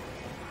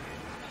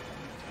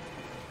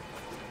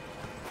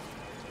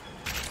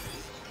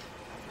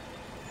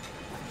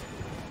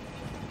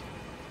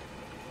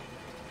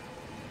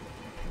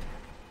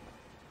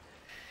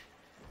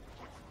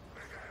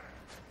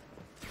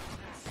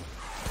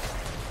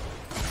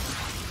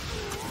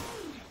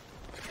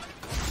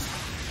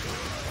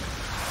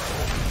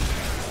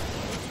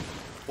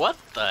 What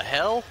the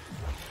hell?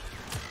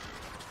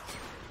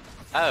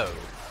 Oh.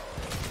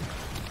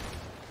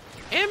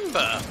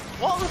 Ember!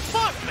 What the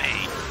fuck,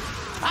 mate?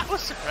 That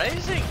was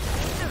surprising.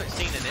 I haven't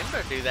seen an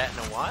Ember do that in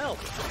a while.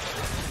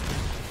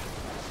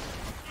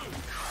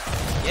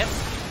 Yep.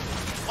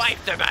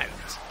 Wipe them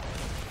out!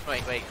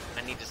 Wait,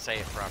 I need to say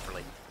it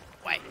properly.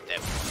 Wipe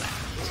them out.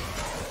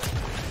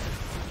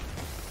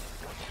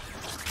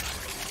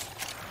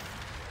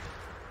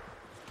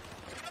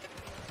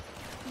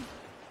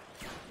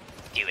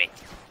 Do it.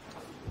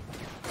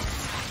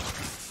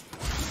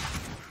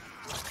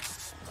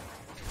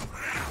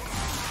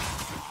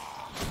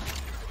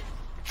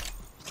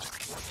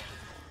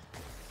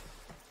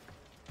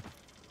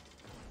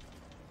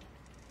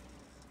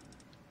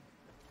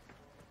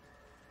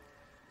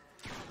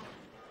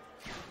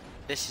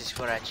 This is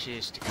where I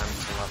choose to come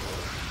to level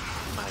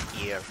my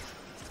gear.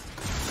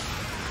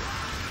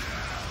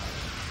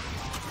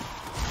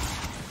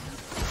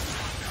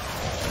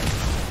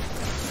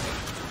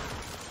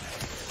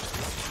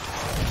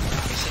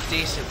 It's a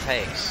decent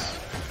pace.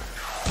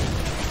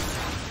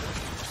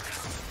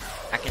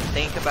 I can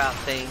think about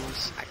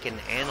things, I can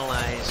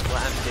analyze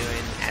what I'm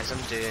doing as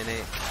I'm doing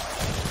it.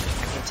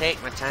 I can take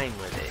my time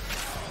with it.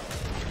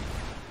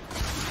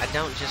 I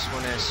don't just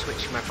want to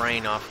switch my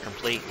brain off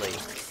completely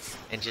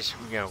and just,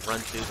 run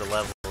through the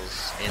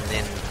levels and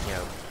then,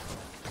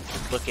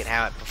 look at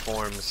how it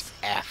performs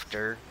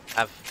after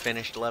I've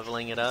finished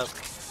leveling it up.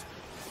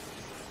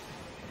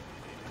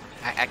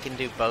 I can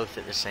do both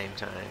at the same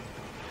time.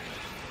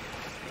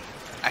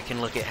 I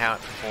can look at how it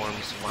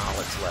performs while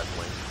it's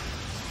leveling.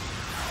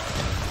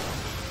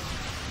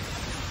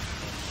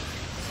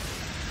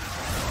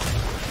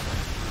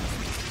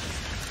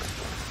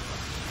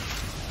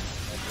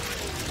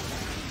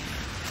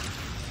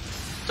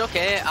 It's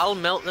okay, I'll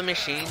melt the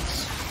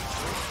machines.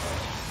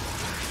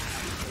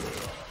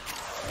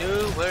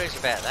 No worries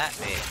about that,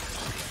 mate.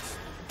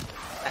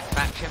 That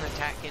faction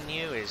attacking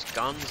you is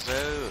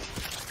Gonzo.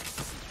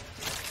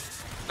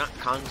 Not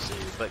Konzu,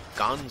 but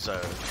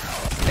Gonzo.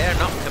 They're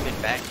not coming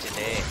back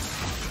today.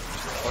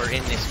 Or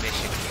in this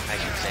mission, I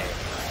should say.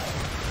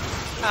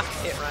 Ah,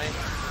 hit right.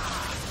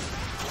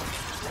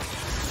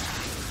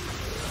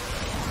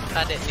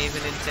 I didn't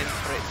even intend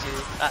for it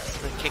to. That's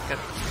the kicker.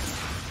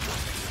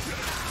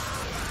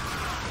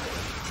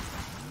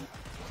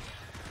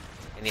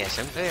 And yes,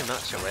 I'm very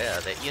much aware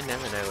that you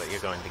never know what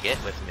you're going to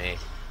get with me.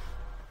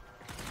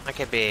 I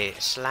could be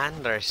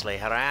slanderously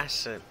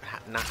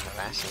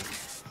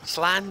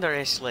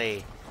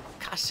slanderously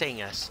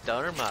cussing a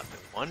storm up in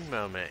one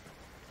moment,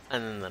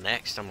 and then the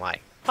next I'm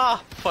like,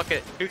 ah, fuck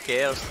it, who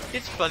cares?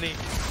 It's funny.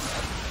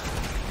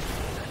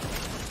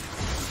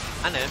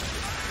 I know.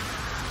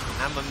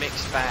 I'm a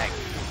mixed bag,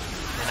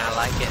 and I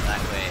like it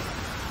that way.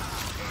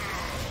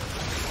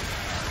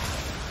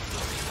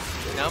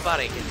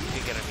 Nobody can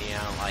figure me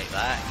out like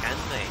that, can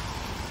they?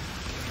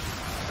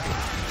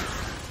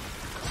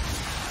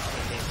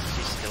 It's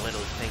just a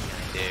little thing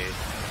I do.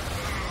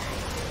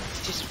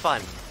 It's just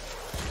fun.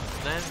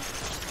 No?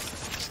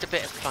 Just a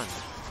bit of fun.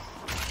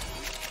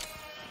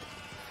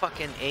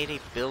 Fucking 80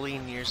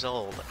 billion years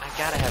old. I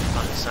gotta have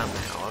fun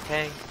somehow,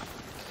 okay?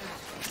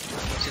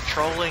 So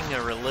trolling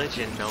a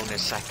religion known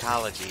as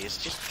psychology is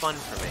just fun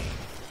for me.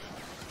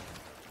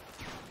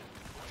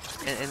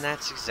 And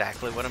that's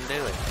exactly what I'm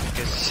doing,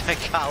 because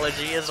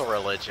psychology is a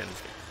religion.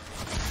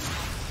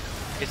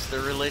 It's the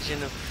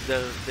religion of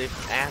the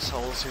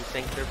assholes who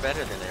think they're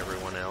better than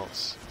everyone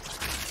else.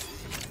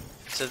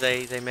 So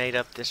they made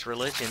up this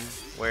religion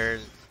where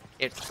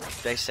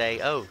they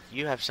say, oh,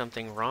 you have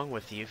something wrong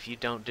with you if you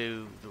don't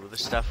do the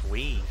stuff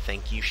we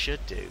think you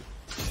should do.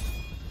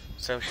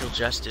 Social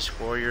justice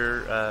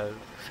warrior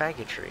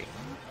faggotry.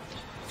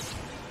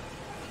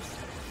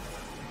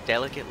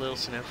 Delicate little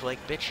snowflake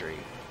bitchery.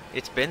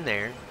 It's been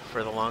there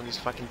for the longest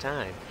fucking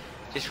time.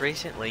 Just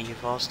recently,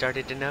 you've all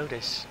started to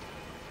notice.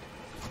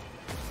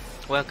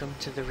 Welcome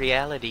to the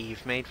reality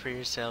you've made for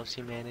yourselves,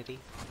 humanity.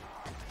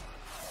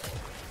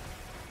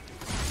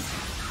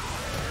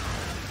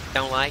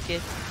 Don't like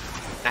it?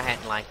 I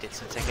hadn't liked it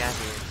since I got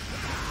here.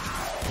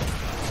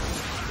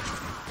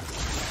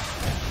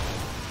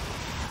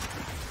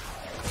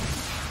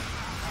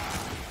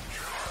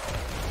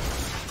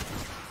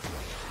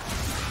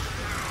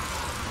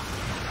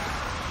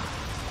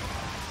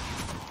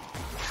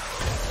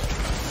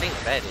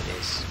 bet it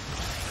is.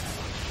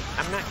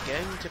 I'm not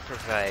going to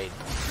provide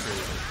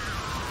proof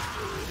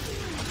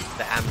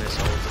that I'm as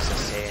old as I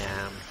say I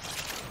am.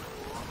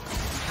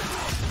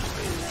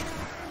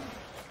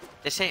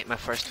 This ain't my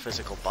first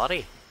physical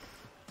body.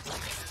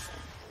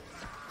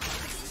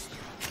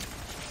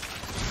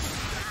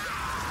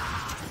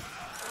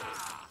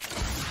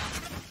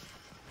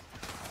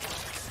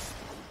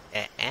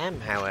 I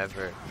am,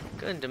 however,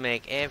 going to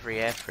make every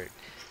effort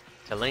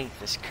to link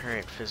this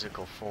current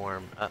physical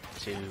form up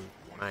to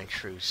my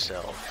true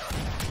self.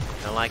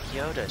 Now, like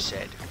Yoda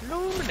said,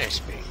 luminous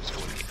beings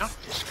only, not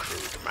this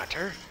crude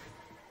matter.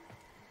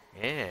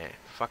 Yeah,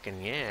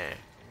 fucking yeah.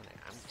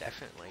 I'm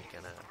definitely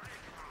gonna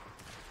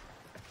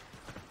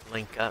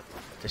link up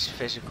this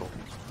physical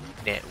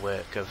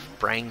network of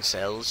brain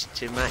cells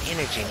to my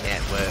energy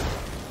network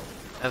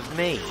of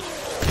me.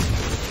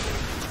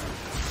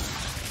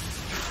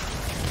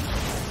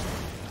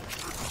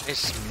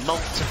 There's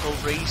multiple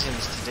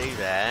reasons to do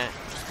that.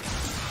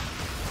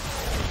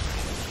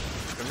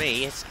 For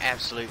me, it's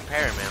absolute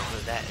paramount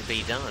that that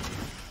be done.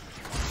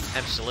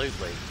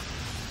 Absolutely.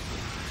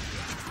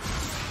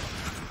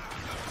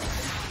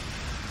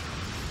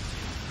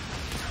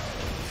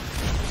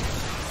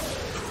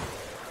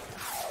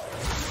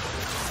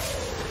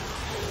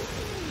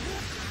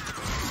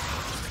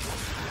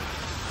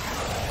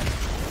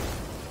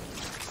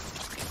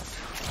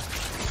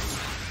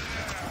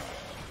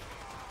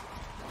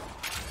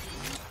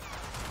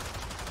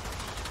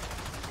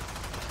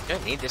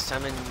 Don't need to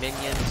summon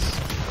minions.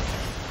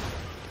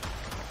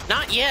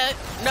 Not yet!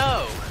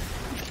 No!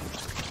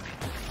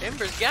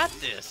 Ember's got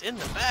this in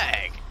the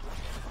bag.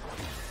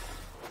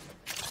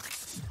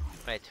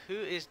 Right, who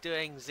is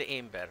doing the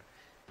Ember?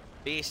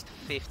 Beast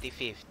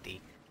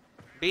 50/50.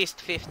 Beast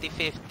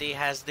 50/50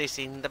 has this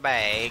in the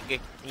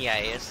bag.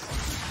 Yes.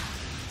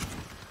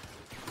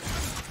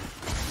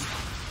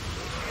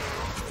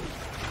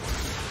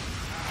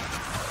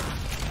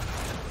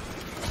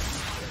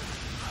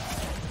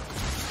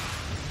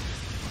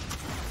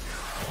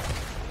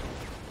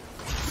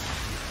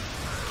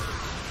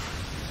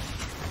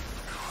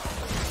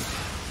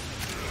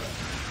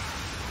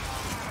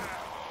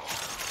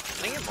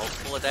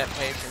 Multiple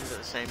adaptations at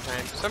the same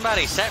time.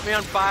 Somebody set me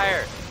on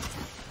fire!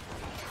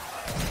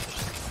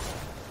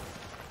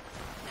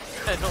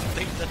 I don't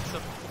think that's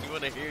something you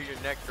want to hear your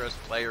Necros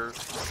player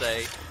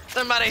say.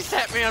 Somebody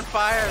set me on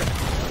fire!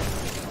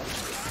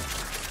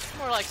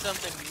 More like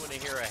something you want to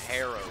hear a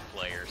Harrow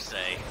player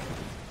say.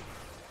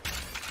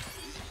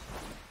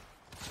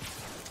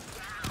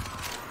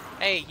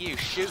 Hey, you,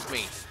 shoot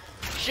me!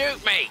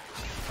 Shoot me!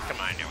 Come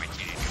on, do what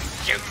you do.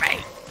 Shoot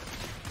me!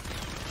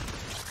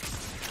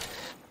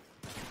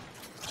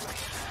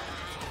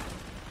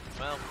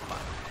 Well, fuck.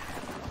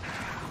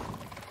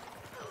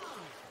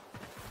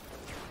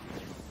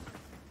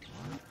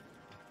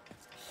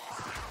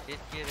 Did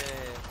get a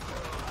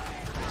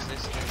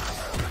resistance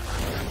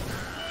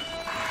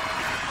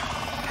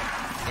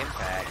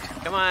impact.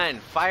 Come on,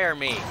 fire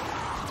me.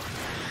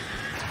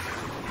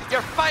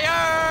 You're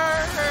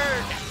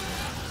fired!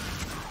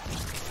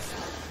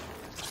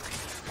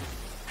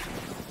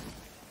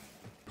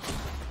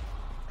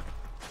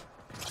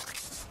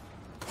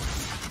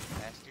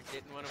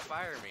 Didn't want to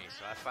fire me,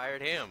 so I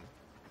fired him.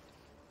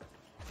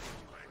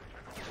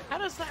 How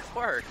does that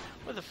work?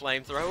 With a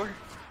flamethrower?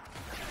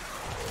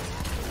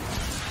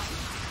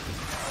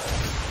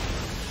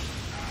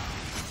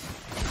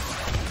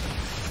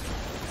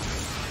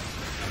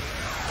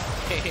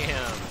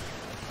 Damn.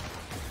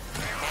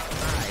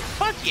 Right.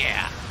 Fuck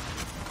yeah!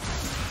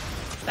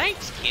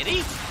 Thanks,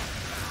 kitty!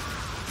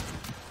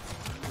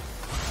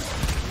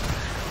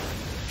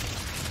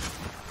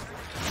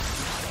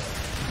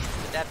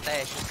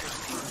 Adaptation.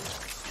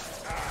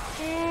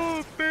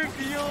 Oh, big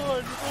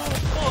yawn! Oh,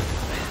 fuck!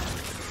 Man,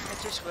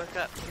 I just woke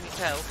up, can you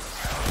tell?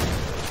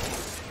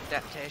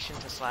 Adaptation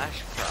to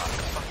slash?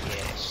 Fuck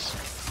yes.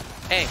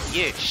 Hey,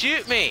 you,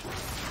 shoot me!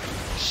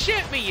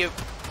 Shoot me, you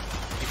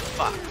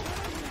fuck!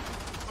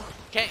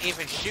 Can't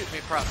even shoot me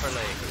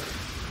properly.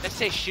 Let's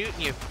say shoot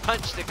and you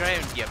punch the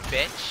ground, you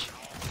bitch!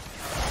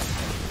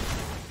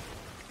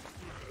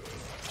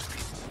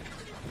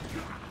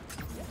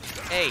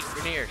 Hey,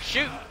 Grenier,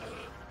 shoot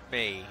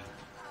me!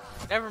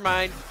 Never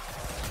mind.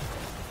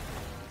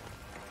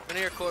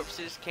 Grenier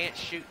corpses can't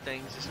shoot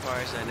things as far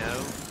as I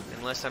know,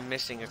 unless I'm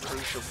missing a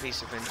crucial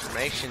piece of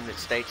information that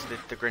states that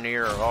the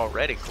Grenier are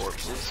already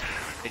corpses.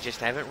 They just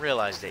haven't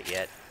realized it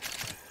yet.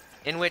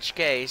 In which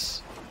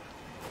case,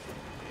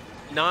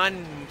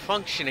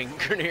 non-functioning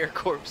Grenier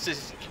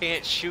corpses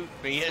can't shoot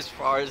me as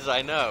far as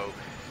I know.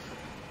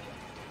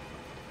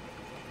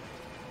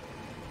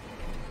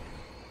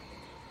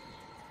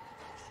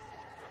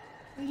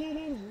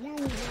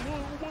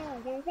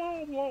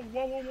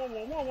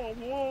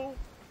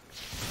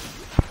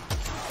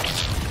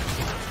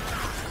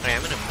 Okay,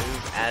 I'm gonna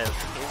move out of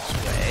his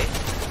way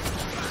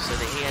so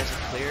that he has a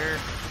clear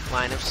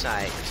line of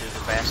sight to the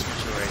vast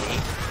majority.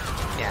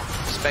 Yeah,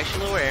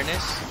 spatial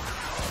awareness.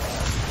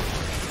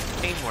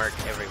 Teamwork,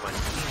 everyone,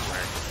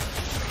 teamwork.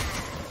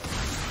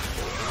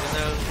 Even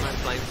though my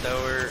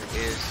flamethrower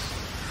is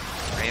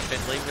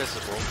rampantly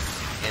visible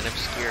and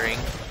obscuring.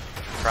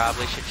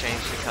 Probably should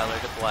change the color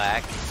to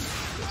black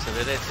so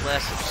that it's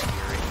less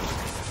obscuring.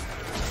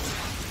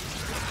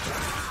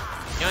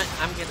 You know what?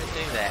 I'm gonna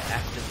do that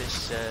after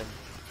this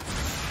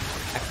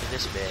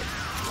bit.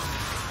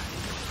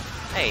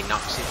 Hey,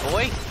 Noxy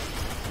boy!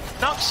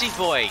 Noxy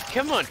boy!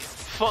 Come on!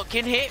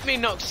 Fucking hit me,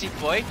 Noxy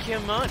boy!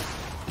 Come on!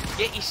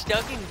 Get you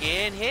stuck in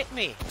gear and hit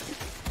me!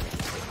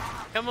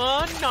 Come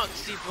on,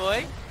 Noxy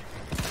boy!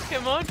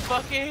 Come on,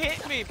 fucking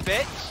hit me,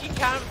 bitch! You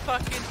can't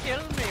fucking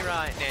kill me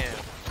right now!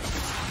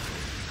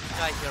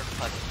 God, you're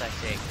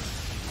pathetic.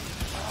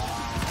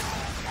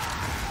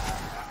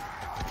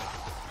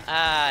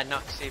 Ah,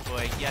 Noxy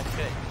boy, you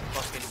couldn't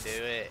fucking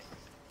do it.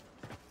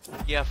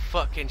 You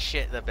fucking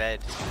shit the bed.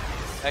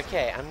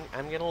 Okay,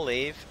 I'm gonna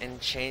leave and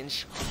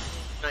change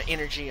my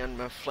energy on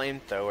my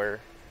flamethrower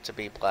to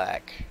be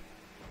black.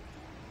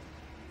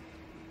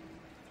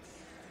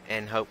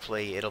 And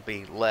hopefully it'll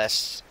be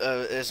less,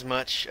 as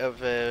much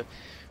of a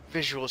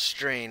visual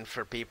strain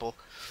for people.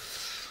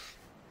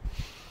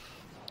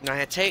 Now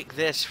I take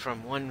this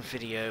from one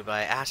video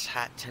by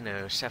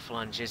Asshat10,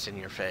 Cephalon Jizz in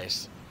Your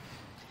Face.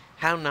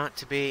 How Not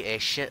to Be a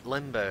Shit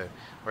Limbo,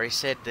 where he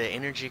said the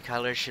energy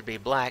color should be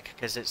black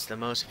because it's the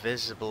most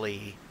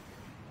visibly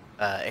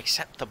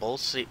acceptable,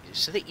 so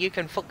that you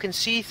can fucking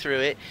see through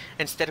it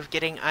instead of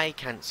getting eye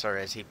cancer,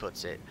 as he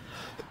puts it.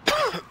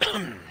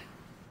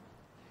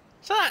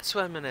 So that's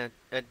what I'm gonna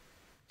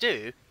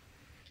do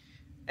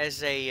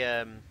as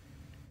a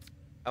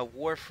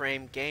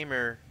WhateverFrame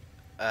gamer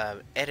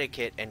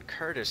etiquette and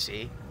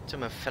courtesy to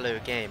my fellow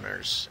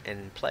gamers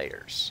and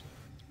players.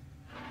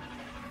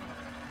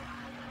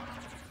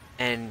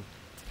 And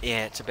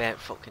yeah, it's about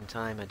fucking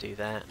time I do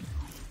that.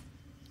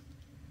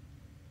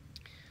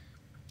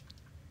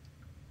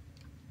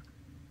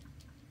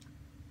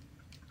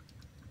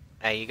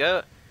 There you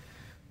go.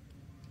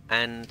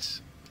 And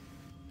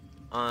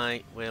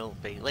I will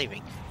be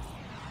leaving.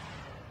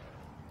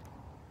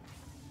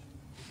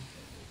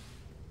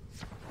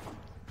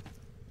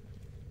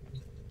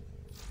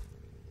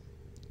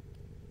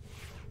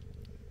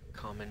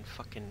 Common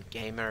fucking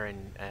gamer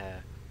and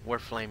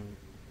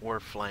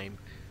WhateverFrame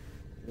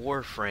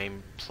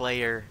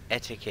player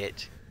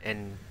etiquette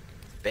and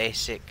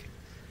basic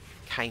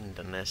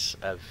kindness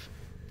of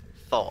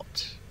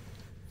thought.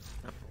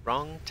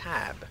 Wrong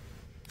tab.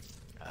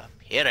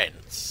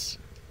 Appearance.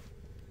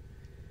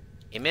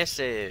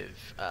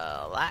 Emissive.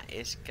 That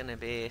is gonna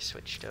be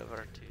switched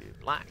over to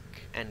black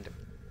and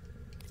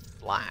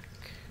black.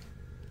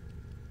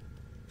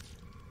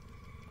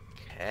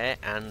 Okay,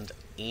 and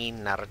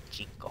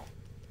energico.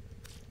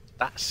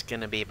 That's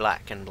gonna be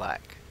black and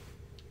black.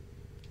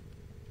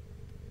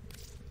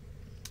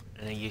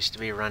 And I used to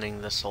be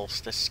running the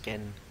Solstice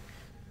skin.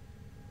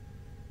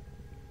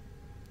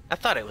 I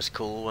thought it was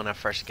cool when I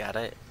first got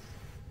it.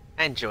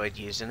 I enjoyed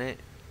using it.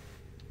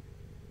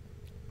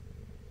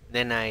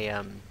 Then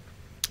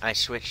I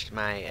switched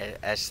my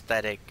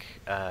aesthetic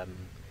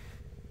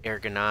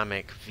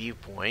ergonomic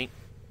viewpoint,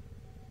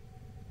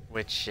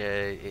 which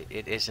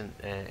it isn't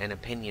an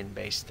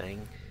opinion-based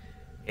thing.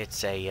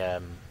 It's a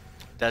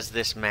does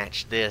this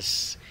match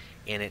this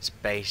in its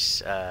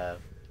base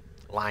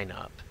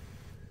lineup?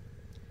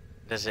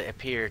 Does it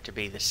appear to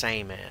be the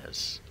same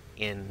as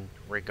in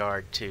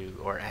regard to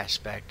or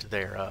aspect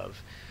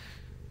thereof?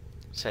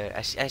 So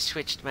I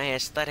switched my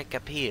aesthetic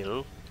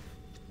appeal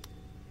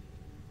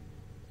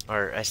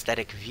or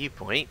aesthetic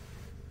viewpoint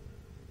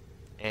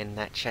and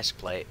that chest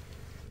plate.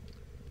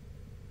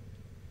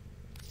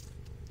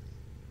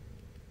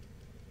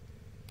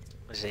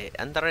 Was it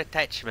under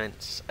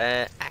attachments,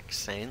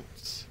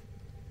 accents?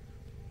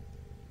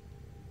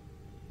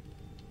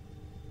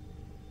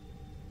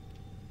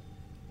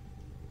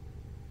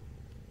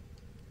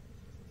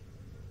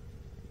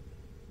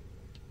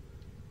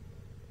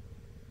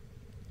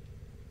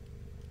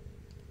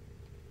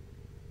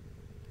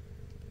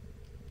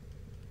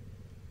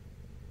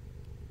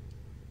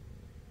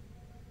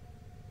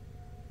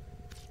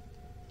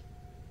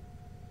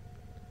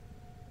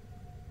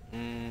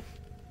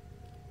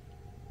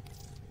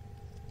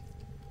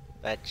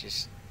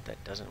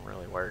 That doesn't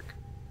really work.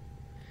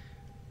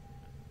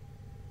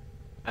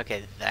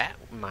 Okay, that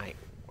might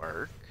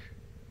work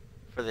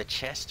for the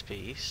chest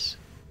piece.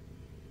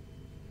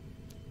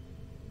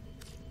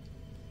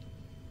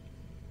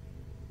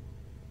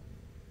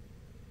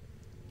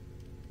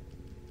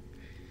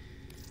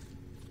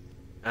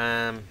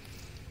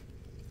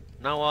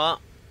 Know what?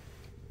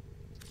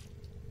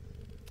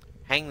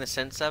 Hang the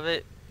sense of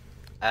it.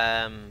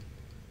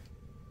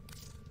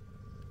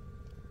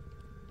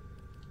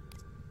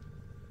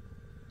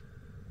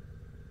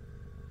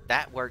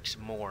 That works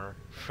more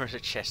for the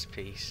chest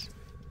piece.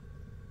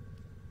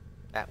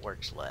 That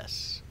works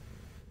less.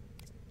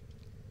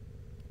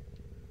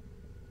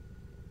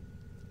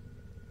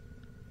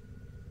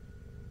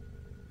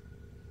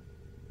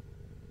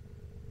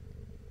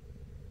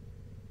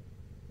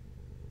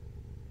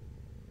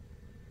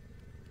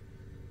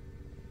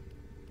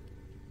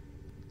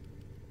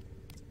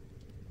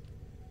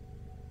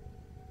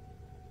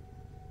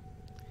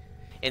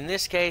 In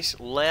this case,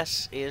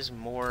 less is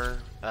more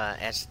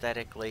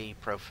aesthetically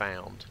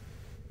profound.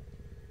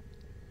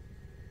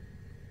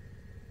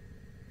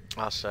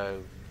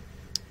 Also,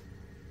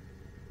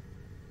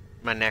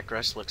 my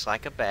Necros looks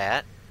like a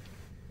bat.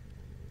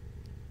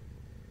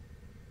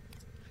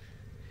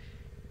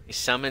 He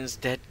summons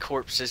dead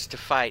corpses to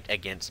fight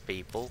against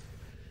people.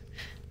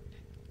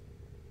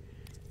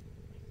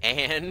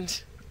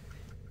 And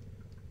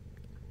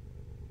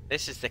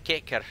this is the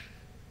kicker.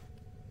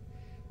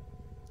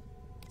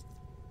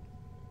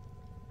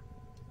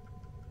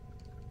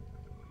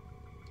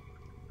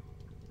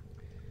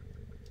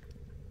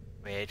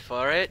 Wait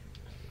for it.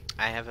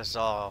 I have a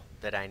Zal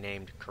that I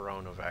named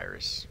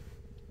Coronavirus.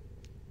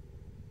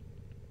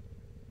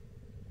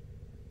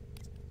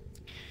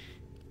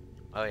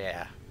 Oh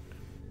yeah.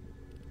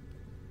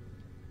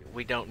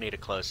 We don't need a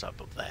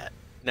close-up of that.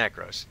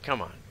 Necros,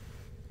 come on.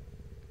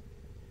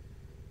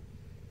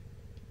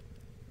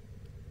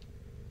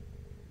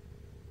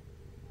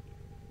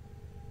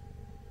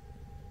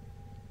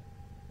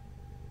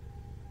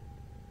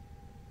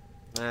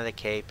 The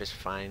cape is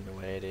fine the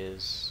way it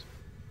is.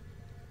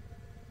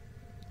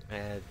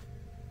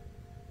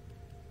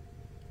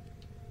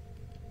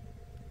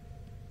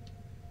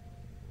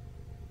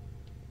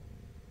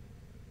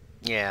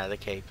 Yeah, the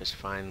cape is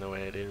fine the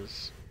way it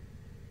is.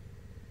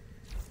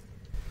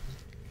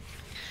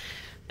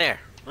 There.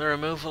 The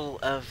removal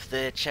of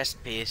the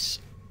chest piece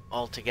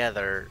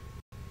altogether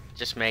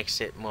just makes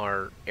it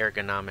more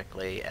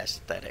ergonomically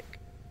aesthetic.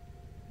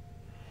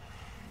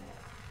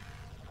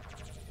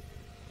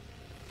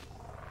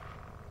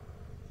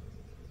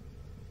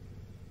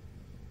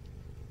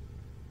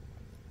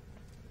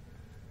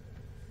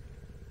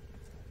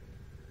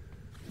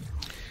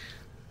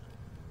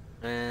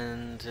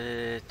 And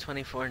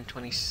 24 and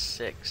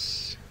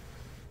 26.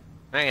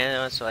 Okay,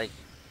 that's like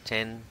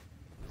 10,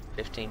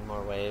 15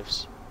 more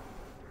waves.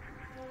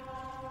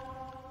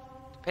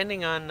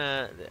 Depending on,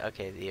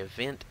 okay, the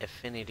event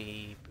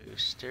affinity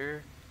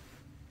booster.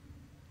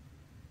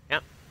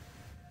 Yep.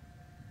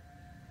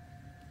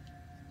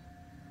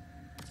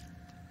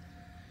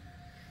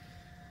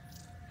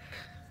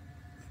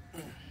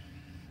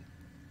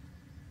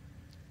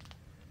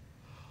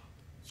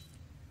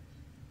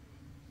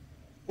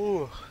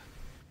 Ooh.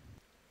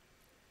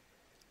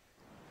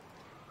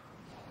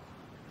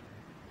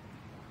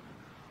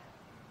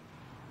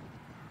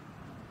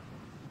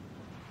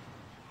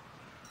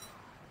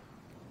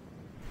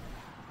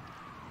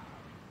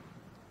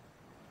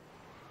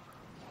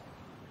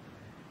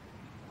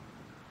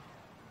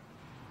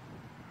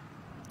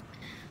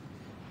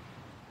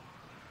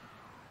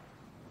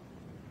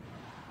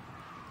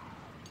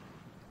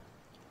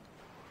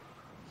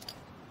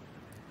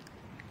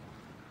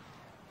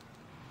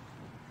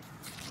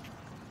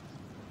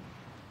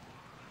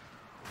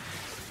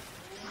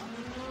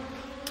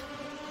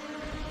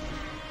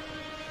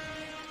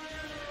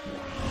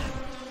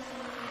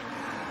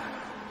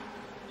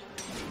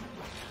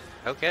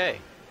 Okay.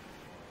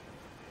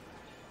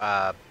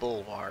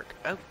 Bulwark.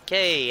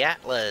 Okay,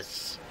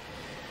 Atlas.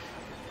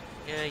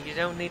 Yeah, you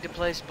don't need to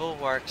place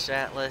bulwarks,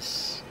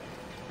 Atlas.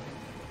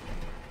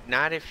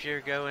 Not if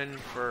you're going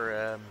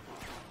for,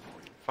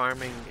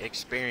 farming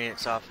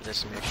experience off of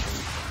this mission.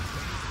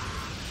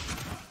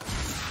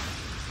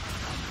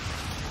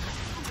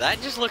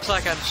 That just looks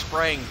like I'm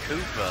spraying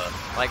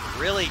Koopa. Like,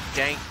 really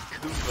dank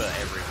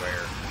Koopa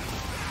everywhere.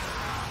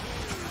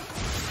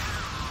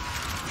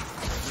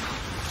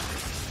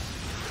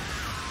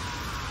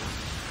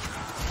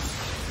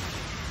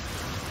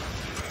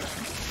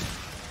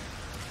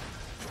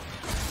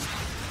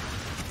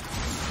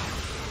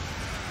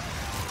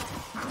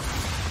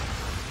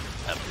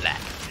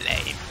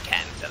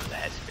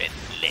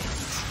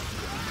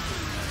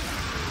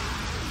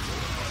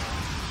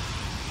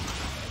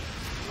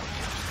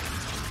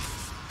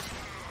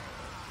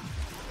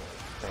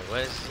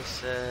 What is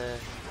this,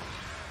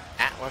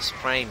 Atlas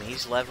frame?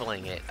 He's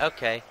leveling it.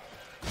 Okay.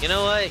 You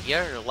know what?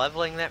 You're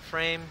leveling that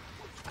frame.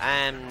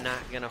 I'm not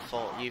gonna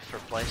fault you for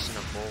placing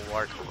a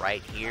bulwark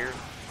right here.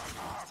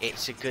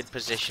 It's a good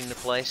position to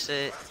place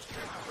it.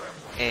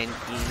 And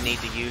you need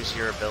to use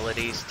your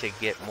abilities to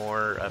get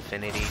more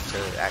affinity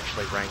to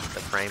actually rank the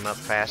frame up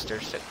faster.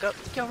 So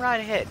go right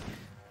ahead.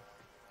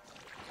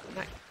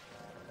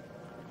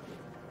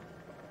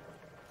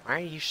 Why are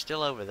you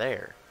still over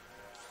there?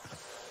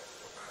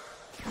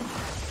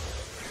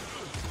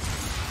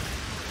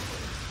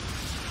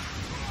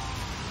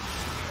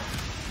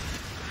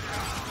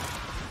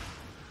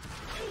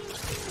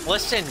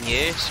 Listen,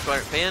 you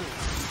Scorpion.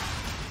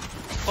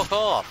 Fuck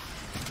off.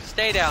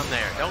 Stay down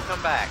there. Don't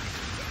come back.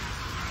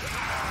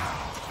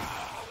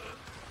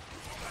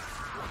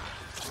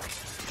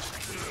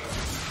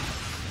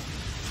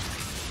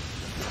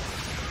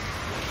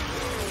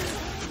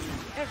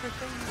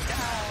 Everything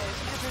dies.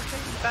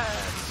 Everything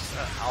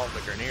dies. All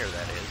the Grenier,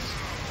 that is.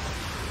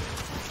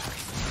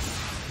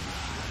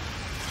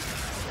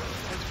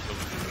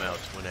 Explosive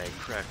melts when I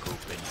crack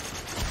open.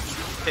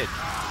 Hit.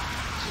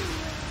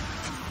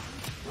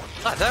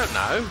 I don't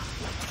know.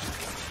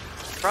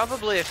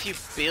 Probably a few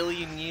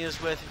billion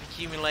years worth of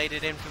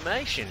accumulated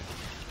information.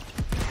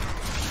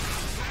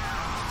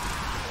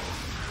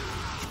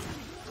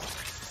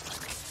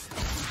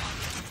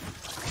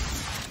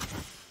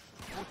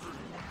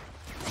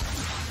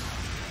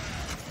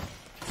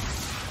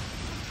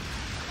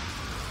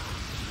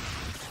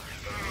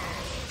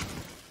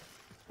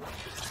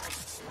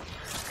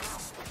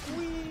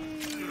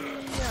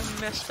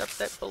 I messed up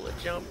that bullet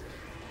jump.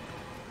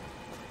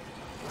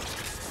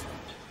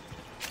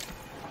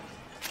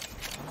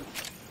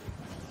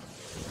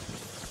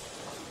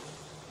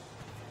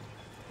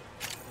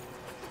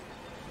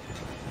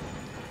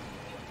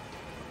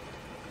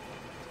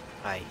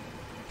 Hi.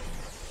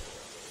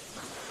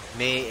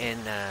 Me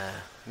and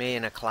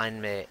a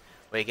clanmate,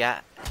 we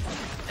got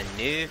a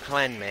new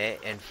clanmate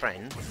and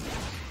friend,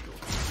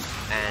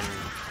 and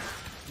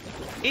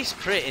he's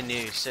pretty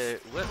new, so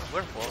we're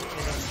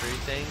walking him through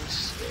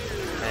things,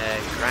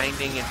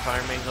 grinding and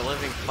farming the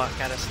living fuck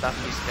out of stuff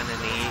he's gonna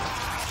need,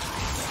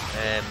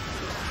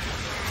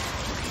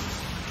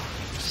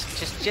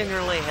 just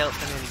generally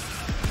helping him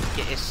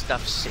get his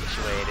stuff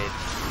situated.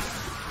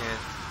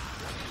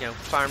 You know,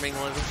 farming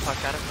the living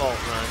fuck out of vault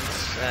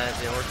runs,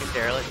 the Organ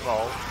Derelict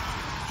Vault,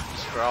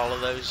 just for all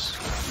of those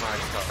smart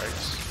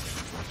cards.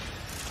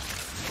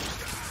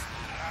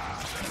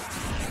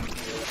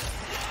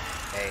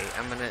 Hey,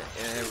 I'm gonna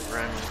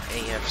run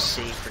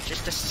AFC for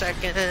just a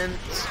second.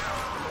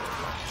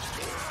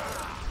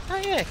 Oh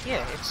yeah,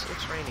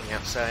 it's raining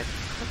outside.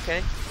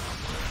 Okay.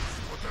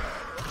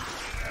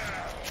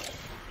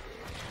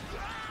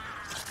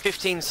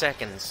 15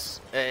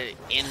 seconds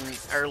in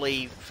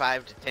early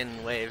 5 to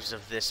 10 waves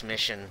of this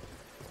mission.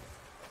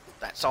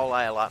 That's all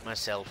I allot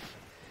myself.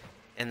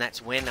 And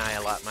that's when I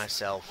allot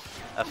myself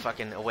a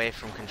fucking away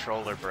from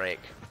controller break.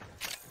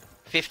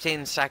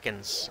 15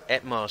 seconds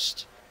at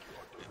most.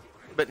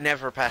 But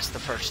never past the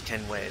first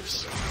 10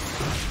 waves.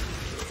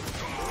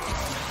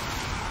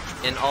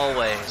 And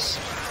always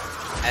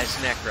as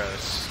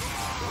Necros.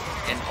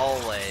 And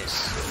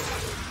always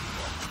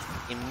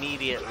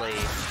immediately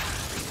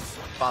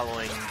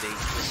following the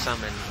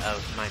summon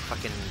of my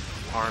fucking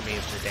army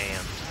of the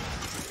damned.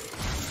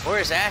 Or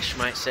as Ash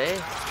might say,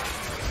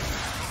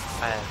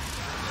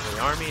 the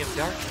army of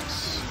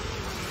darkness.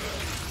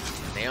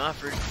 And they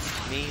offered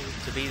me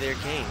to be their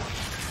king,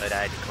 but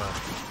I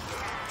declined.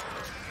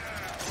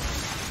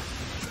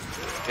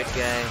 Good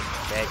guy,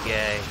 bad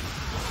guy,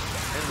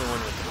 and the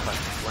one with the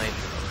fucking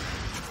flamethrower.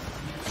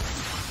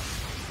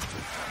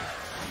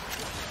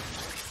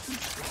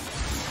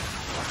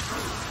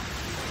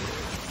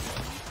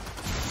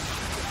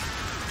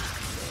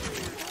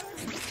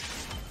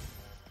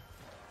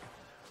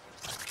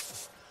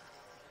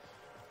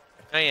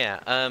 Oh yeah,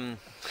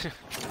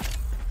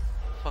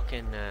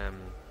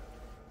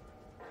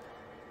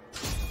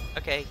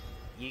 okay,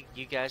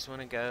 you guys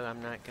want to go?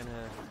 I'm not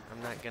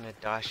gonna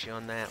dosh you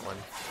on that one.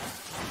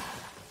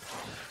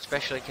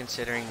 Especially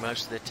considering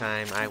most of the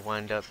time I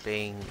wind up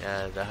being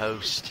the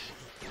host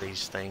for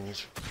these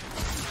things.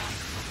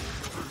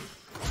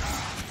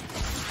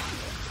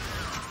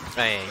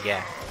 Oh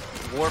yeah,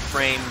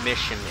 WhateverFrame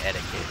mission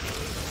etiquette.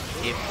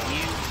 If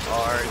you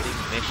are the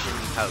mission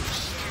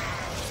host,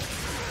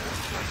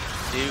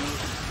 do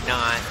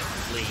not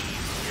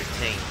leave your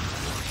team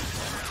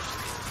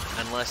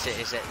unless it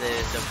is at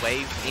the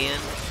wave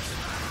end,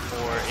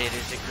 or it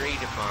is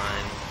agreed upon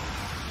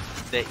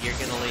that you're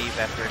going to leave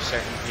after a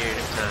certain period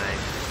of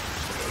time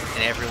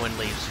and everyone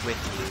leaves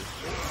with you.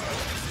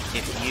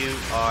 If you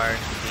are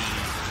the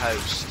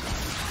host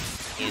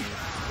in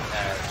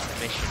the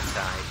mission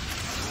site,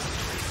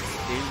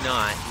 do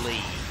not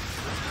leave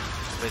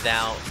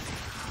without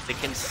the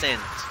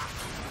consent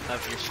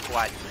of your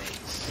squad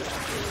mates.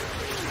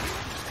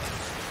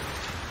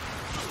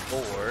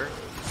 Or,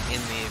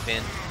 in the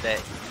event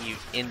that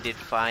you've ended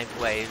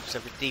 5 waves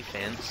of a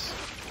defense,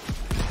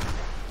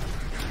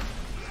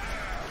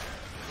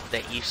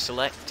 that you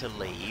select to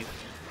leave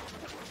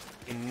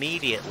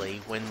immediately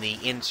when the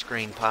end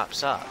screen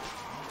pops up.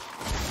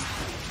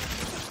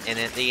 And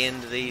at the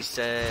end of these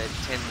 10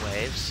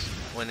 waves,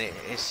 when it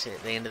is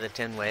at the end of the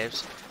 10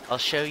 waves, I'll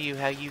show you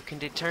how you can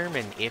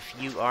determine if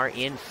you are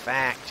in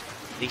fact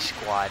the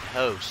squad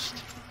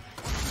host.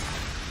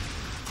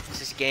 This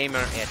is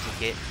gamer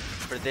etiquette.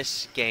 For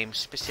this game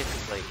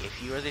specifically,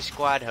 if you are the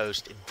squad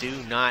host,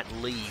 do not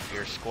leave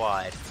your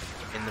squad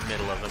in the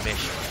middle of a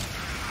mission.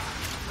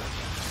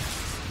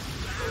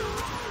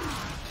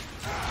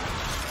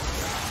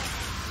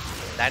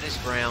 That is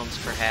grounds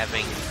for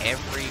having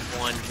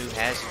everyone who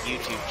has a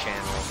YouTube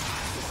channel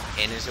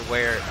and is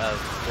aware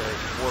of the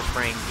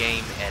WhateverFrame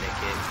game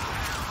etiquette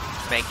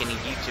making a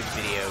YouTube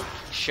video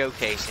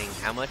showcasing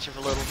how much of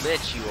a little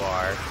bitch you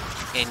are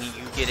and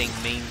you getting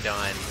memed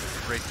on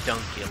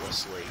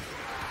redunculously.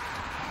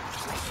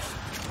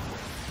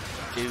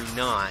 Do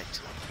not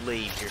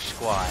leave your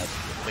squad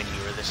when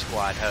you are the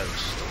squad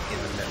host in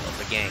the middle of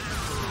a game.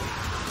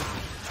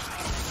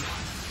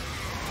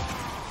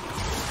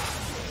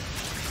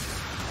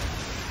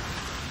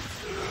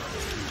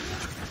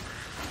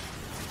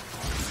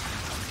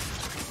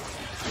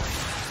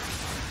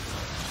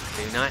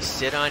 Do Do not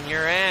sit on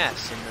your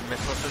ass in the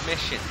middle of a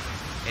mission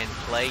and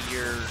play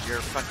your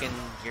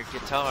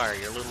guitar,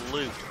 your little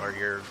lute, or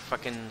your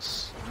fucking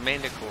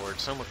mandochord,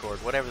 sumachord,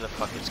 whatever the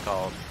fuck it's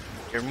called.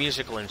 Your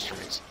musical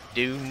instruments.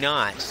 Do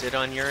not sit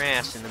on your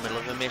ass in the middle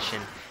of a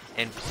mission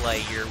and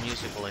play your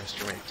musical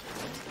instrument.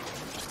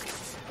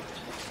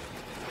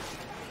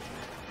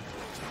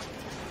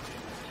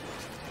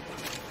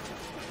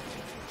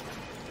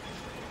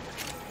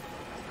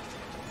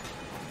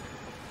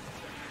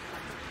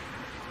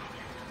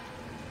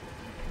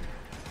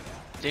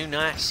 Do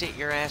not sit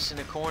your ass in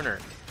a corner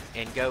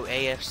and go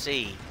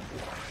AFC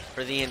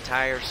for the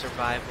entire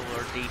survival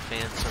or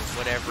defense or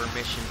whatever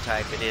mission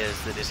type it is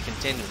that is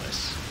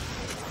continuous.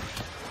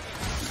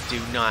 Do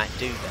not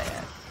do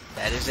that.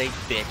 That is a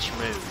bitch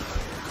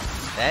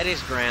move. That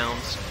is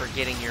grounds for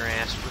getting your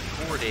ass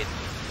reported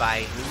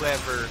by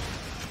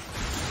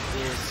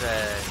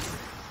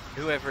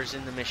whoever's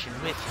in the mission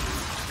with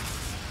you.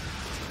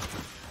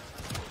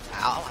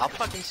 I'll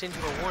fucking send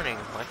you a warning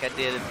like I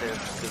did at the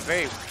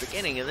very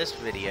beginning of this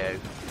video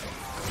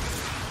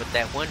with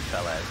that one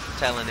fella,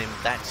 telling him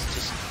that's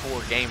just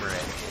poor gamer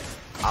etiquette.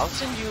 I'll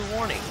send you a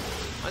warning.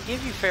 I'll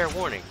give you fair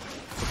warning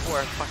before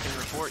I fucking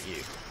report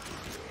you.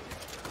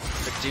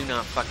 But do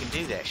not fucking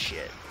do that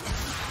shit.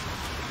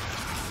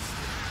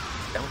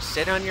 Don't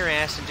sit on your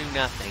ass and do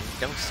nothing.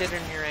 Don't sit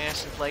on your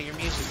ass and play your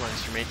musical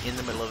instrument in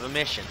the middle of a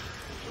mission.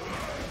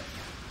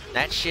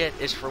 That shit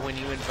is for when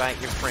you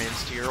invite your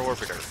friends to your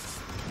orbiter.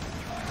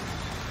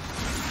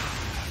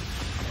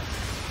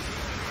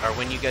 Or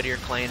when you go to your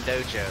clan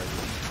dojo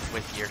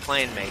with your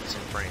clan mates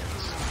and friends.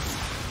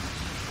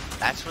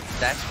 That's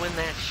when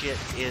that shit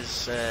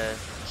is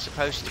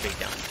supposed to be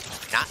done.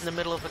 Not in the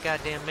middle of a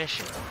goddamn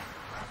mission.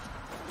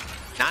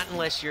 Not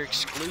unless you're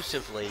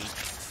exclusively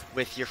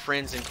with your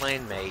friends and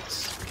clan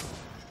mates,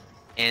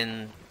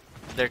 and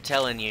they're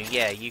telling you,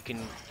 yeah, you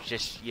can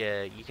just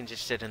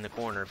sit in the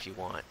corner if you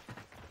want.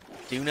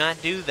 Do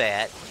not do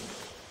that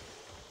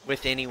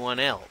with anyone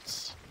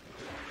else.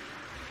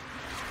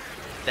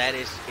 That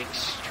is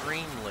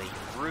extremely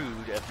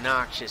rude,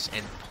 obnoxious,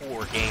 and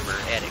poor gamer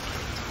etiquette.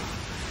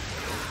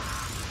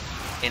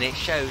 And it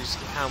shows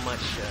how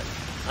much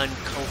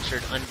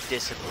uncultured,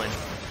 undisciplined,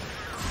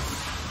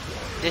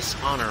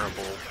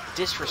 dishonorable,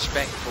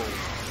 disrespectful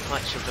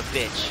much of a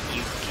bitch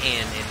you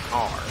can and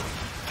are.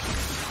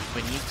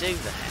 When you do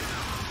that,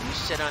 when you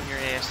sit on your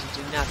ass and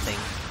do nothing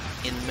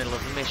in the middle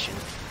of a mission,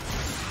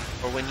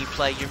 or when you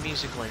play your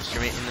musical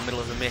instrument in the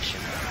middle of a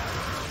mission,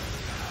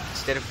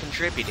 instead of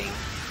contributing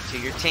to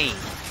your team,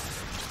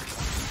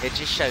 it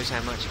just shows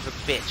how much of a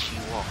bitch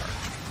you are.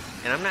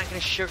 And I'm not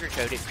going to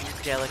sugarcoat it for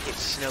your delicate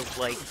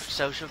snowflake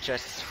social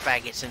justice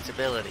faggot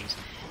sensibilities.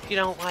 If you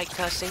don't like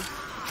cussing,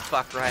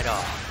 fuck right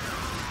off.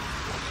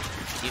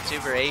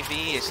 YouTuber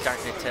AV is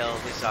starting to tell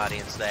his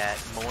audience that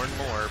more and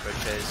more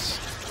because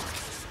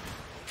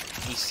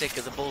he's sick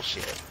of the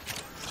bullshit.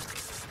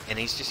 And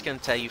he's just going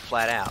to tell you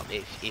flat out,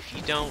 if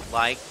you don't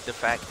like the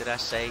fact that I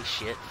say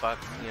shit, fuck,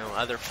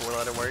 other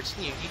four-letter words,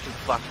 you can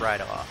fuck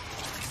right off.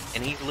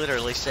 And he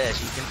literally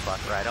says you can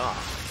fuck right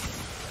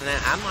off. And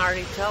I'm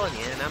already telling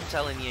you, and I'm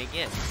telling you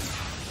again.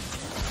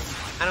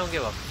 I don't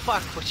give a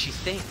fuck what you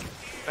think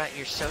about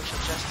your social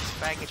justice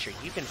faggotry.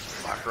 You can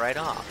fuck right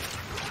off.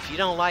 If you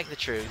don't like the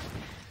truth,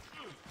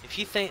 if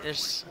you think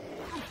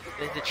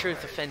the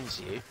truth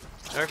offends you,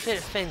 or if it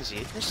offends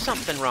you, there's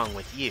something wrong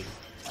with you.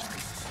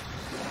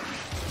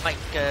 Like,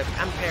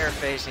 I'm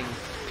paraphrasing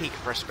Peak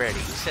Prosperity.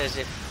 He says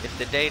if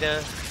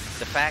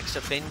the facts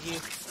offend you,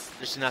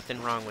 there's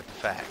nothing wrong with the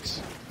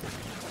facts.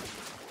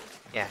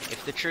 Yeah,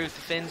 if the truth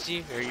offends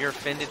you, or you're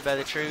offended by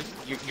the truth,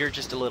 you're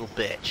just a little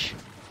bitch.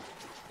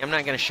 I'm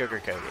not going to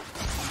sugarcoat it.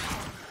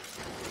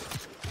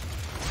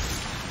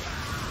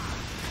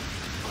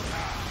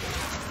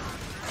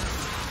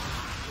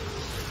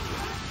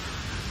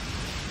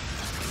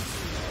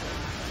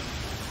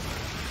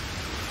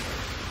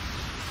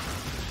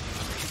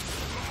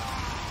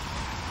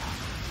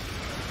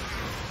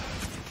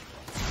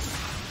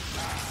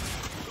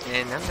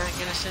 And I'm not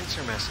going to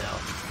censor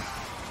myself.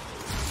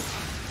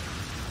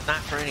 Not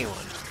for anyone.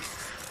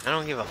 I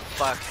don't give a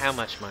fuck how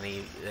much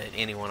money that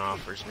anyone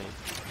offers me.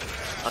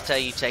 I'll tell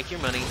you, take your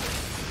money,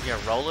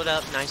 roll it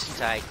up nice and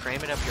tight,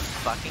 cram it up your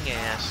fucking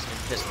ass, and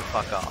piss the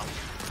fuck off.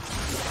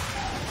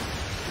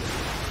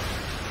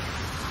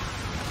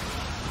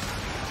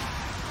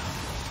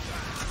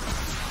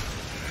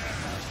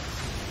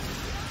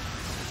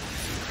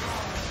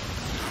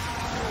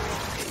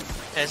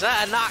 Is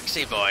that a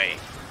Noxy boy?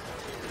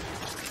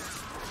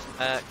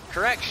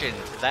 Correction,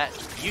 that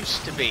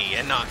used to be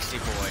a Noxy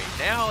boy.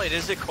 Now it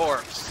is a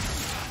corpse.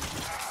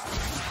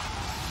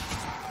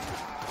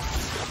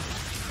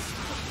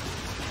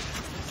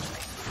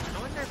 I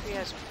wonder if he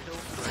has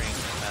pilfering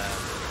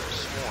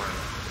swarm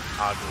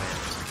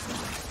augment.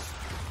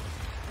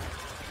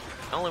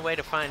 The only way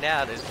to find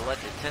out is to let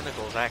the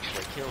tentacles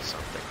actually kill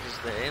something, because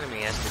the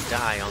enemy has to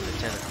die on the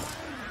tentacle.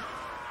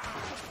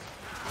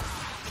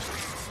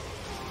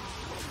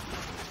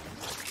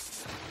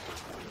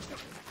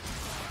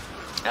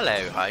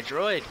 Hello,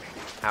 Hydroid.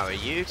 How are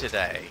you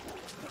today?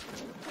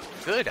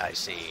 Good, I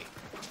see.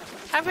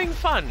 Having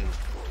fun.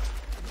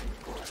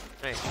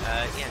 Right,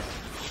 yeah,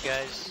 you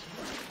guys...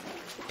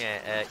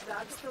 Yeah,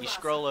 you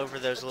scroll over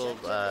those little,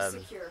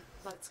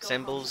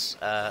 symbols,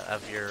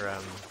 of your,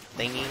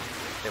 thingy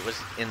that was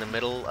in the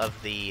middle of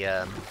the,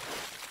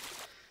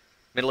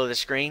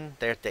 screen,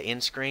 there at the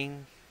end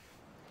screen,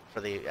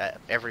 for the,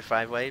 every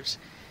 5 waves.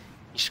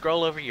 You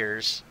scroll over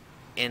yours,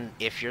 and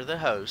if you're the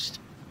host,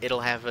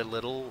 it'll have a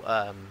little,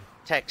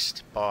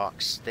 text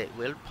box that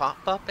will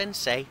pop up and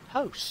say,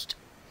 host.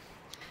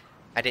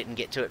 I didn't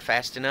get to it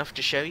fast enough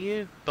to show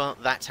you,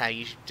 but that's how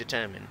you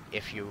determine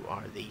if you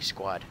are the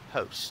squad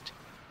host.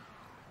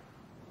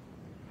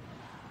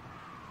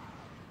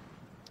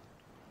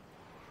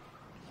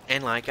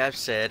 And like I've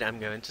said, I'm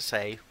going to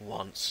say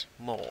once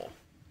more.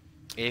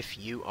 If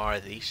you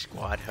are the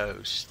squad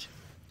host,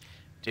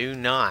 do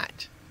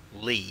not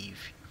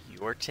leave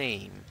your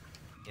team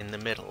in the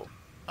middle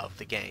of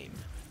the game.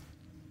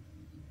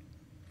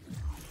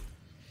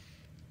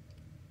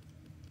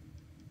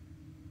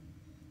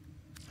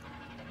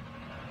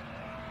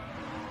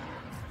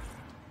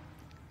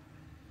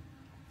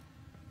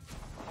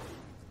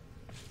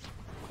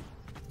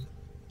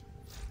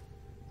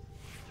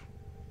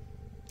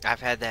 I've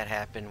had that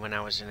happen when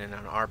I was in an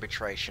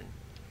arbitration.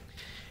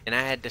 And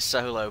I had to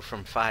solo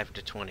from 5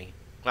 to 20.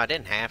 Well, I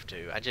didn't have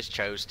to. I just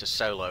chose to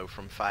solo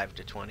from 5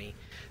 to 20.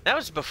 That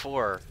was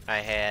before I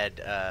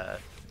had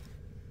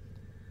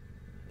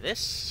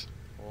this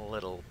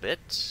little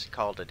bit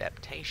called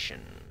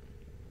adaptation.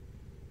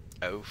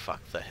 Oh,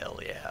 fuck the hell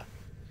yeah.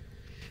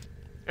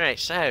 Alright,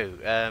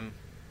 so,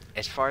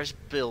 as far as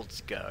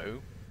builds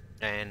go,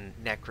 and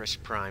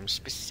Necros Prime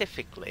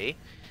specifically,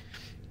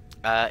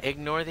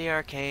 ignore the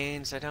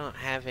arcanes. I don't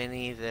have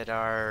any that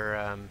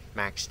are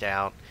maxed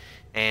out,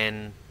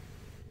 and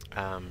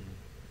I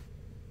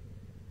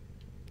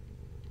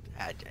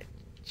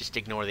just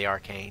ignore the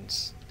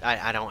arcanes.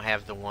 I don't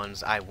have the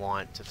ones I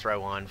want to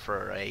throw on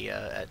for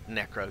a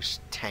Necros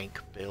tank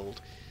build,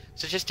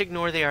 so just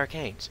ignore the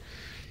arcanes.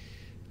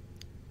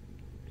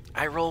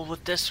 I roll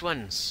with this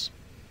ones.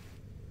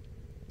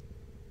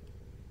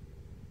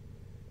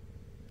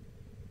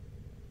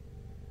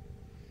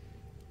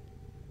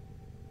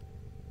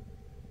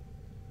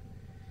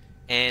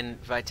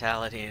 And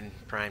Vitality and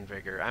Prime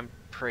Vigor. I'm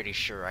pretty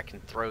sure I can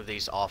throw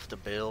these off the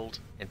build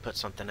and put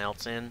something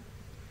else in.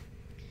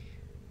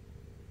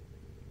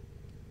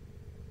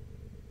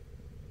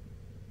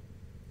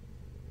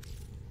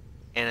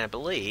 And I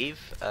believe,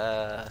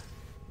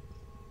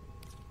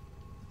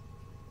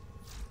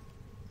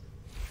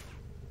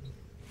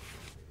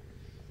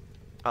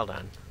 hold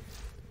on.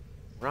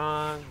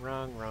 Wrong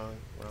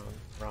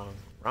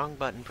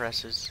button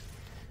presses.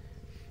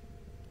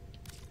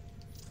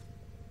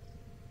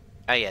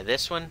 Oh yeah,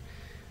 this one,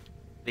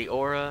 the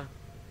Aura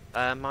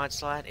mod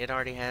slot, it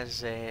already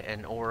has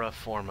an Aura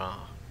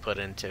Forma put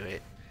into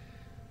it.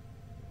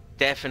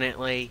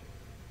 Definitely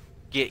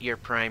get your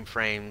Prime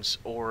Frames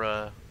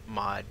Aura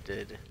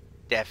modded.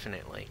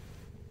 Definitely.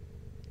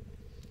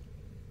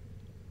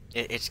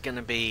 It's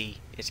gonna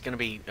be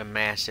a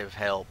massive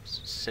help.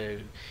 So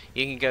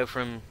you can go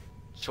from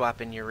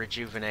swapping your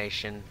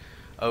rejuvenation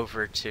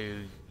over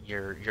to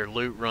your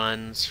loot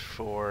runs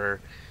for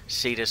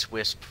Cetus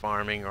Wisp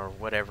farming or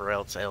whatever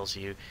else ails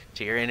you,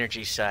 to your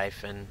energy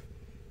siphon,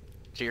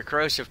 to your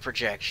corrosive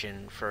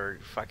projection for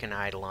fucking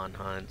Eidolon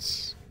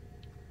hunts,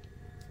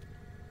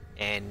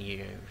 and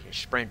your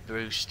sprint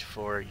boost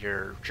for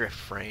your drift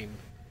frame.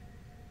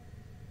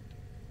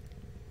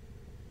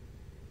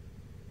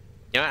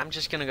 You know what, I'm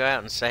just gonna go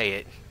out and say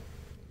it.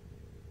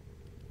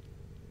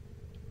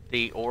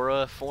 The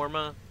Aura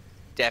Forma,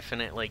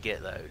 definitely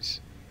get those.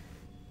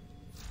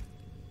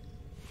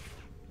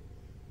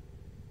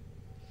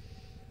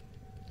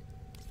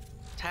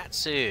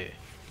 Tatsu,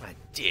 my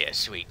dear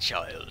sweet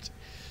child.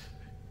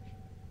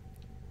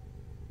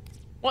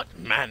 What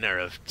manner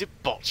of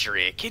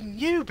debauchery can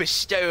you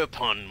bestow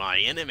upon my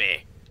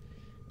enemy?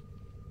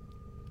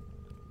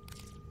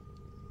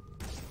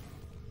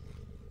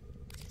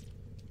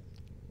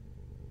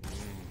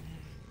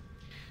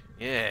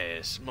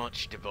 Yes,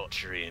 much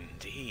debauchery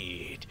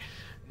indeed.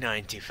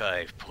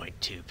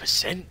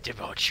 95.2%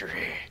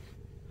 debauchery.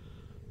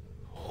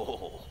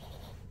 Oh.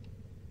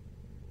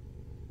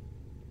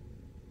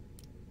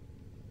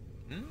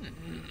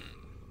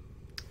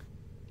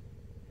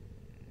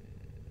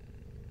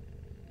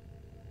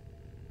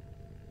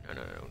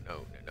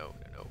 No,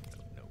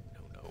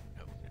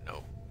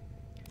 no.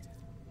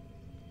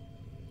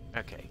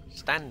 Okay,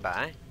 stand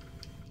by.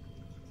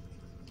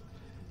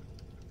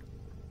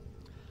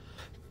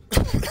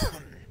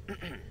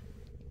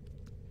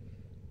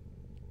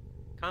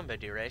 Combo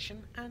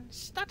duration and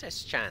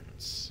status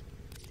chance.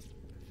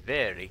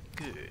 Very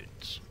good.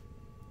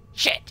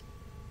 Shit!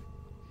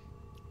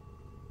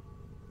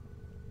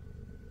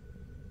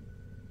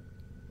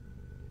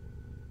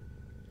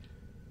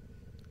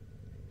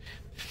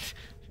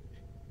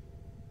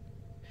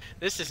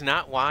 This is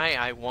not why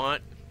I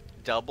want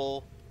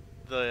double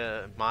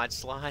the mod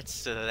slots,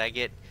 so that I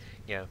get,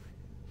 you know,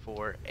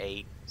 for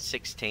a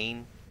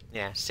 16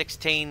 Yeah,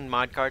 16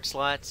 mod card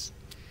slots.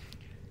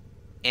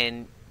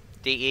 And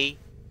DE,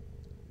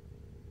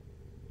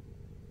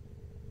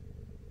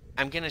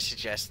 I'm going to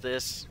suggest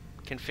this.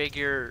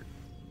 Configure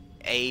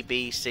A,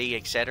 B, C,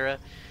 etc.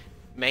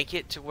 Make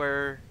it to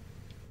where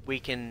we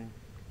can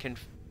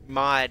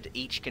mod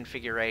each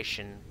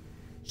configuration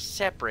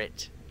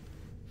separate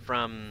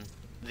from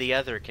the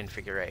other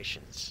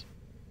configurations.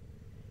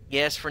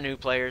 Yes, for new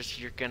players,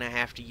 you're going to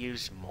have to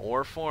use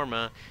more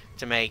Forma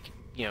to make,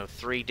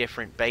 3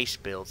 different base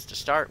builds to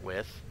start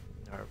with,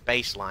 or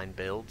baseline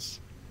builds.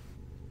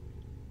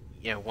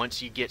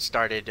 Once you get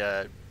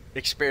started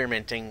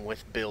experimenting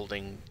with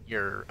building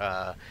your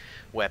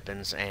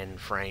weapons and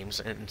frames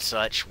and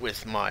such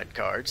with mod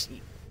cards,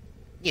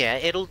 yeah,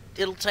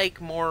 it'll take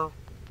more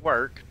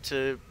work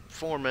to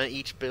Forma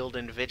each build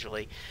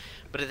individually,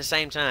 but at the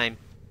same time,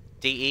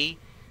 DE,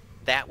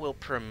 that will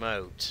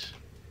promote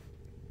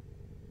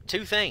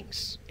 2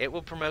 things. It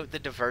will promote the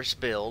diverse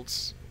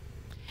builds.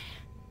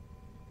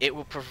 It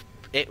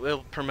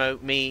will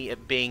promote me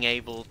being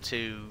able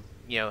to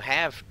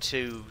have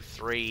 2,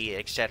 3,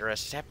 etc.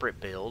 separate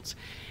builds.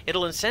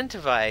 It'll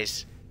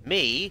incentivize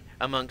me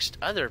amongst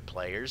other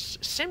players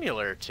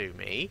similar to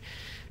me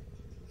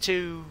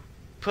to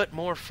put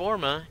more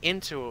Forma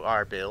into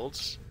our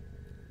builds.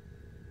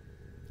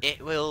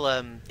 It will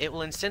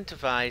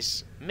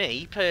incentivize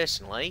me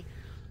personally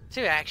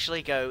to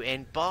actually go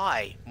and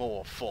buy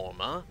more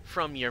Forma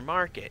from your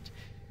market.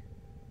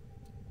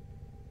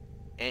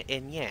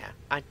 And yeah,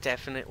 I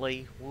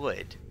definitely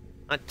would.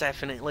 I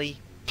definitely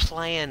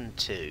plan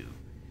to.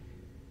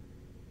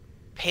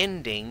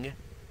 Pending,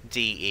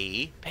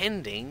 DE,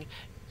 pending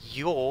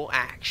your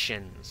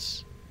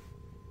actions.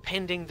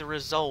 Pending the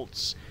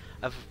results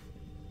of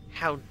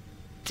how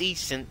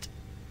decent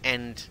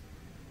and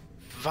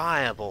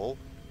viable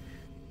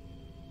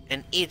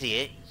an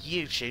idiot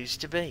you choose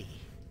to be.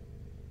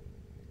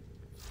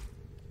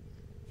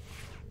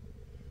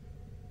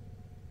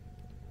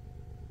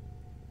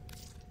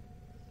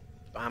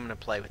 I'm gonna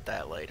play with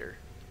that later.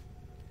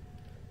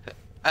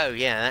 Oh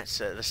yeah, that's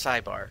the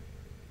sidebar.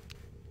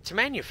 To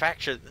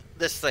manufacture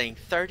this thing,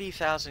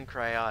 30,000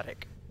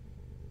 cryotic.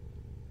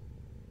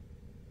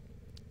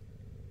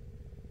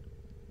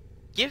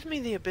 Give me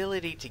the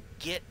ability to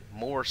get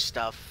more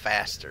stuff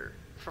faster,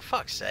 for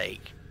fuck's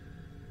sake.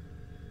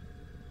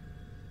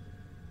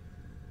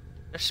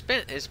 I've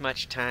spent as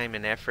much time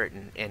and effort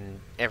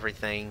and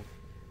everything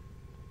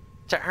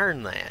to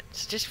earn that.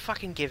 So just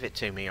fucking give it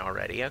to me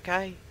already,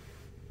 okay?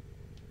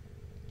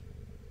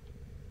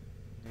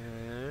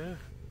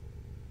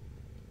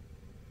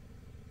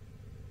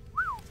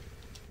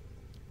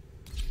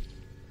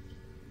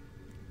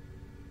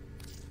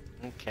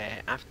 Okay,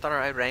 after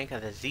I rank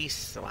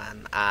this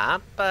one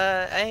up,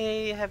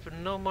 I have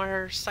no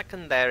more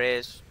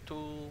secondaries to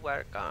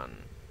work on.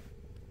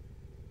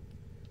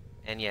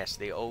 And yes,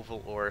 the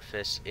oval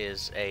orifice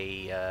is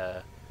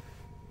a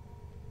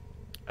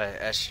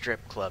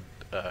strip club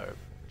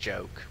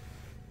joke.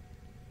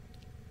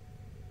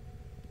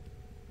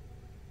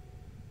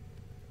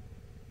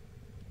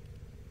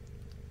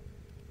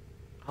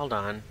 Hold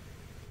on.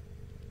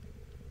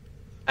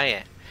 Oh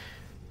yeah,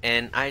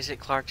 and Isaac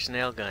Clarke's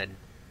nail gun.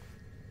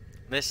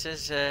 This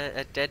is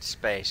a Dead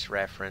Space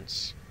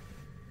reference.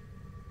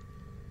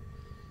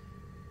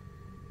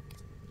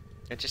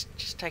 And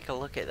just take a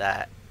look at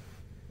that.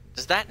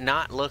 Does that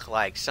not look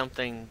like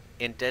something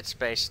in Dead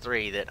Space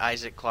 3 that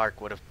Isaac Clarke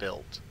would have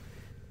built?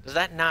 Does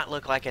that not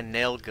look like a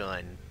nail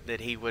gun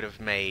that he would have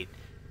made?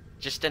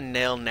 Just to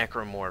nail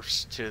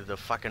necromorphs to the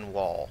fucking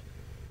wall.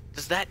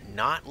 Does that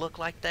not look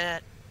like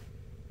that?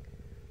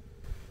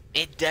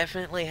 It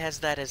definitely has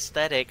that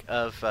aesthetic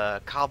of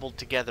cobbled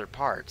together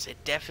parts. It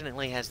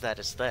definitely has that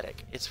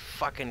aesthetic. It's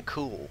fucking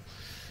cool.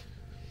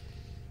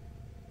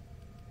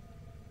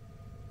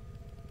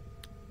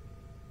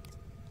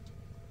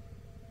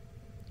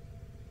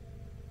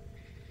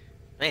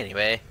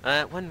 Anyway,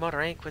 one more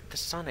rank with the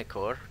Sonic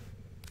Core.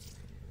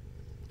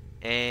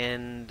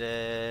 And,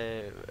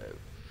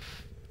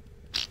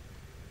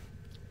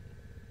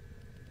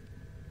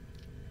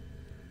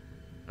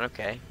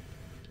 okay.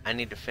 I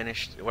need to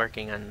finish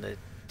working on the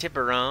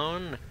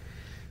Tiburon,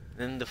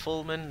 then the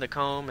Fullman, the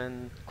Comb,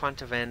 and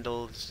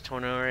Quantavandal, the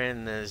Tornora,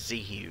 and the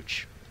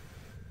Z-Huge.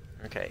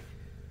 Okay.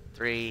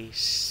 3,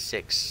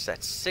 6.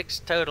 That's 6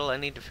 total I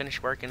need to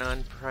finish working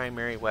on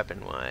primary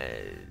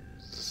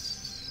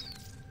weapon-wise.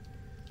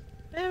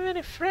 How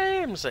many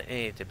frames I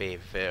need to be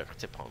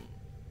worked upon?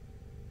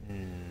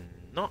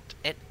 Not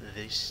at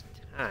this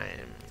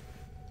time.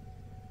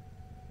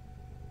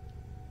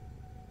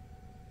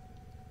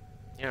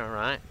 You're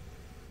alright.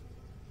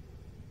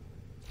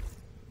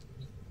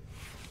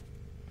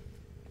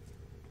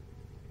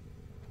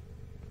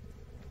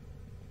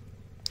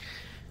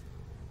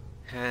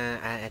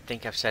 I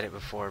think I've said it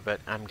before,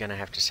 but I'm gonna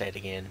have to say it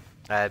again.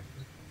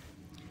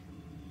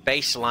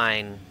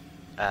 Baseline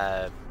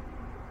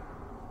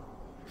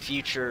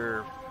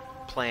future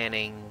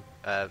planning,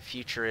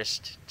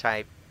 futurist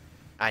type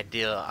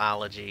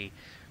ideology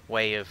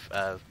way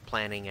of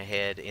planning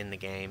ahead in the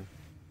game.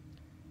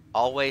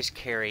 always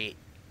carry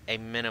a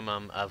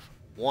minimum of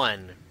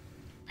one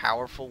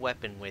powerful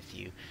weapon with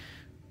you,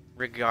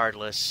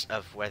 regardless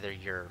of whether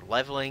you're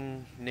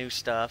leveling new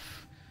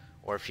stuff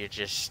or if you're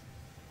just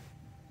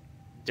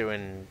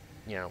doing,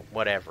 you know,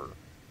 whatever.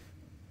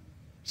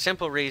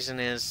 Simple reason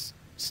is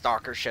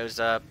Stalker shows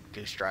up,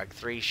 Goose Strike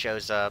 3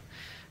 shows up,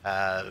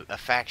 a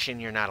faction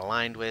you're not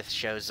aligned with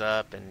shows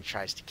up and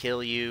tries to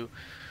kill you,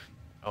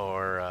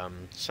 or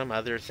some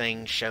other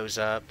thing shows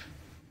up,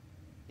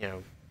 you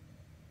know,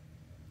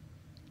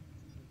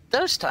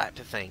 those type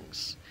of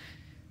things.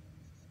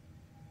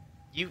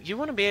 You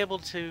want to be able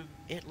to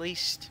at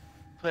least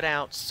put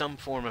out some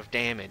form of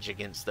damage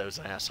against those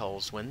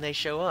assholes when they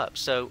show up.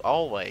 So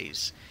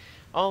always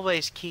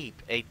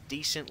keep a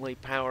decently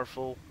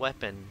powerful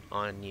weapon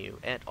on you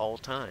at all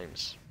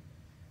times.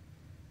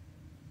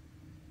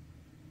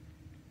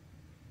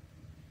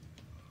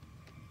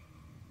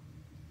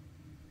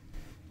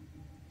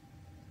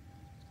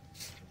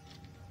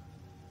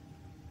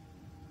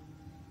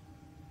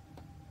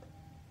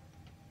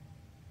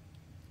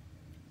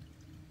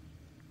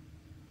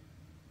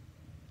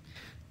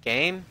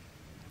 Game,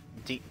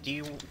 do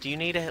you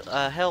need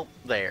help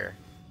there?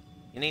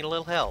 You need a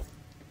little help.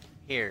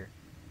 Here.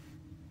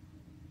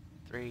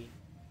 3,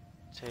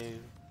 2.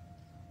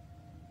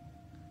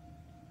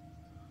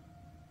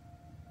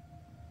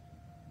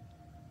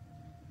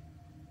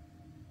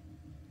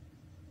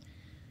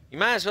 You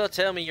might as well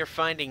tell me you're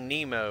finding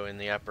Nemo in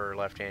the upper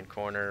left-hand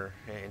corner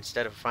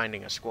instead of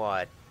finding a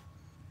squad.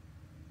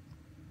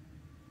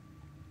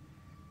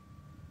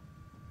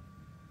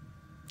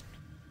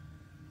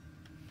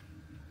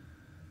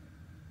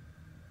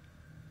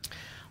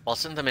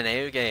 Listen to me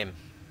now, game.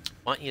 I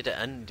want you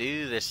to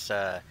undo this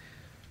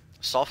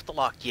soft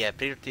lock you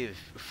appear to have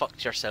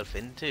fucked yourself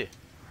into.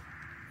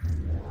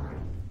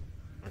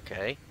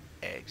 Okay,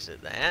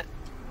 exit that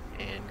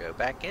and go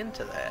back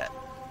into that.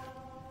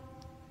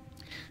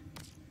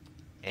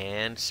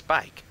 And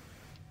spike.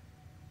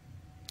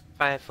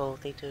 5, 4,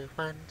 3, 2,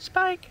 1,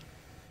 spike.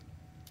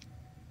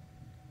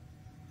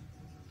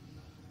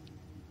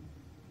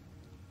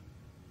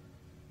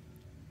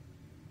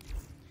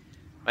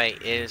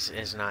 Wait,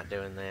 is not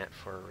doing that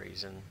for a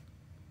reason.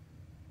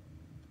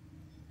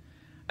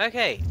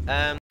 Okay,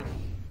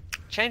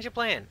 change of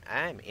plan.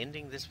 I'm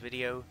ending this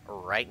video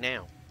right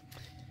now.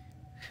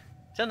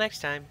 Till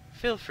next time,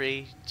 feel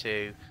free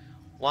to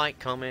like,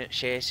 comment,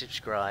 share,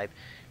 subscribe.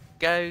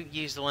 Go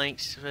use the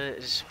links for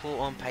support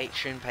on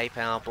Patreon,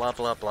 PayPal, blah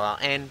blah blah,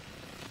 and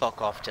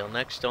fuck off till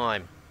next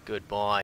time. Goodbye.